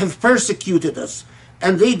 and have persecuted us.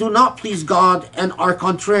 And they do not please God, and are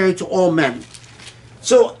contrary to all men.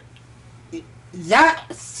 So that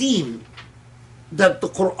theme that the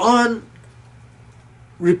Quran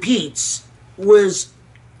repeats was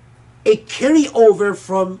a carryover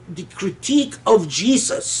from the critique of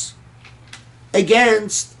Jesus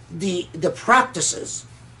against the practices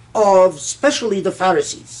of especially the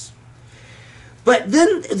Pharisees. But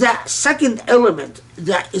then that second element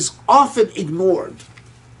that is often ignored,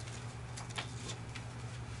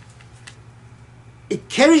 it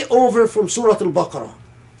carry over from Surah Al-Baqarah,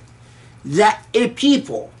 that a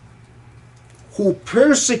people who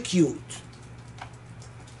persecute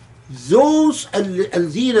those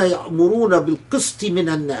الذين يأمرون بالقسط من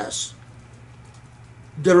الناس,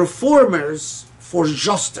 the reformers for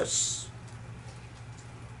justice,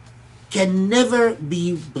 can never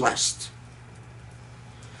be blessed.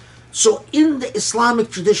 So in the Islamic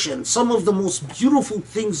tradition, some of the most beautiful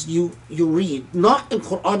things you read, not in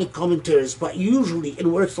Quranic commentaries, but usually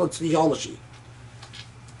in works on theology,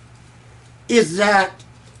 is that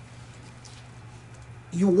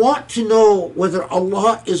you want to know whether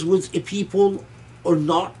Allah is with a people or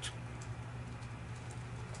not.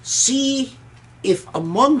 See if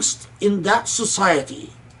amongst in that society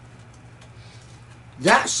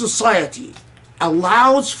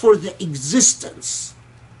allows for the existence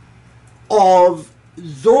of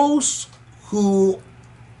those who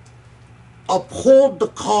uphold the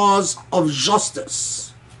cause of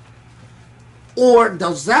justice, or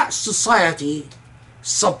does that society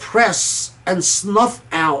suppress and snuff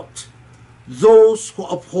out those who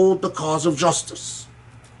uphold the cause of justice?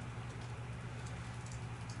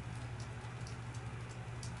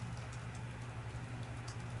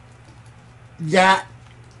 That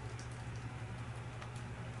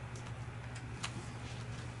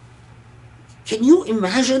can you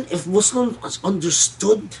imagine if Muslims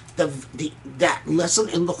understood that lesson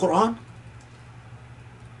in the Quran?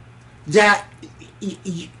 That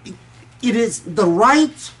it is the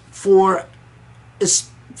right for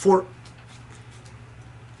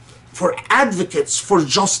for advocates for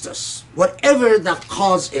justice, whatever that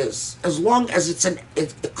cause is, as long as it's a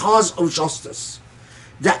cause of justice,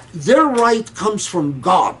 that their right comes from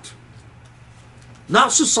God,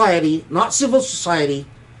 not society, not civil society,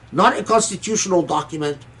 not a constitutional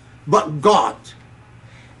document, but God.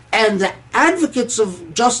 And the advocates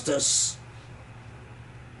of justice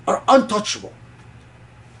are untouchable.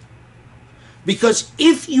 Because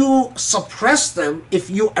if you suppress them,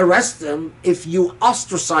 if you arrest them, if you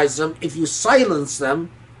ostracize them, if you silence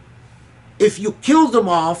them, if you kill them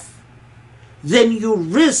off, then you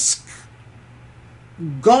risk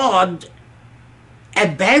God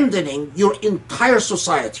abandoning your entire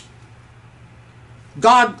society.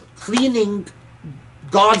 God cleaning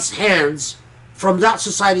God's hands from that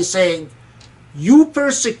society, saying, you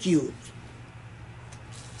persecute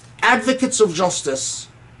advocates of justice,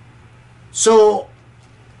 so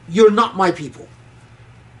you're not my people.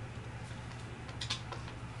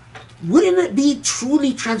 Wouldn't it be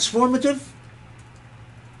truly transformative?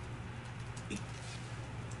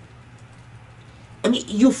 I mean,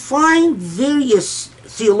 you find various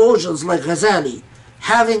theologians like Ghazali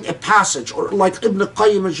having a passage, or like Ibn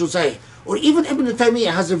Qayyim al-Juzay, or even Ibn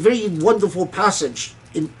Taymiyyah has a very wonderful passage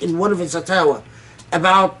in one of his Fatawa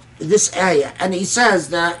about this ayah, and he says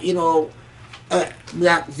that, you know,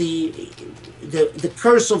 that the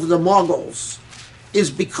curse of the Mongols is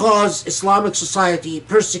because Islamic society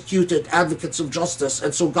persecuted advocates of justice,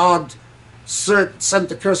 and so God sent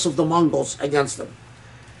the curse of the Mongols against them.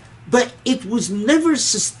 But it was never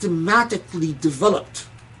systematically developed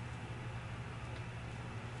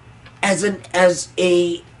as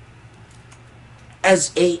a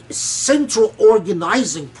central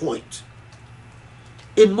organizing point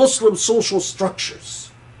in Muslim social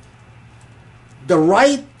structures. The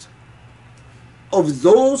right of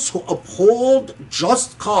those who uphold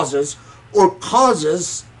just causes, or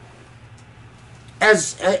causes,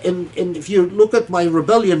 as if you look at my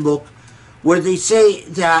rebellion book, where they say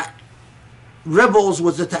that rebels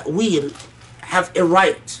with the ta'wil have a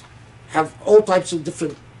right, have all types of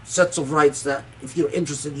different sets of rights that, if you're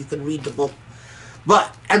interested, you can read the book.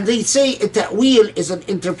 And they say a ta'wil is an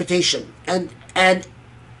interpretation, and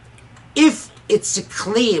if it's a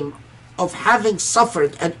claim of having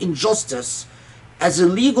suffered an injustice as a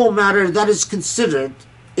legal matter, that is considered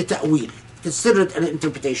a ta'wil, considered an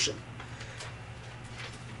interpretation.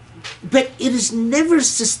 But it is never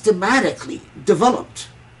systematically developed.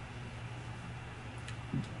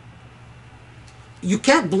 You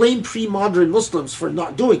can't blame pre-modern Muslims for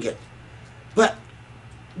not doing it, but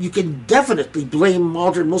you can definitely blame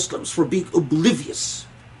modern Muslims for being oblivious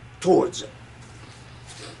towards it.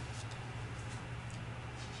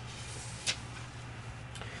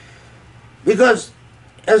 Because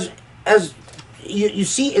as you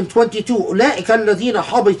see in 22, أولئك الذين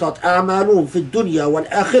حبطت أعمالهم في الدنيا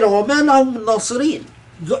والآخرة وما لهم من ناصرين.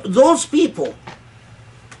 Those people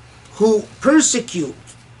who persecute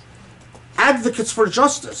advocates for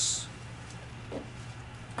justice,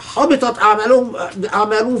 حبطت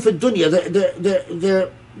أعمالهم في الدنيا,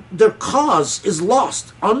 their cause is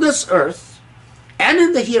lost on this earth and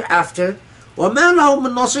in the hereafter, وما لهم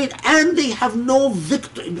من ناصرين, and they have no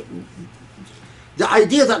victory. The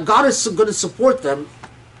idea that God is going to support them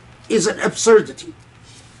is an absurdity.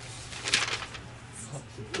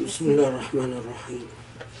 Bismillah ar-Rahman ar-Rahim.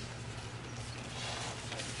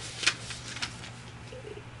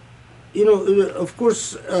 You know, of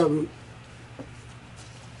course,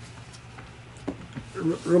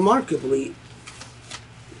 remarkably,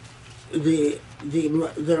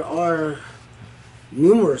 there are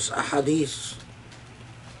numerous ahadith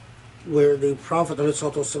where the Prophet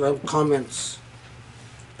ﷺ comments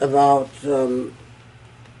about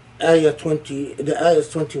ayah 20, the ayahs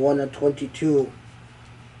 21 and 22,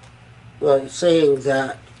 saying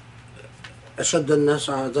that أشد الناس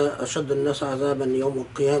عذابا يوم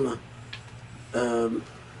القيامة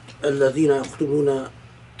الذين يقتلون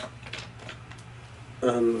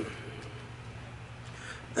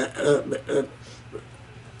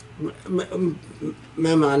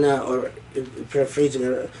ما معناه, or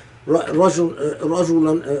paraphrasing,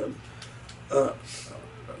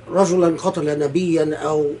 رجلا قتل نبيا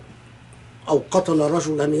أو قتل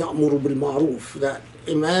رجلا يأمر بالمعروف, that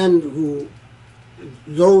a man who,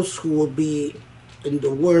 those who will be in the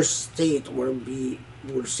worst state, or will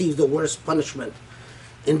receive the worst punishment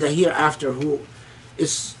in the hereafter, who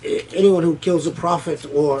is anyone who kills a prophet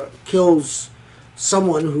or kills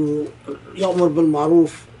someone who يأمر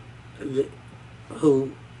بالمعروف,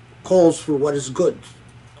 who calls for what is good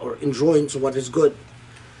or enjoins what is good.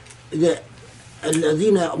 the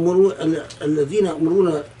الذين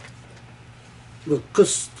يأمرون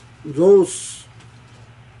بالقسط, those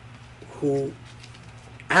who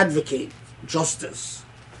advocate justice,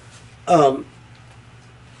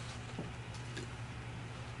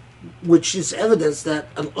 which is evidence that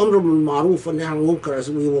al-amr bil-ma'ruf wa nahy anil-munkar, as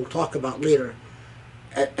we will talk about later,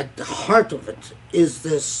 at the heart of it is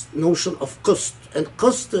this notion of qist. And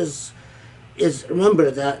qist is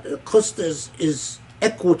remember that qist is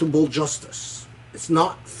equitable justice. It's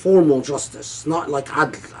not formal justice. Not like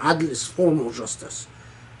adl. Adl is formal justice.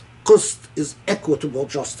 Qist is equitable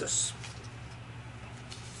justice.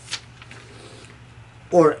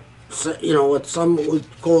 Or, you know, what some would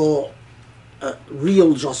call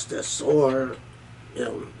real justice, or, you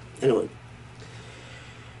know, anyway.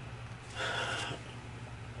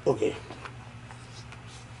 Okay.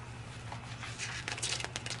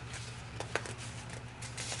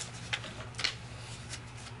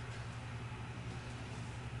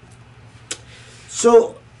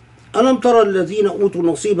 So, ألم ترى الذين أوتوا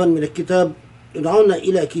نصيبا من الكتاب يدعون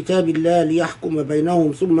إلى كتاب الله ليحكم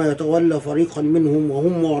بينهم ثم يتولى فريقا منهم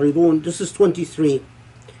وهم معرضون. This is 23.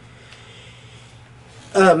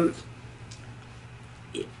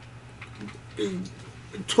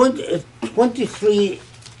 23,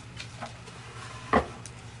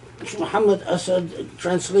 Muhammad Asad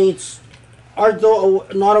translates, "Art thou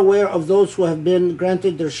not aware of those who have been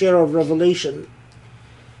granted their share of revelation?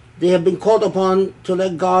 They have been called upon to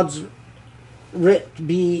let God's writ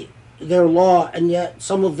be their law, and yet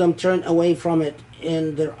some of them turn away from it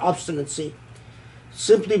in their obstinacy,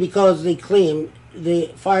 simply because they claim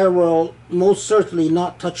the fire will most certainly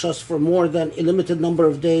not touch us for more than a limited number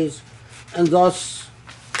of days, and thus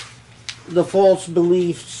the false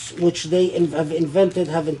beliefs which they have invented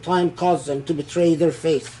have in time caused them to betray their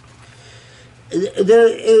faith." There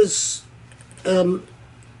is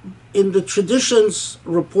in the traditions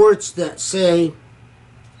reports that say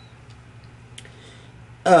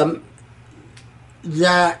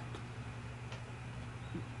that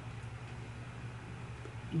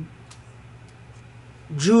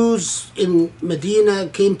Jews in Medina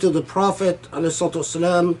came to the Prophet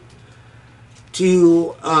ﷺ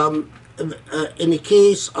to in a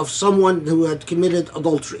case of someone who had committed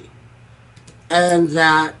adultery, and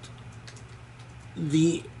that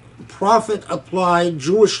the Prophet applied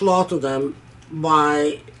Jewish law to them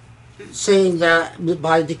by saying that,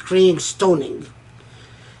 by decreeing stoning,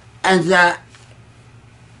 and that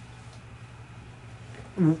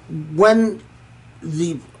when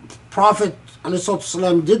the Prophet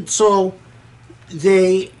ﷺ did so,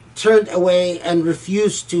 they turned away and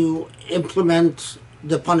refused to implement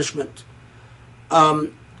the punishment.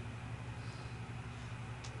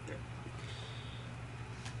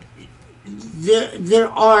 There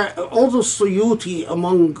are, although Suyuti,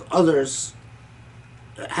 among others,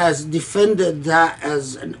 has defended that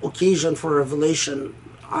as an occasion for revelation,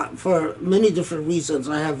 for many different reasons.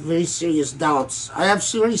 I have very serious doubts. I have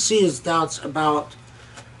very serious doubts about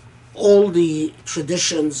all the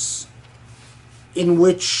traditions in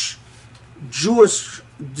which Jewish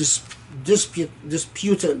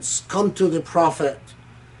disputants come to the Prophet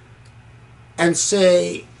and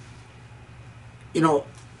say, you know,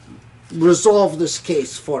 resolve this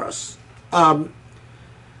case for us.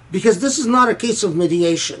 Because this is not a case of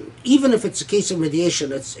mediation. Even if it's a case of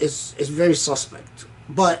mediation, it's very suspect.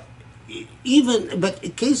 But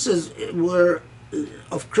cases were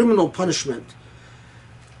of criminal punishment,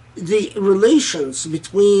 the relations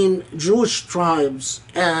between Jewish tribes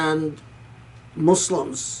and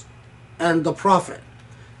Muslims and the Prophet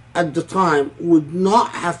at the time would not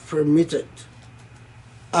have permitted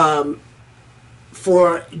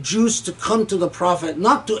for Jews to come to the Prophet,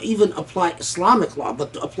 not to even apply Islamic law,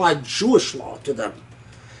 but to apply Jewish law to them.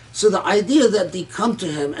 So the idea that they come to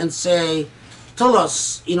him and say, tell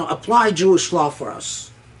us, you know, apply Jewish law for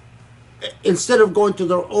us, instead of going to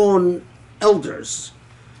their own elders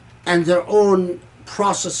and their own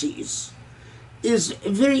processes, is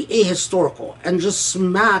very ahistorical and just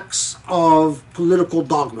smacks of political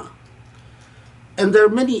dogma. And there are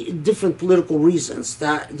many different political reasons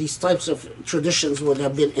that these types of traditions would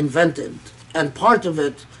have been invented. And part of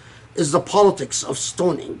it is the politics of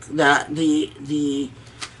stoning, that the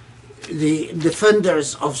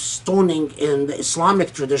defenders of stoning in the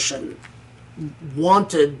Islamic tradition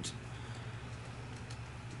wanted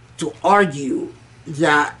to argue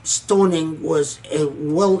that stoning was a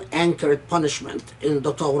well-anchored punishment in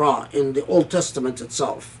the Torah, in the Old Testament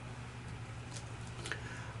itself.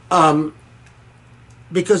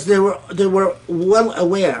 Because they were well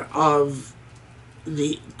aware of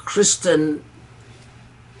the Christian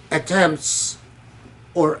attempts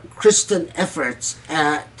or Christian efforts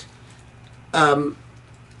at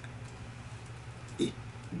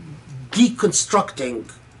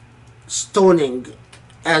deconstructing stoning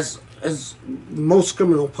as most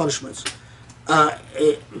criminal punishments,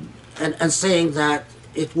 and saying that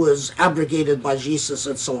it was abrogated by Jesus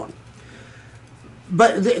and so on.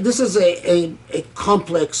 But this is a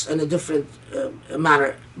complex and a different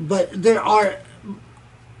matter. But there are,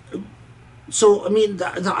 so I mean,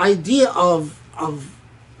 the idea of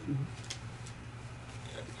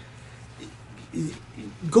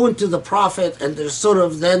going to the prophet and they're sort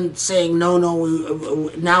of then saying, no,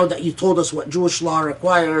 now that you told us what Jewish law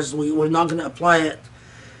requires, we're not going to apply it,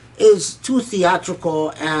 is too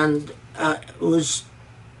theatrical, and was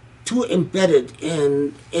too embedded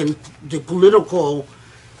in the political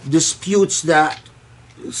disputes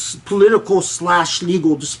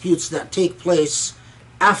political/legal disputes that take place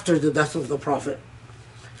after the death of the Prophet.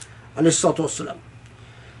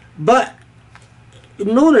 But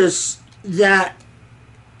notice that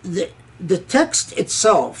the text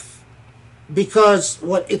itself, because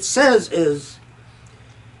what it says is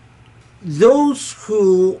those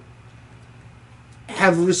who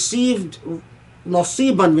have received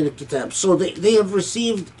nasiban min al-kitab, so they have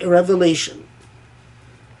received a revelation,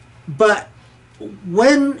 but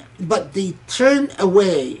they turn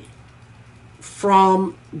away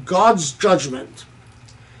from God's judgment,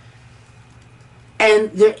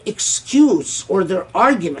 and their excuse or their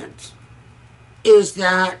argument is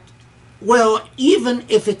that, well, even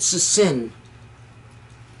if it's a sin,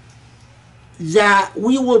 that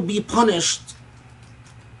we will be punished.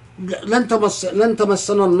 لن تمسنا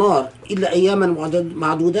النار إلا أياما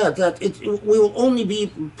معدودات, that we will only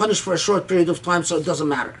be punished for a short period of time, so it doesn't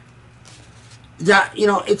matter. That,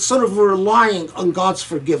 it's sort of relying on God's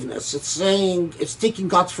forgiveness. It's saying, it's taking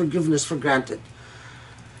God's forgiveness for granted.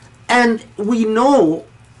 And we know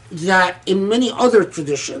that in many other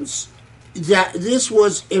traditions, that this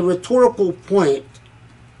was a rhetorical point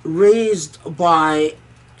raised by,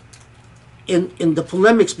 in the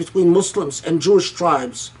polemics between Muslims and Jewish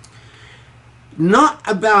tribes, not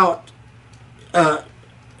about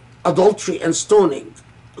adultery and stoning,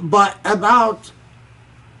 but about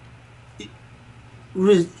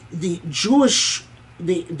the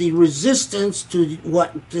resistance to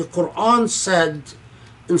what the Quran said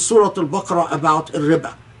in Surah Al-Baqarah about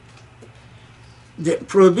riba, the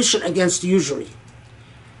prohibition against usury,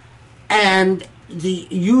 and the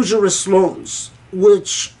usurious loans,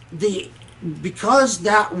 because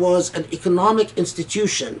that was an economic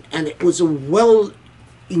institution, and it was a well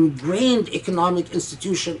ingrained economic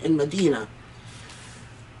institution in Medina,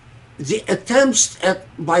 the attempts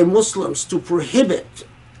by Muslims to prohibit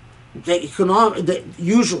the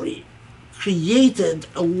usury created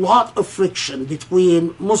a lot of friction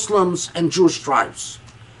between Muslims and Jewish tribes.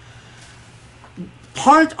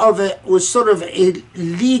 Part of it was sort of a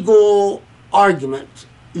legal argument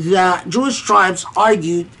that Jewish tribes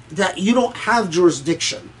argued that you don't have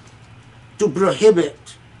jurisdiction to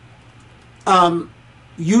prohibit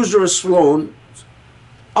usurious loans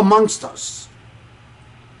amongst us,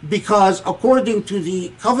 because according to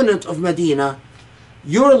the Covenant of Medina,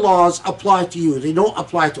 your laws apply to you, they don't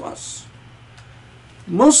apply to us.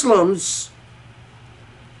 Muslims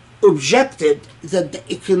objected that the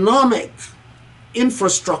economic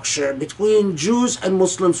infrastructure between Jews and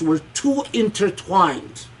Muslims were too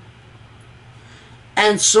intertwined.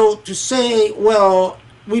 And so to say, well,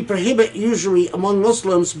 we prohibit usury among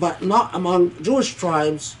Muslims but not among Jewish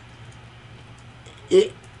tribes,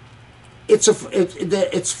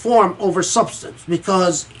 it's form over substance,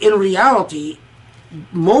 because in reality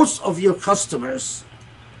most of your customers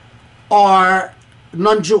are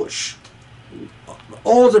non-Jewish.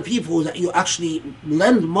 All the people that you actually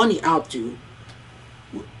lend money out to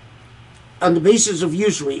on the basis of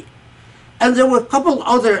usury. And there were a couple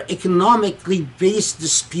other economically based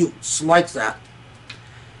disputes like that.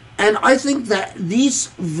 And I think that these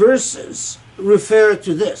verses refer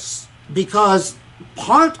to this, because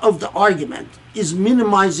part of the argument is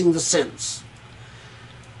minimizing the sins.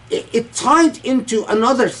 It tied into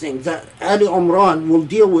another thing that Ali Imran will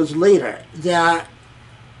deal with later, that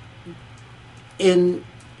in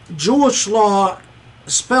Jewish law,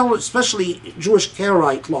 especially Jewish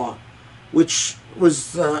Karaite law, which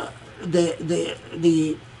was the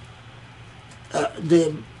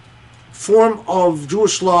form of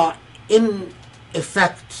Jewish law in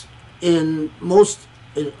effect in most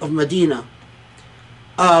of Medina,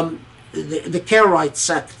 the Karaite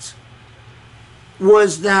sect,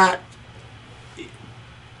 was that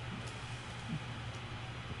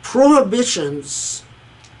prohibitions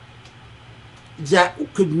that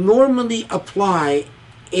could normally apply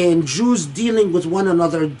in Jews dealing with one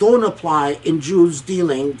another don't apply in Jews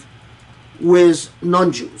dealing with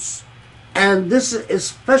non-Jews. And this is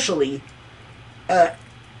especially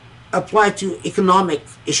applied to economic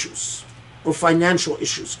issues or financial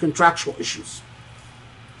issues, contractual issues.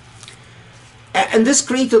 And this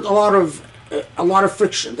created a lot of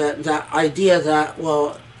friction. That idea that,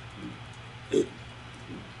 well,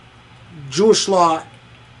 Jewish law,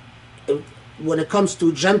 when it comes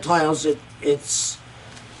to Gentiles, it's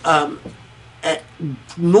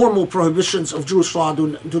normal prohibitions of Jewish law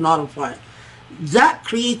do not apply. That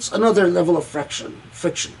creates another level of friction.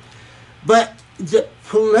 But the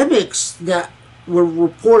polemics that were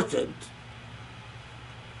reported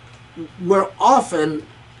were often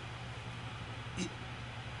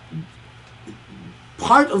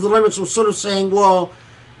part of the limits was sort of saying, well,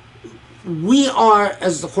 we are,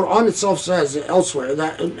 as the Quran itself says elsewhere,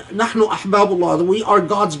 that نحن أحباب الله, that we are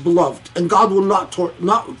God's beloved, and God will not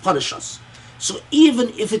punish us. So even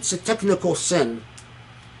if it's a technical sin,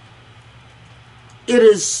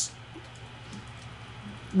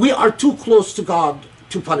 we are too close to God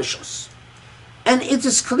to punish us. And it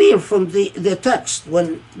is clear from the text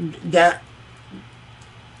when that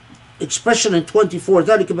expression in 24,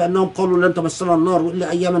 ذلك بأنهم قالوا لن تمسنا النار إلا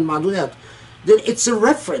أياما معدودات, then it's a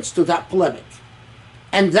reference to that polemic.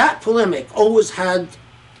 And that polemic always had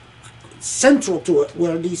central to it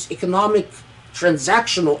were these economic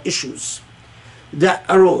transactional issues that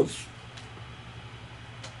arose.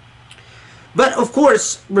 But of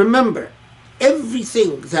course, remember,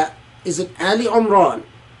 everything that is in Ali Imran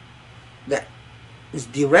that is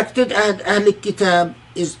directed at Ahl Kitab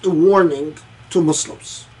is a warning to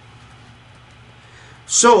Muslims.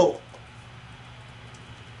 So,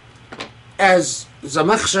 as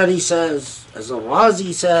Zamakhshari says, as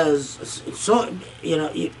Al-Razi says, so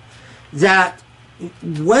that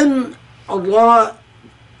when Allah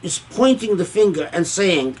is pointing the finger and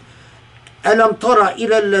saying, أَلَمْ تَرَ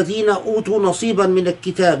إِلَى الَّذِينَ أُوتُوا نَصِيبًا مِنَ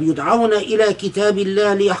الكِّتَابِ يُدْعَوْنَ إِلَى كِتَابِ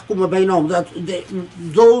اللَّهِ لِيَحْكُمَ بَيْنَهُم, that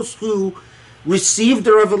those who receive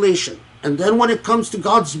the revelation, and then when it comes to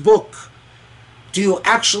God's book, to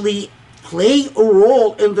actually play a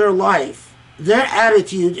role in their life, their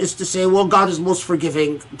attitude is to say, well, God is most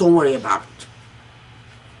forgiving, don't worry about it.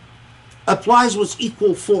 Applies with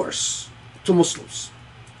equal force to Muslims.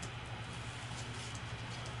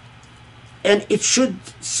 And it should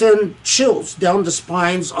send chills down the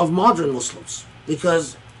spines of modern Muslims,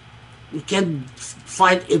 because you can't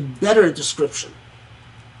find a better description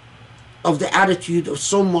of the attitude of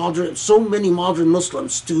so many modern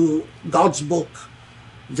Muslims to God's book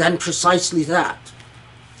than precisely that.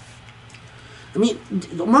 I mean,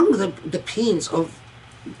 among the pains of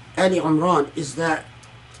Ali Imran is that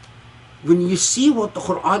when you see what the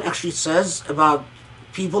Quran actually says about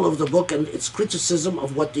people of the book and its criticism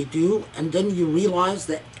of what they do, and then you realize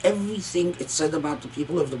that everything it said about the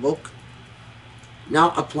people of the book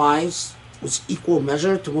now applies with equal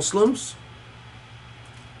measure to Muslims,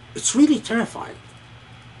 it's really terrifying.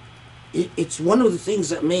 It's one of the things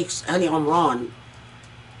that makes Ali Imran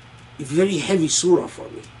a very heavy surah for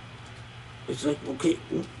me. It's like, okay,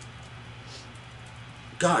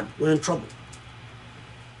 God, we're in trouble.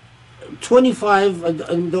 25, I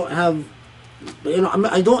don't have,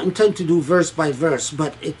 I don't intend to do verse by verse,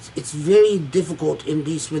 but it's very difficult in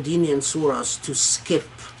these Medinian surahs to skip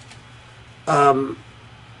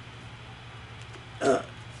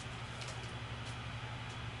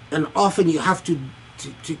and often you have to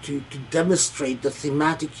demonstrate the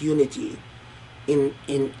thematic unity in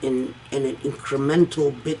an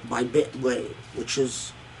incremental bit by bit way, which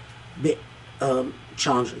is a bit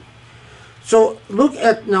challenging. So look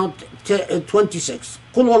at now 26.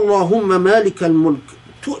 قل اللهم مالك الملك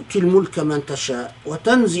تؤتي الملك من تشاء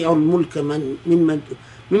وتنزع الملك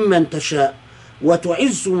ممن تشاء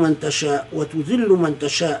وتعز من تشاء وتذل من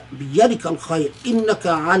تشاء بيدك الخير إنك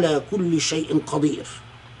على كل شيء قدير.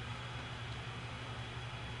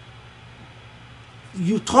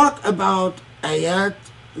 You talk about ayat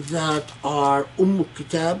that are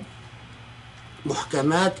Kitab,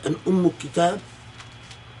 Muhkamat and Kitab.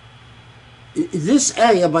 This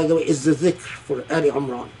ayah, by the way, is the dhikr for Ali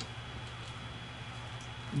Imran.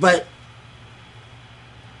 But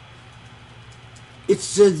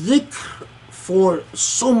it's the dhikr for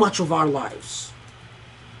so much of our lives.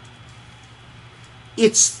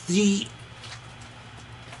 It's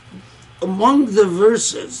among the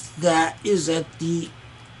verses that is at the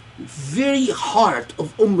very heart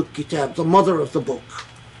of Kitab, the mother of the book.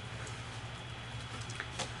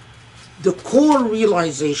 The core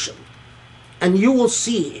realization, and you will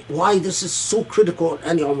see why this is so critical in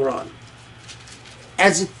Ali Imran.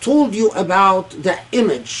 as it told you about the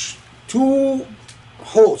image, two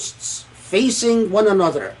hosts facing one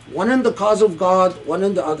another, one in the cause of God, one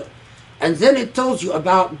in the other. And then it tells you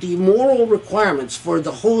about the moral requirements for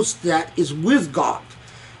the host that is with God.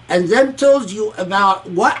 And then tells you about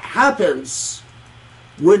what happens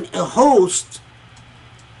when a host,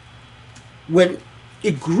 when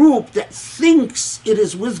a group that thinks it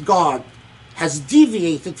is with God has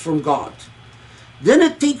deviated from God. Then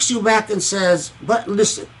it takes you back and says, but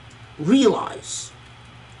listen, realize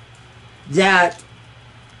that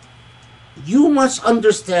you must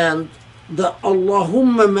understand that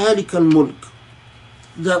Allahumma Malik al-Mulk,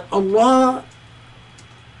 that Allah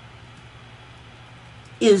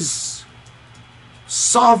is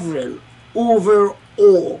sovereign over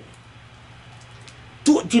all.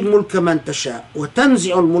 تؤتي الملك من تشاء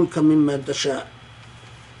وتنزع الملك ممن تشاء.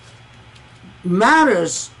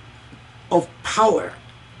 Matters of power,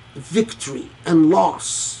 victory and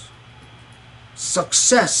loss,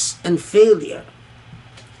 success and failure,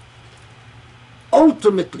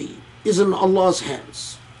 ultimately is in Allah's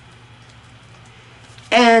hands.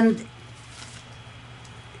 And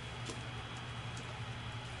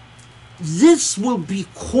this will be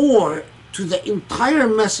core to the entire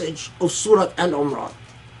message of Surah Al-Imran.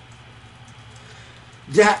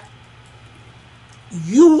 That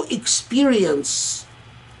you experience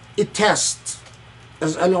a test,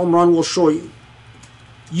 as Al-Imran will show you.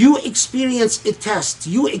 You experience a test,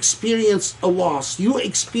 you experience a loss, you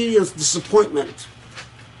experience disappointment.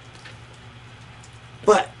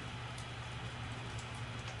 But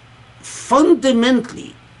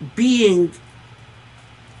fundamentally, being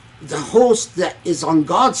the host that is on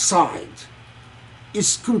God's side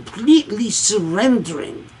is completely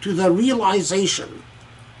surrendering to the realization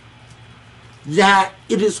that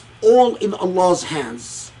it is all in Allah's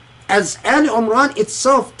hands. As Al-Imran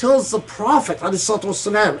itself tells the Prophet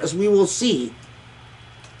ﷺ, as we will see,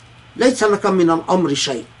 لَيْسَ لَكَ مِنَ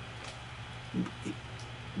الْأَمْرِ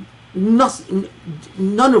شَيْءٍ.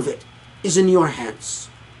 None of it is in your hands.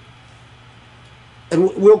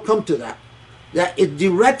 And we'll come to that. That it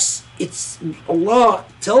directs, Allah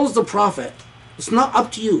tells the Prophet, it's not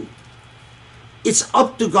up to you. It's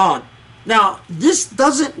up to God. Now, this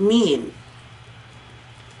doesn't mean,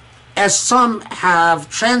 as some have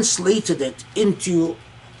translated it into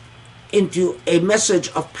a message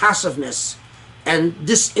of passiveness and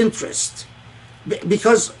disinterest.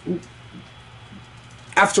 Because,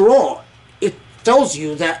 after all, it tells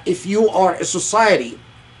you that if you are a society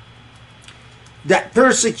that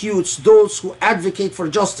persecutes those who advocate for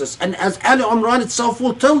justice, and as Al-Imran itself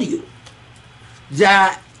will tell you,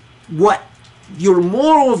 that what your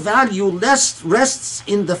moral value rests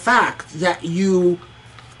in the fact that you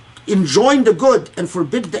enjoin the good and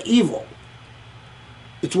forbid the evil.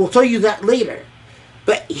 It will tell you that later.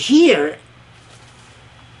 But here,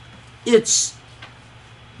 it's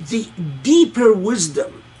the deeper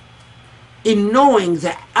wisdom in knowing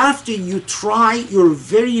that after you try your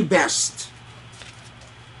very best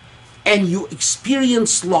and you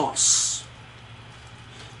experience loss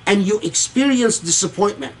and you experience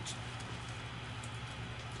disappointment,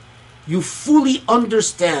 you fully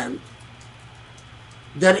understand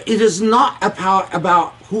that it is not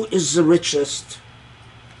about who is the richest,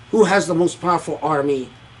 who has the most powerful army.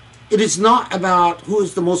 It is not about who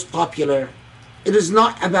is the most popular. It is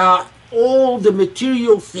not about all the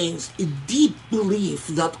material things. A deep belief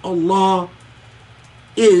that Allah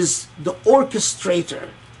is the orchestrator,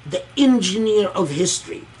 the engineer of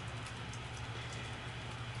history.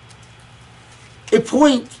 A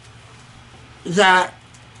point that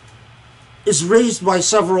is raised by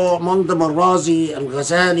several, among them Al-Razi and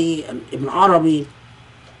Ghazali and Ibn Arabi,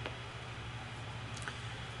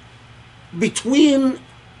 between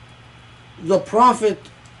the Prophet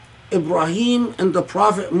Ibrahim and the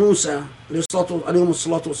Prophet Musa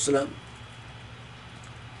ﷺ,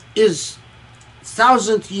 is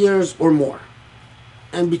 1,000 years or more.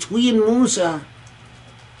 And between Musa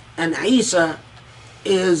and Isa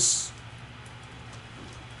is,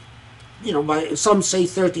 by some say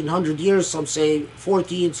 1,300 years, some say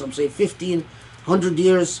 14, some say 1,500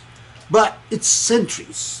 years, but it's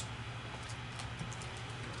centuries.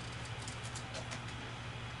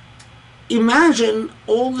 Imagine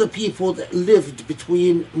all the people that lived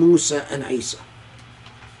between Musa and Isa.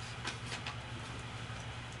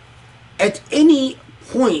 At any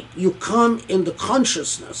point you come in the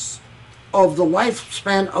consciousness of the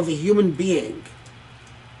lifespan of a human being,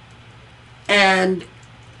 and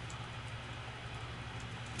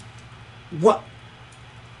what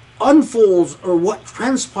unfolds or what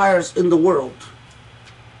transpires in the world,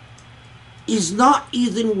 is not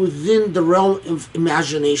even within the realm of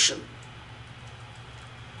imagination.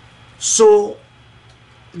 So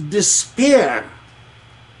despair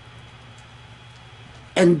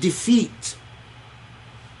and defeat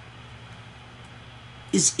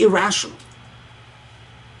is irrational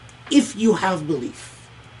if you have belief.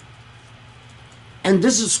 And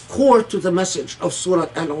this is core to the message of Surah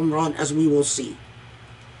Al-Imran, as we will see.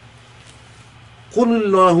 قُلِ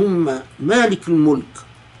اللَّهُمَّ مَالِكُ الْمُلْكِ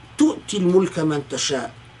تُؤْتِي الْمُلْكَ مَنْ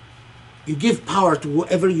تَشَاءُ. You give power to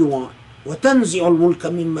whoever you want. وَتَنْزِعُ الْمُلْكَ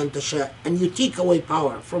مِمَّنْ تَشَاءُ. And you take away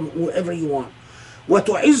power from whoever you want.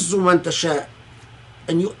 وَتُعِزُّ مَنْ تَشَاءُ.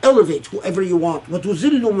 And you elevate whoever you want.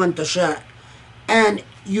 وَتُذِلُّ مَنْ تَشَاءُ. And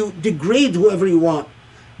you degrade whoever you want.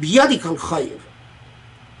 بِيَدِكَ الْخَيْرُ.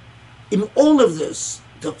 In all of this,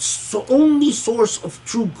 the only source of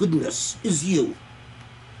true goodness is you.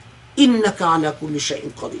 إِنَّكَ عَلَى كُلِّ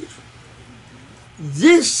شَيْءٍ قَدِيرٌ.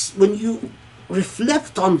 This, when you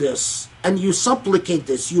reflect on this and you supplicate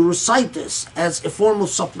this, you recite this as a form of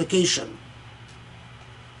supplication,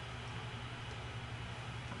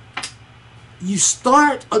 you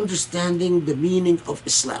start understanding the meaning of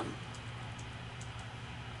Islam.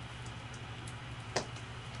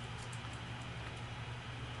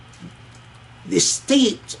 The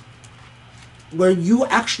state where you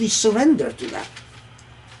actually surrender to that.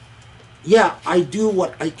 Yeah, I do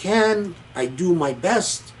what I can, I do my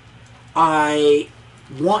best, I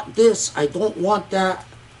want this, I don't want that,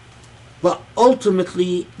 but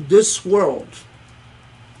ultimately this world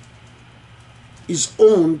is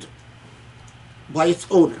owned by its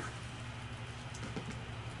owner.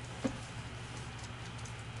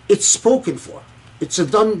 It's spoken for. It's a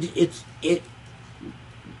done.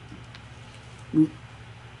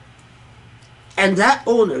 And that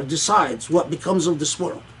owner decides what becomes of this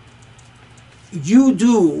world. You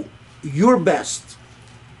do your best,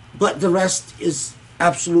 but the rest is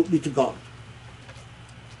absolutely to God.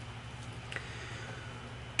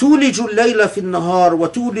 تولج الليل في النهار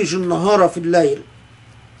وتولج النهار في الليل.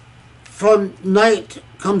 From night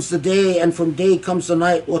comes the day, and from day comes the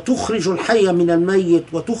night. وتخرج الحي من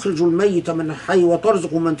الميت وتخرج الميت من الحي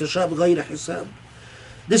وترزق من تشاء بغير حساب.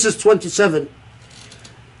 This is 27.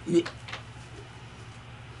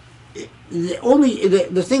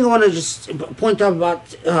 The thing I want to just point out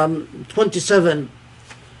about 27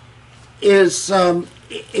 is a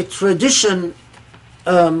tradition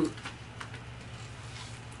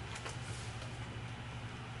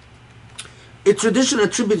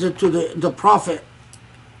attributed to the Prophet,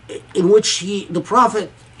 in which the Prophet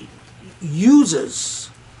uses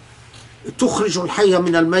تخرج الحي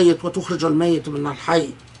من الميت وتخرج الميت من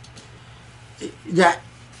الحي, that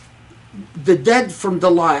the dead from the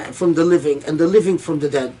living and the living from the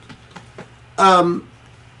dead.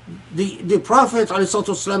 The Prophet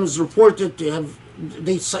ﷺ is reported to have,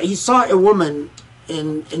 he saw a woman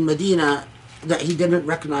in Medina that he didn't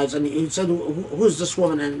recognize, and he said, who is this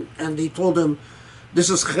woman? And they told him, this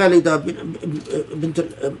is Khalida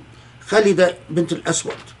bint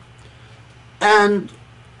al-Aswad, and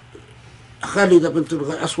Khalida bint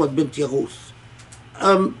al-Aswad bint Yaghuth.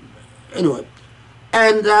 Anyway,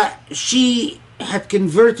 and she had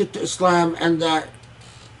converted to Islam, and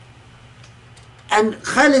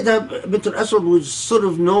Khalida bint al-Aswad was sort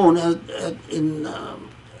of known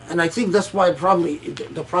and I think that's why probably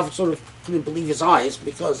the Prophet sort of couldn't believe his eyes,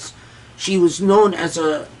 because she was known as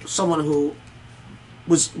someone who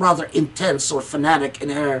was rather intense or fanatic in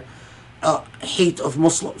her hate of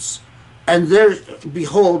Muslims. And there,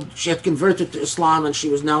 behold, she had converted to Islam, and she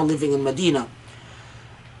was now living in Medina.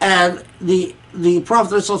 And the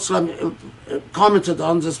Prophet ﷺ commented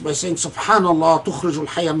on this by saying, Subhanallah, تخرج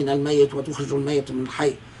الحي من الميت وتخرج الميت من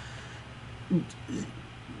الحي.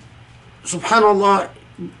 Subhanallah,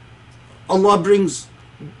 Allah brings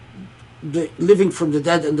the living from the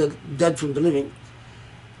dead and the dead from the living.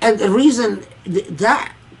 And the reason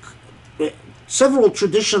that several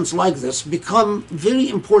traditions like this become very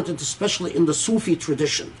important, especially in the Sufi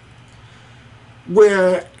tradition,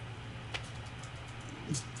 where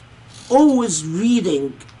always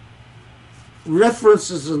reading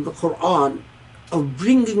references in the Quran of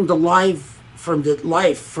bringing the life from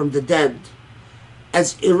the dead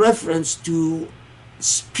as a reference to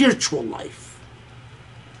spiritual life.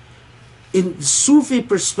 In the Sufi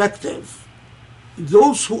perspective,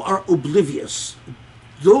 those who are oblivious,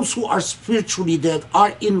 those who are spiritually dead,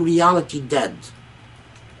 are in reality dead.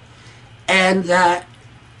 And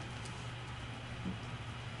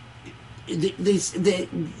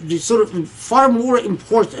the sort of far more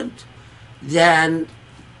important than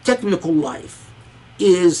technical life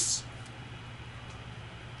is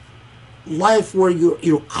life where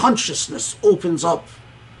your consciousness opens up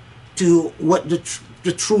to what the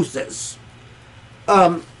truth is.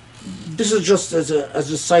 This is just as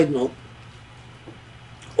a side note,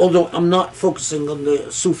 although I'm not focusing on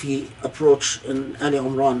the Sufi approach in Ali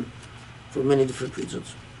Imran for many different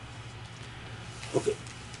reasons. Okay.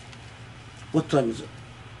 What time is it?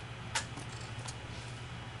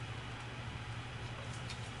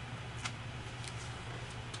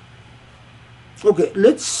 Okay,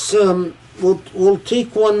 let's we'll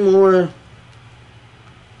take one more.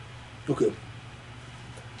 Okay.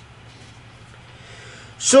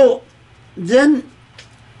 So then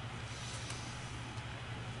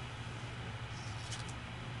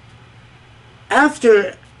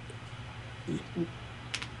after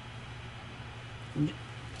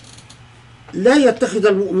لا يتخذ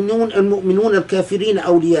المؤمنون الكافرين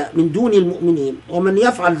أولياء من دون المؤمنين ومن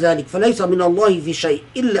يفعل ذلك فليس من الله في شيء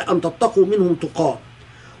إلا أن تتقوا منهم تقاه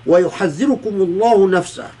ويحذركم الله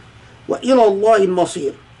نفسه وإلى الله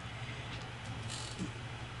المصير.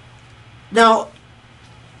 Now,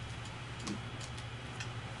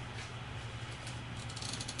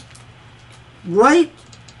 right,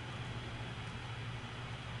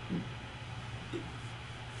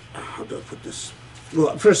 how do I put this?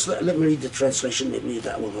 Well, first let me read the translation, maybe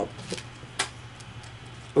that will help.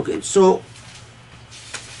 Okay, so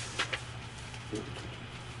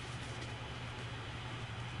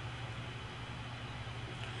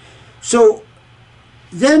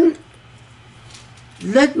then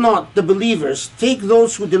let not the believers take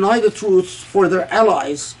those who deny the truth for their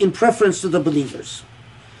allies in preference to the believers,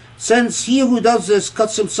 since he who does this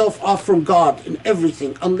cuts himself off from God in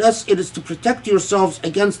everything, unless it is to protect yourselves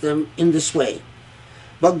against them in this way.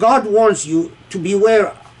 But God warns you to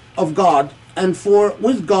beware of God, and for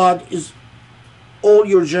with God is all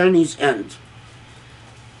your journeys end.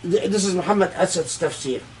 This is Muhammad Asad's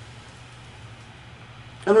tafsir.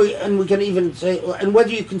 And we can even say, and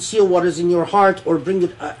whether you conceal what is in your heart or bring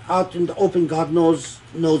it out in the open, God knows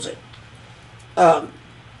it.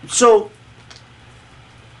 So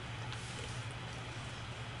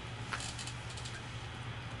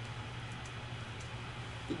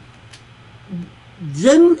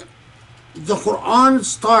then the Quran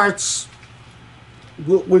starts.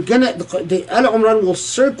 We're gonna the Al Imran will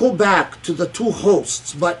circle back to the two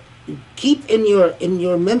hosts, but keep in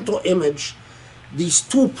your mental image these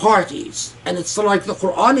two parties, and it's like the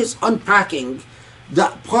Quran is unpacking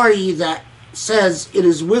that party that says it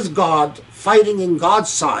is with God, fighting in God's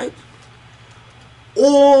side,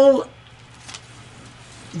 all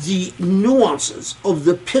the nuances of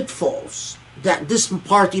the pitfalls that this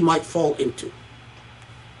party might fall into.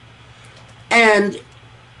 And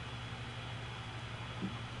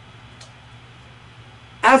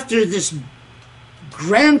after this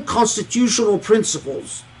grand constitutional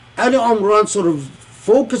principles, Ali Imran sort of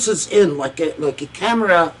focuses in like a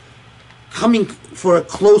camera coming for a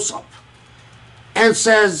close-up and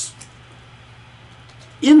says,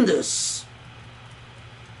 in this,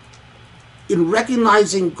 in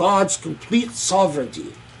recognizing God's complete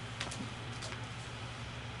sovereignty,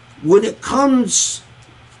 when it comes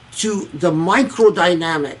to the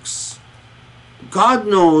microdynamics, God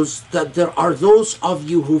knows that there are those of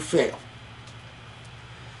you who fail.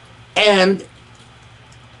 And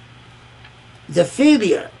the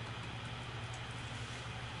failure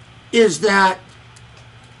is that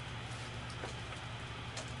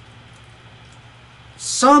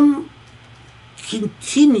some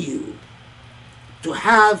continue to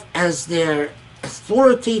have as their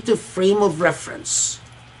authoritative frame of reference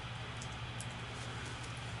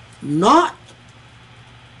not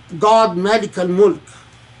God Malik al-Mulk,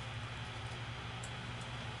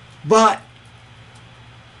 but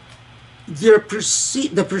the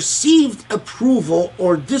perceived approval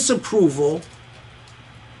or disapproval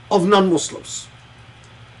of non-Muslims.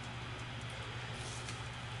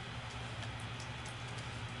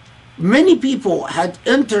 Many people had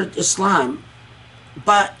entered Islam,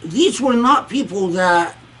 but these were not people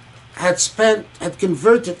that had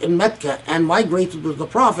converted in Mecca and migrated with the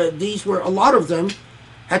Prophet. These were, a lot of them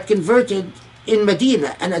had converted in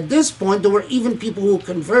Medina, and at this point there were even people who were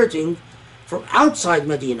converting from outside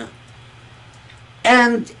Medina.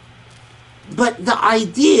 But the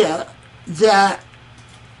idea that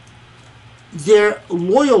their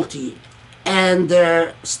loyalty and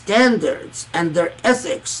their standards and their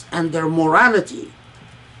ethics and their morality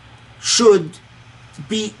should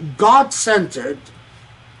be God-centered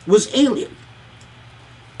was alien.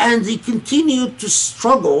 And they continued to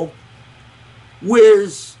struggle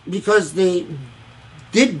with, because they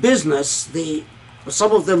did business,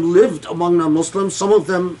 some of them lived among non-Muslims, some of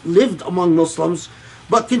them lived among Muslims,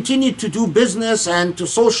 but continued to do business and to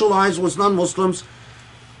socialize with non-Muslims,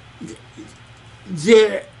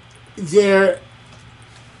 their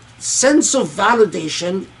sense of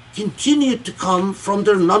validation continued to come from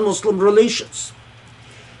their non-Muslim relations.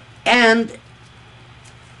 And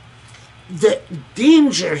the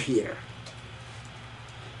danger here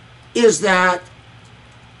is that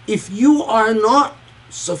if you are not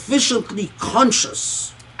sufficiently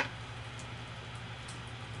conscious,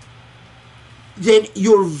 then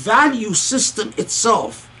your value system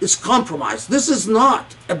itself is compromised. This is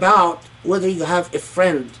not about whether you have a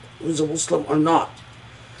friend who's a Muslim or not,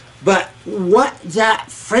 but what that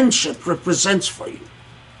friendship represents for you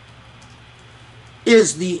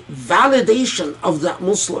is the validation of that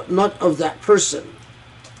Muslim, not of that person.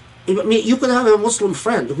 I mean, you can have a Muslim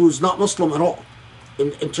friend who's not Muslim at all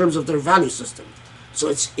in terms of their value system. So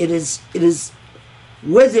it is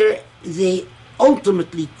whether they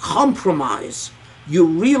ultimately compromise your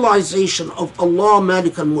realization of Allah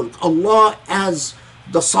Malik al-Mulk, Allah as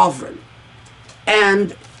the sovereign,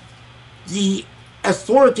 and the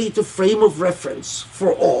authoritative frame of reference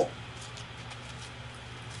for all.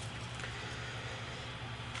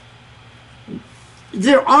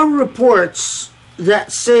 There are reports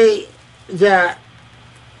that say that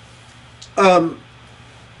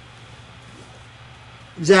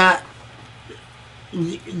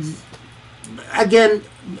again,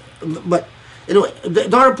 but anyway,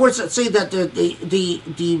 there are reports that say that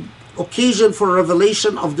the occasion for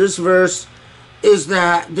revelation of this verse is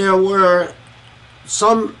that there were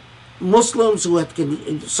some Muslims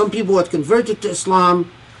some people who had converted to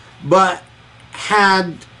Islam, but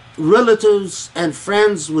had relatives and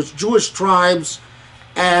friends with Jewish tribes,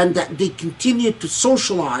 and that they continued to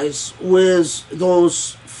socialize with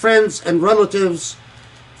those friends and relatives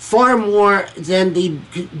far more than they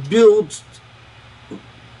build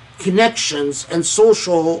connections and a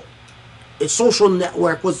social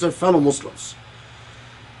network with their fellow Muslims.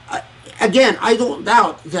 Again, I don't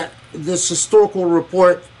doubt that this historical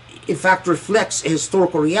report in fact reflects a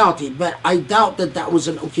historical reality, but I doubt that that was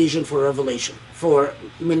an occasion for revelation for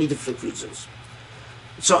many different reasons.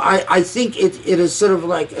 So I think it is sort of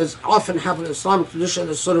like, as often happens in Islamic tradition,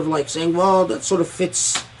 is sort of like saying, well, that sort of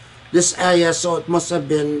fits this ayah, so it must have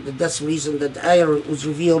been, that's the reason that the ayah was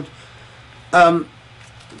revealed. The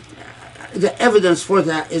evidence for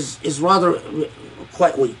that is rather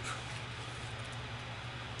quite weak.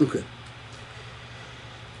 Okay.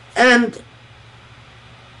 And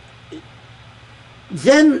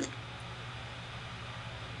then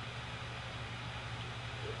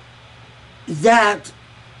that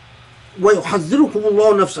وَيُحَذِّرُكُمُ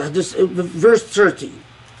اللَّهُ نَفْسَهُ, this verse 30,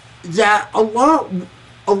 that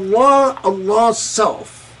Allah's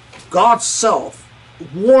self, God's self,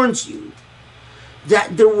 warns you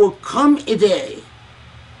that there will come a day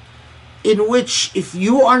in which, if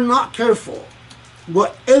you are not careful,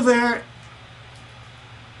 whatever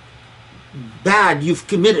bad you've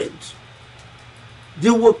committed,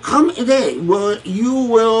 there will come a day where you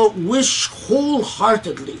will wish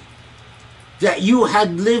wholeheartedly that you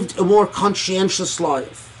had lived a more conscientious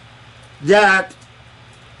life. That,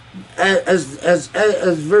 as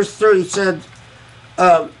verse 30 said,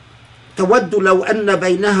 تود لو أن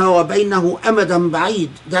بينها وبينه أمدا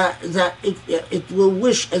بعيد, that it will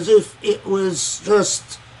wish as if it was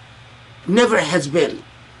just never has been.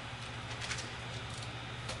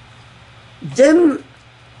 Then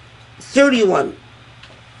 31,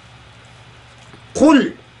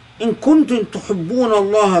 قل إن كنتم تحبون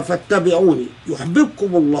الله فاتبعوني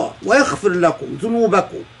يحببكم الله ويغفر لكم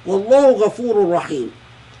ذنوبكم والله غفور رحيم.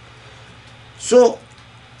 So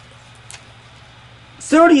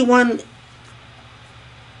 31,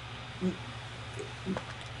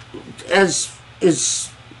 as is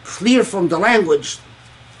clear from the language,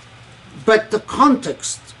 but the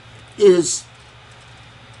context is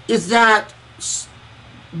that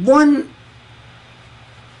one,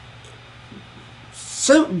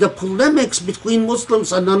 so the polemics between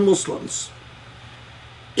Muslims and non-Muslims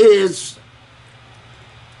is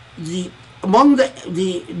among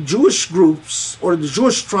the Jewish groups or the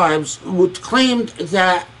Jewish tribes would claim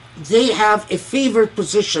that they have a favored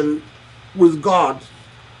position with God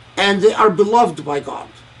and they are beloved by God.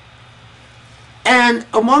 And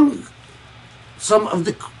among some of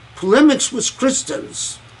the polemics with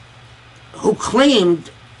Christians who claimed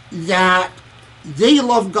that they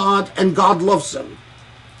love God and God loves them.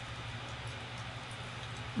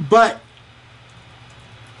 But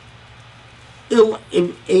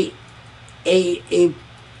a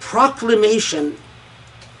proclamation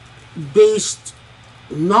based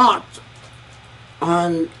not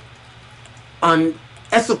on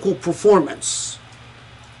ethical performance,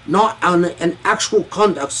 not on an actual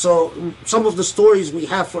conduct. So some of the stories we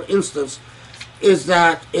have, for instance, is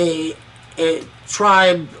that a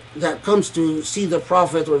tribe that comes to see the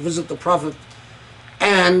Prophet or visit the Prophet,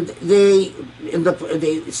 and they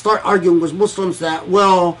start arguing with Muslims that,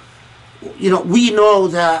 well, we know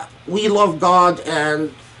that we love God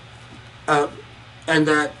and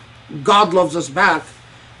that God loves us back.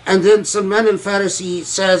 And then Salman al-Farisi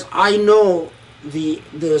says, I know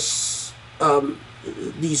these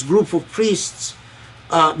group of priests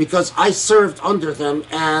because I served under them,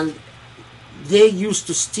 and they used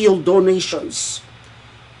to steal donations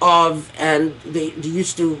and they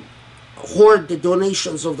used to hoard the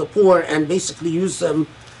donations of the poor and basically use them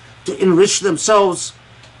to enrich themselves.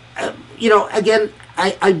 Again,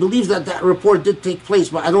 I believe that report did take place,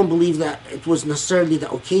 but I don't believe that it was necessarily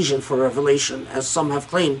the occasion for revelation, as some have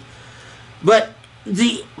claimed. But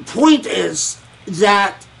the point is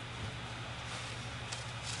that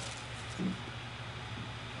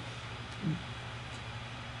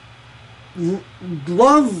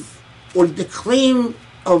love, or the claim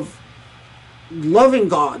of loving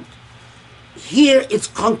God, here it's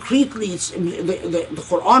concretely, the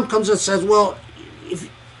Quran comes and says, well,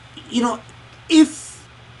 if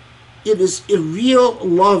it is a real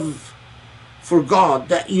love for God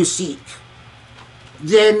that you seek,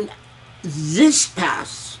 then this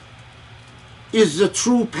path is the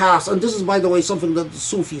true path. And this is, by the way, something that the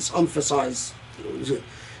Sufis emphasize.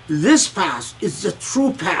 This path is the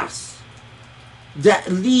true path that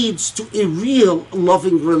leads to a real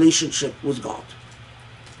loving relationship with God.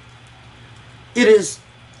 It is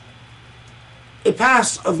a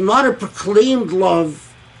path of not a proclaimed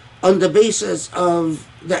love on the basis of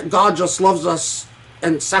that God just loves us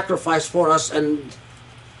and sacrificed for us and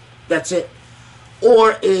that's it,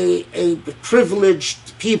 or a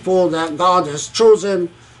privileged people that God has chosen,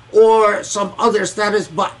 or some other status,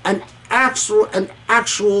 but an actual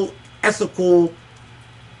ethical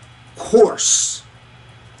course,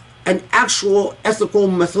 an actual ethical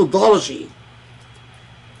methodology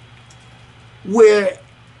where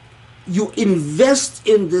you invest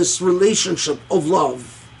in this relationship of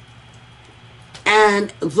love, and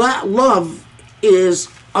that love is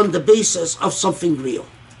on the basis of something real.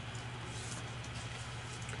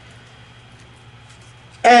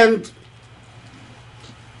 And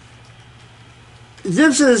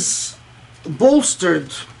this is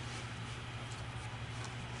bolstered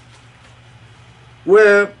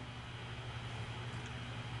where,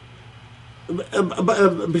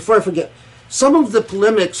 before I forget, some of the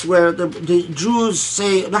polemics where the Jews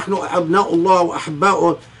say, نحن أبناء الله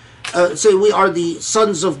وأحباؤه, say we are the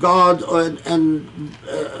sons of God and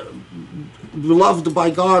beloved by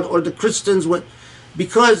God, or the Christians,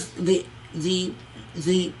 because the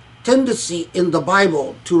tendency in the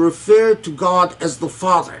Bible to refer to God as the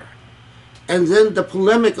Father, and then the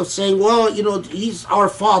polemic of saying, well, He's our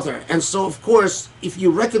Father, and so of course if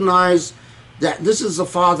you recognize that this is the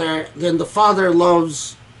Father, then the Father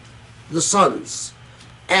loves the sons,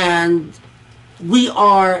 and we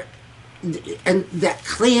are, and that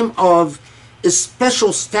claim of a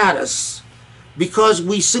special status because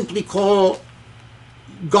we simply call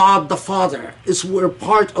God the Father were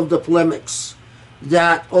part of the polemics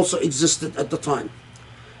that also existed at the time.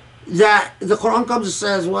 That the Quran comes and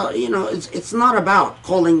says, well, it's not about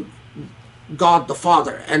calling God the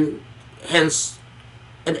Father and hence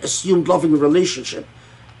an assumed loving relationship.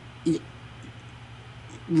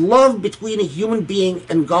 Love between a human being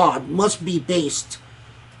and God must be based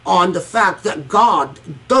on the fact that God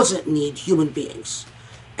doesn't need human beings,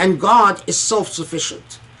 and God is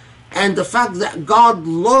self-sufficient, and the fact that God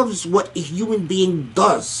loves what a human being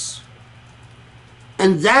does,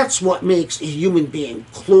 and that's what makes a human being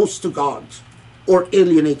close to God or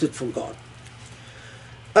alienated from God.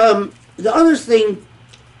 The other thing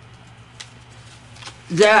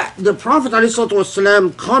that the Prophet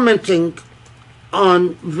ﷺ, commenting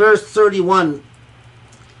on verse 31,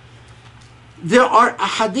 there are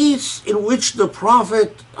hadiths in which the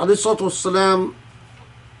Prophet ﷺ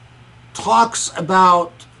talks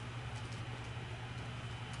about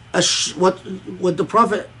what the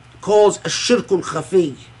Prophet calls a shirkul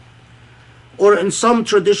khafi, or in some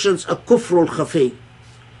traditions a kufrul khafi,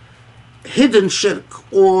 hidden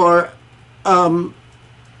shirk, or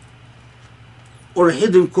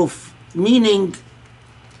hidden kufr, meaning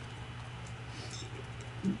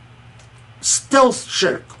stealth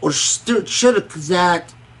shirk, or shirk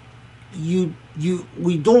that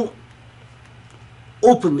we don't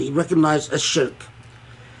openly recognize as shirk.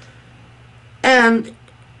 And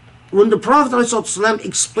when the Prophet ﷺ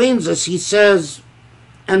explains this, he says,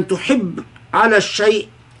 and tuhib ala shay,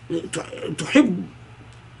 tuhib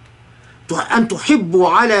أن تحبوا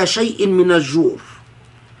على شيء من الجور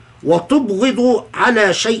وتبغضوا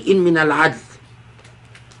على شيء من العدل.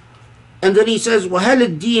 And then he says,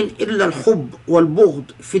 وَهَلِ الدِّينِ إِلَّا الْحُبِّ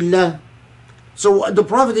وَالْبُغْضِ فِي اللَّهِ. So what the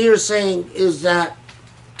Prophet here is saying is that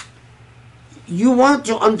you want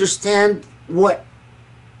to understand what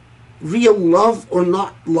real love or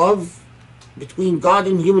not love between God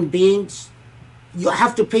and human beings, you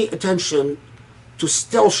have to pay attention to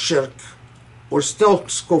stealth shirk or stealth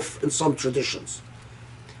skuf in some traditions.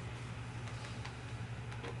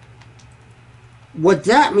 What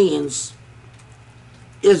that means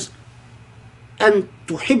is أن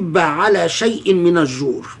تحب على شيء من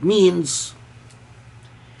الجور, means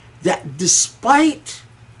that despite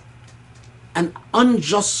an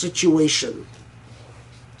unjust situation,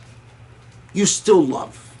 you still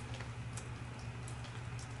love.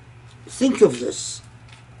 Think of this.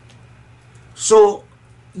 So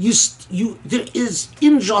there is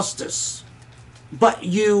injustice, but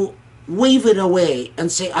you wave it away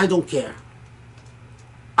and say, I don't care.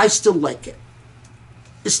 I still like it.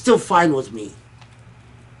 It's still fine with me.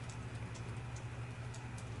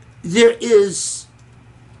 There is,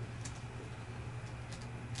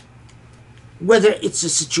 whether it's a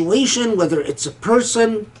situation, whether it's a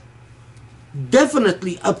person,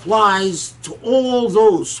 definitely applies to all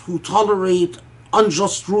those who tolerate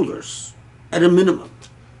unjust rulers at a minimum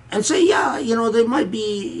and say, yeah, they might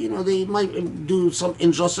be, they might do some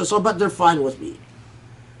injustice, but they're fine with me.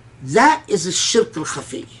 That is a shirk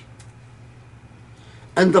al-khafi.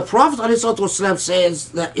 And the Prophet ﷺ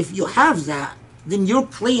says that if you have that, then your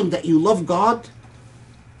claim that you love God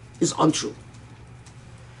is untrue.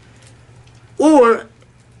 Or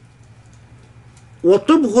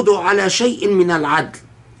وَتُبْغُضُ عَلَى شَيْءٍ مِّنَ الْعَدْلِ,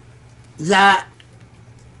 that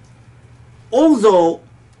although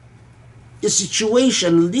a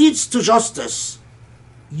situation leads to justice,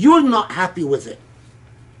 you're not happy with it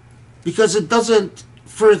because it doesn't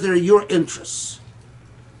further your interests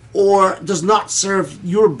or does not serve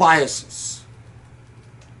your biases.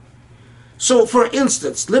 So, for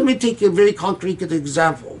instance, let me take a very concrete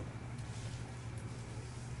example.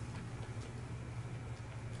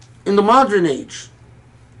 In the modern age,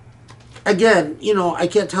 again, I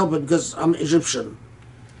can't help it because I'm Egyptian.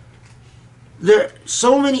 There are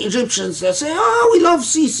so many Egyptians that say, oh, we love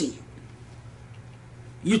Sisi.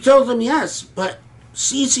 You tell them yes, but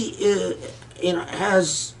Sisi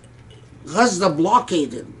has Gaza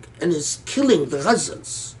blockaded and is killing the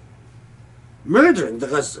Gazans, murdering the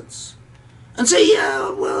Gazans. And say,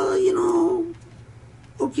 yeah, well,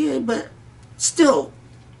 okay, but still,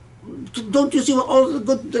 don't you see all the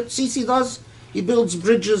good that Sisi does? He builds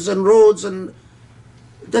bridges and roads, and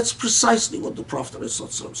that's precisely what the Prophet is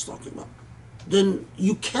talking about. Then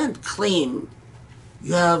you can't claim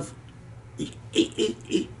you have,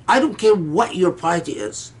 I don't care what your piety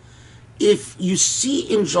is. If you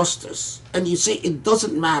see injustice and you say it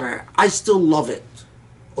doesn't matter, I still love it,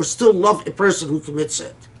 or still love a person who commits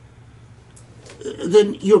it,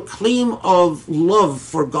 then your claim of love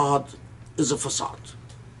for God is a facade.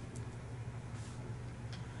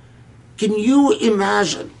 Can you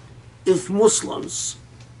imagine if Muslims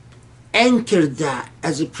anchored that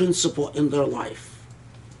as a principle in their life?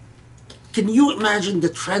 Can you imagine the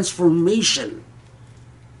transformation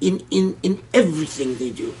in everything they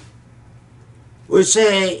do? We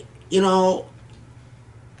say,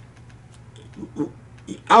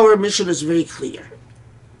 our mission is very clear.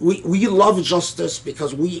 We love justice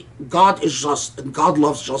because God is just and God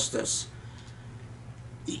loves justice.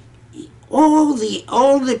 All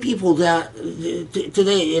the people that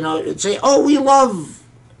today say, oh, we love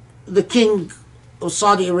the king of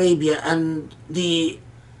Saudi Arabia and the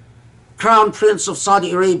crown prince of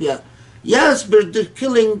Saudi Arabia. Yes, but they're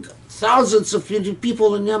killing thousands of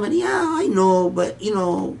people in Yemen. Yeah, I know,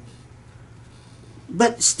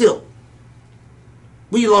 but still,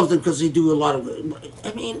 we love them because they do a lot of good.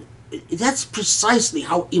 I mean, that's precisely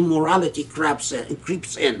how immorality creeps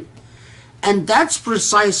in. And that's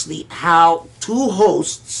precisely how two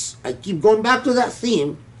hosts, I keep going back to that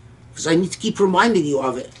theme because I need to keep reminding you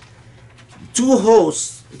of it. Two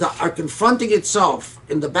hosts that are confronting itself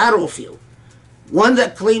in the battlefield. One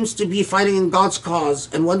that claims to be fighting in God's cause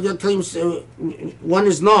and one that claims one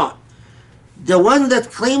is not. The one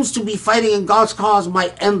that claims to be fighting in God's cause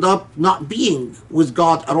might end up not being with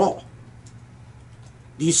God at all.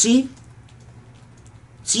 Do you see?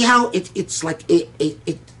 See how it's like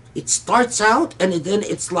it starts out and then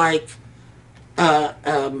it's like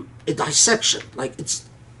a dissection, like it's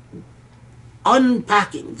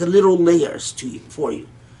unpacking the little layers for you.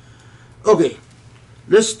 Okay,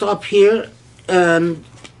 let's stop here and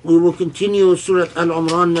We will continue Surah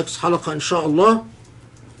Al-Imran next halaqah, inshallah,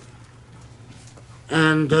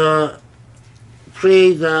 and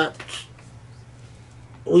pray that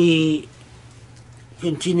we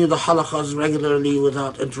continue the halaqahs regularly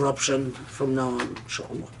without interruption from now on,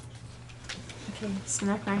 inshallah. Okay,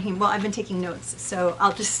 Bismillahirrahmanirrahim. Well, I've been taking notes, so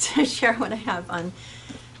I'll just share what I have on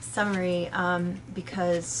summary,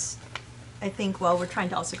 because I think, well, we're trying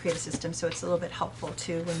to also create a system, so it's a little bit helpful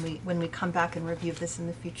too when we come back and review this in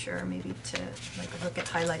the future, maybe to like look at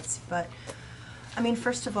highlights. But I mean,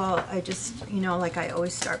 first of all, I just, like I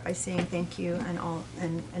always start by saying thank you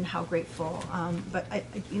and how grateful. But I,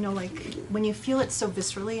 like when you feel it so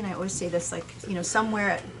viscerally, and I always say this, like, somewhere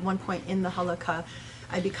at one point in the halakha,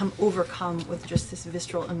 I become overcome with just this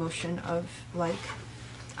visceral emotion of like,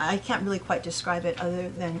 I can't really quite describe it other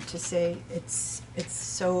than to say it's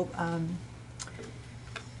so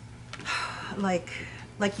like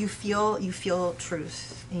you feel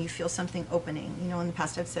truth and you feel something opening. In the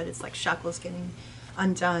past I've said it's like shackles getting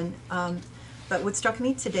undone. But what struck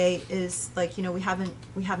me today is like, we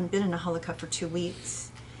haven't been in a halakha for 2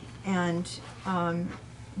 weeks, and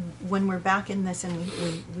when we're back in this and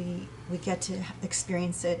we get to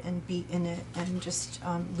experience it and be in it and just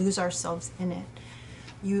lose ourselves in it,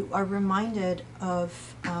 you are reminded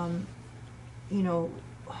of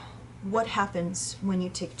what happens when you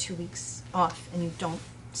take 2 weeks off and you don't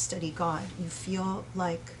study God. You feel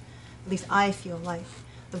like, at least I feel like,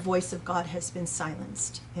 the voice of God has been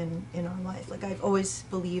silenced in our life. Like I've always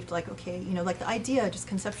believed, like, okay, like the idea just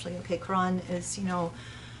conceptually, okay, Quran is,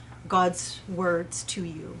 God's words to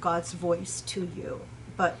you, God's voice to you.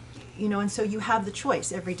 But, and so you have the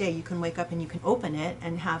choice every day. You can wake up and you can open it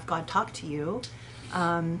and have God talk to you.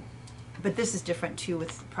 But this is different too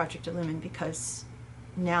with Project Illumine, because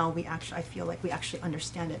now I feel like we actually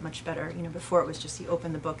understand it much better. Before it was just you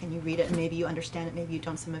open the book and you read it and maybe you understand it, maybe you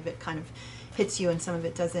don't. Some of it kind of hits you and some of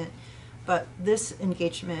it doesn't. But this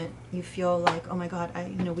engagement, you feel like, oh my God,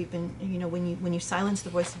 we've been, when you silence the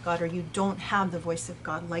voice of God, or you don't have the voice of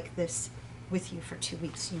God like this with you for 2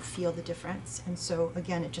 weeks, you feel the difference. And so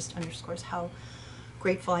again, it just underscores how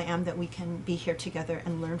grateful I am that we can be here together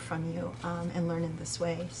and learn from you, and learn in this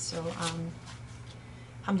way. So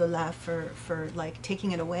alhamdulillah for like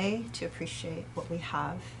taking it away to appreciate what we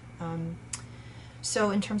have.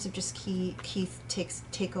 So in terms of just key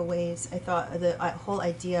takeaways, I thought the whole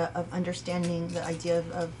idea of understanding the idea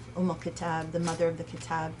of al-Kitab, the mother of the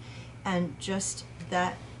Kitab, and just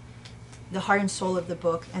that the heart and soul of the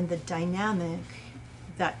book and the dynamic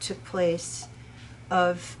that took place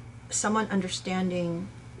of someone understanding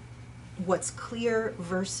what's clear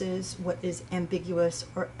versus what is ambiguous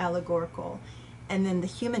or allegorical, and then the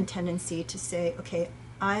human tendency to say, okay,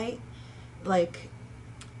 I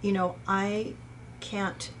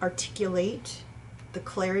can't articulate the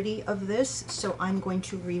clarity of this, so I'm going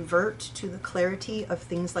to revert to the clarity of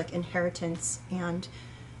things like inheritance and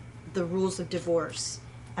the rules of divorce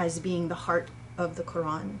as being the heart of the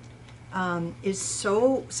Quran. Is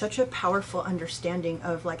such a powerful understanding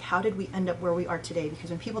of like, how did we end up where we are today?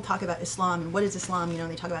 Because when people talk about Islam and what is Islam,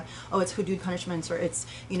 they talk about, oh, it's hudud punishments, or it's,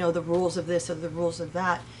 the rules of this or the rules of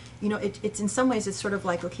that. It's in some ways, it's sort of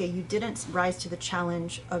like, okay, you didn't rise to the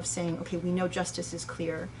challenge of saying, okay, we know justice is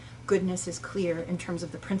clear, goodness is clear in terms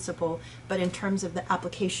of the principle, but in terms of the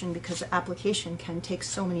application, because the application can take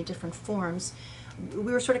so many different forms,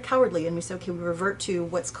 we were sort of cowardly and we said, okay, we revert to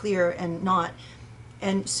what's clear and not.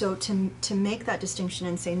 And so to make that distinction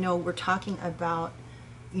and say, no, we're talking about,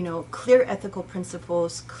 clear ethical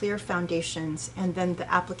principles, clear foundations, and then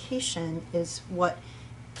the application is what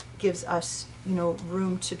gives us,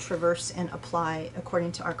 room to traverse and apply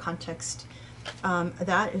according to our context.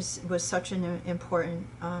 That was such an important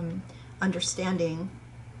understanding.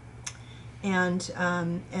 And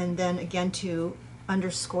then again, to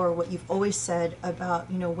underscore what you've always said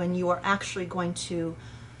about, when you are actually going to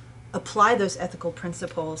apply those ethical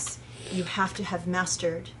principles, you have to have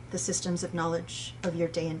mastered the systems of knowledge of your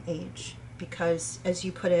day and age. Because, as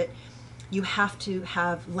you put it, you have to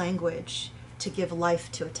have language to give life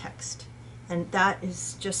to a text. And that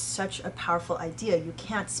is just such a powerful idea. You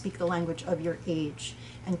can't speak the language of your age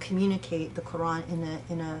and communicate the Quran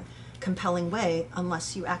in a compelling way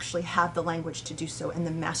unless you actually have the language to do so and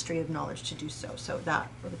the mastery of knowledge to do so. So that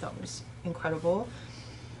was incredible.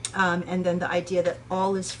 And then the idea that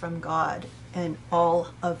all is from God and all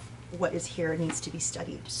of what is here needs to be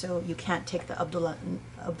studied. So you can't take the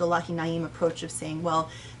Abdullahi Naim approach of saying, well,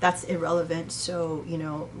 that's irrelevant, so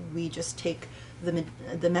we just take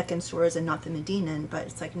the Meccan surahs and not the Medinan. But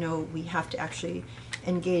it's like, no, we have to actually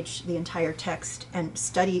engage the entire text and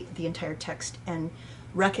study the entire text and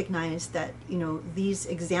recognize that, these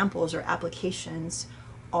examples or applications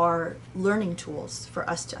are learning tools for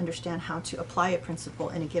us to understand how to apply a principle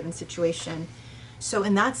in a given situation. So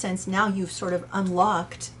in that sense, now you've sort of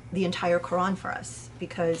unlocked the entire Quran for us,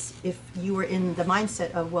 because if you were in the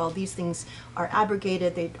mindset of, well, these things are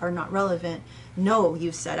abrogated, they are not relevant, no,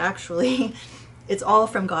 you've said, actually, it's all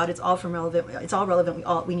from God, it's all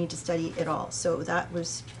relevant, we need to study it all. So that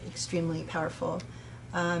was extremely powerful.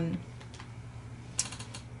 And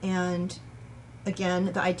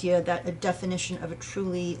again, the idea that a definition of a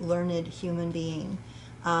truly learned human being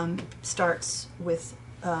starts with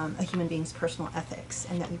a human being's personal ethics,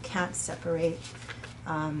 and that you can't separate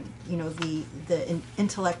the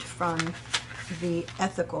intellect from the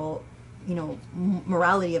ethical,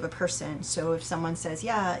 morality of a person. So if someone says,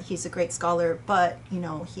 yeah, he's a great scholar, but,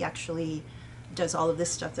 he actually does all of this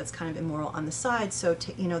stuff that's kind of immoral on the side, so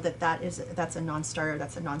that's a non-starter,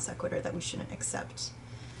 that's a non sequitur that we shouldn't accept.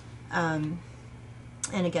 And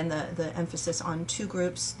again, the emphasis on two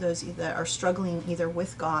groups, those that are struggling either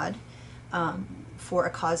with God, for a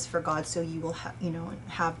cause for God, so you will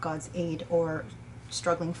have God's aid, or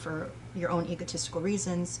struggling for your own egotistical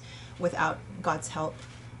reasons without God's help.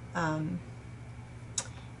 And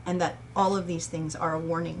that all of these things are a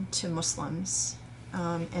warning to Muslims.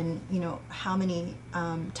 And how many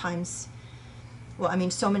times,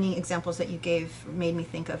 so many examples that you gave made me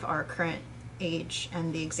think of our current age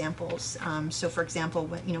and the examples. So for example,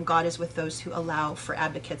 God is with those who allow for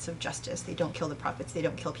advocates of justice. They don't kill the prophets, they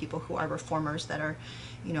don't kill people who are reformers, that are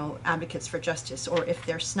advocates for justice. Or if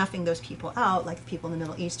they're snuffing those people out, like the people in the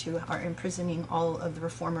Middle East who are imprisoning all of the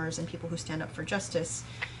reformers and people who stand up for justice,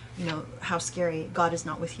 how scary. God is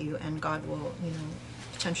not with you, and God will,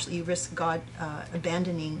 potentially risk God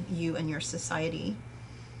abandoning you and your society.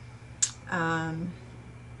 And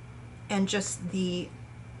just the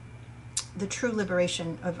true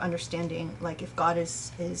liberation of understanding, like, if God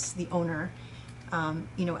is the owner,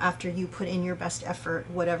 after you put in your best effort,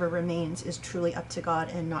 whatever remains is truly up to God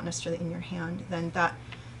and not necessarily in your hand, then that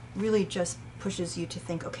really just pushes you to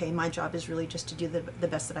think, okay, my job is really just to do the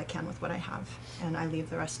best that I can with what I have, and I leave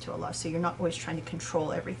the rest to Allah. So you're not always trying to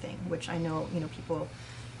control everything, which I know, people,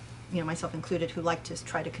 myself included, who like to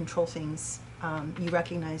try to control things. You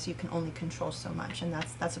recognize you can only control so much, and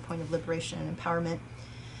that's a point of liberation and empowerment.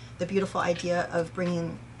 The beautiful idea of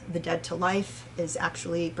bringing the dead to life is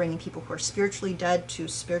actually bringing people who are spiritually dead to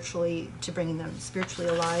bringing them spiritually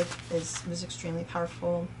alive was extremely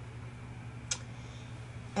powerful.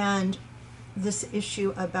 And this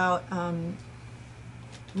issue about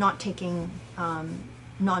not taking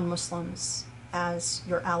non-Muslims as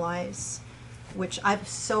your allies, which I've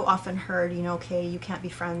so often heard, okay, you can't be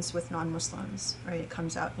friends with non-Muslims, right? It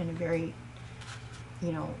comes out in a very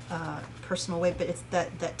personal way, but it's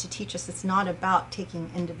that to teach us it's not about taking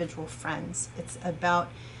individual friends, it's about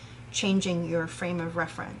changing your frame of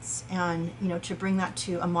reference. And to bring that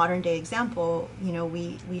to a modern day example,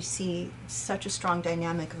 we see such a strong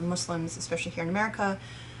dynamic of Muslims, especially here in America,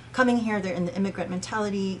 coming here. They're in the immigrant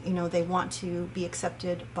mentality. They want to be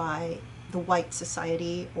accepted by the white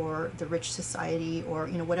society or the rich society, or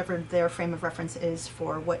whatever their frame of reference is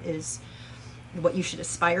for what you should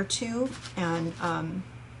aspire to, and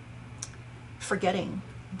forgetting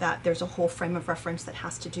that there's a whole frame of reference that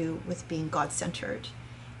has to do with being God-centered.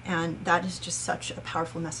 And that is just such a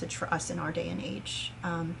powerful message for us in our day and age.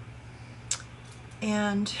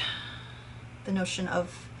 And the notion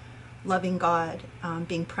of loving God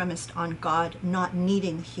being premised on God not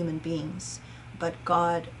needing human beings, but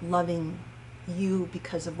God loving you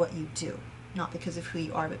because of what you do, not because of who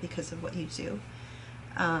you are, but because of what you do.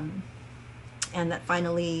 And that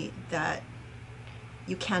finally, that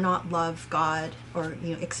you cannot love God or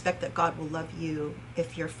expect that God will love you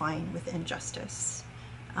if you're fine with injustice.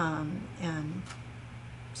 And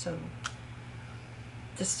so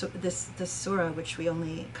this surah, which we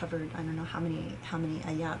only covered, I don't know how many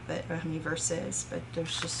ayat, or how many verses, but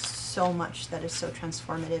there's just so much that is so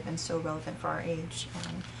transformative and so relevant for our age.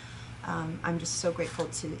 And I'm just so grateful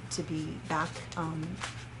to be back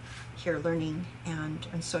here learning, and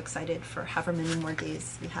I'm so excited for however many more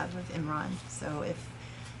days we have of Imran. So if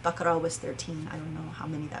Baqarah was 13, I don't know how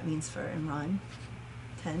many that means for Imran.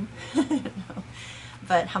 10? I don't know.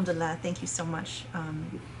 But alhamdulillah, thank you so much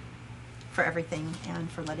for everything, and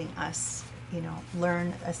for letting us,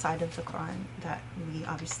 learn a side of the Quran that we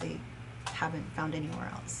obviously haven't found anywhere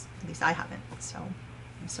else. At least I haven't. So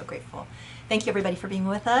I'm so grateful. Thank you, everybody, for being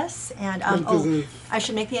with us. And I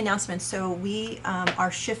should make the announcement. So we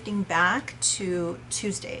are shifting back to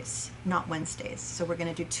Tuesdays, not Wednesdays. So we're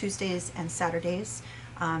going to do Tuesdays and Saturdays.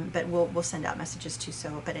 But we'll send out messages too.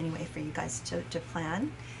 So, but anyway, for you guys to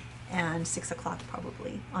plan, and 6 o'clock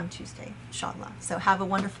probably on Tuesday, inshallah. So have a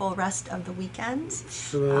wonderful rest of the weekend,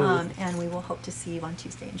 Sure. and we will hope to see you on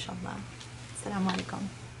Tuesday, inshallah. Assalamu alaikum.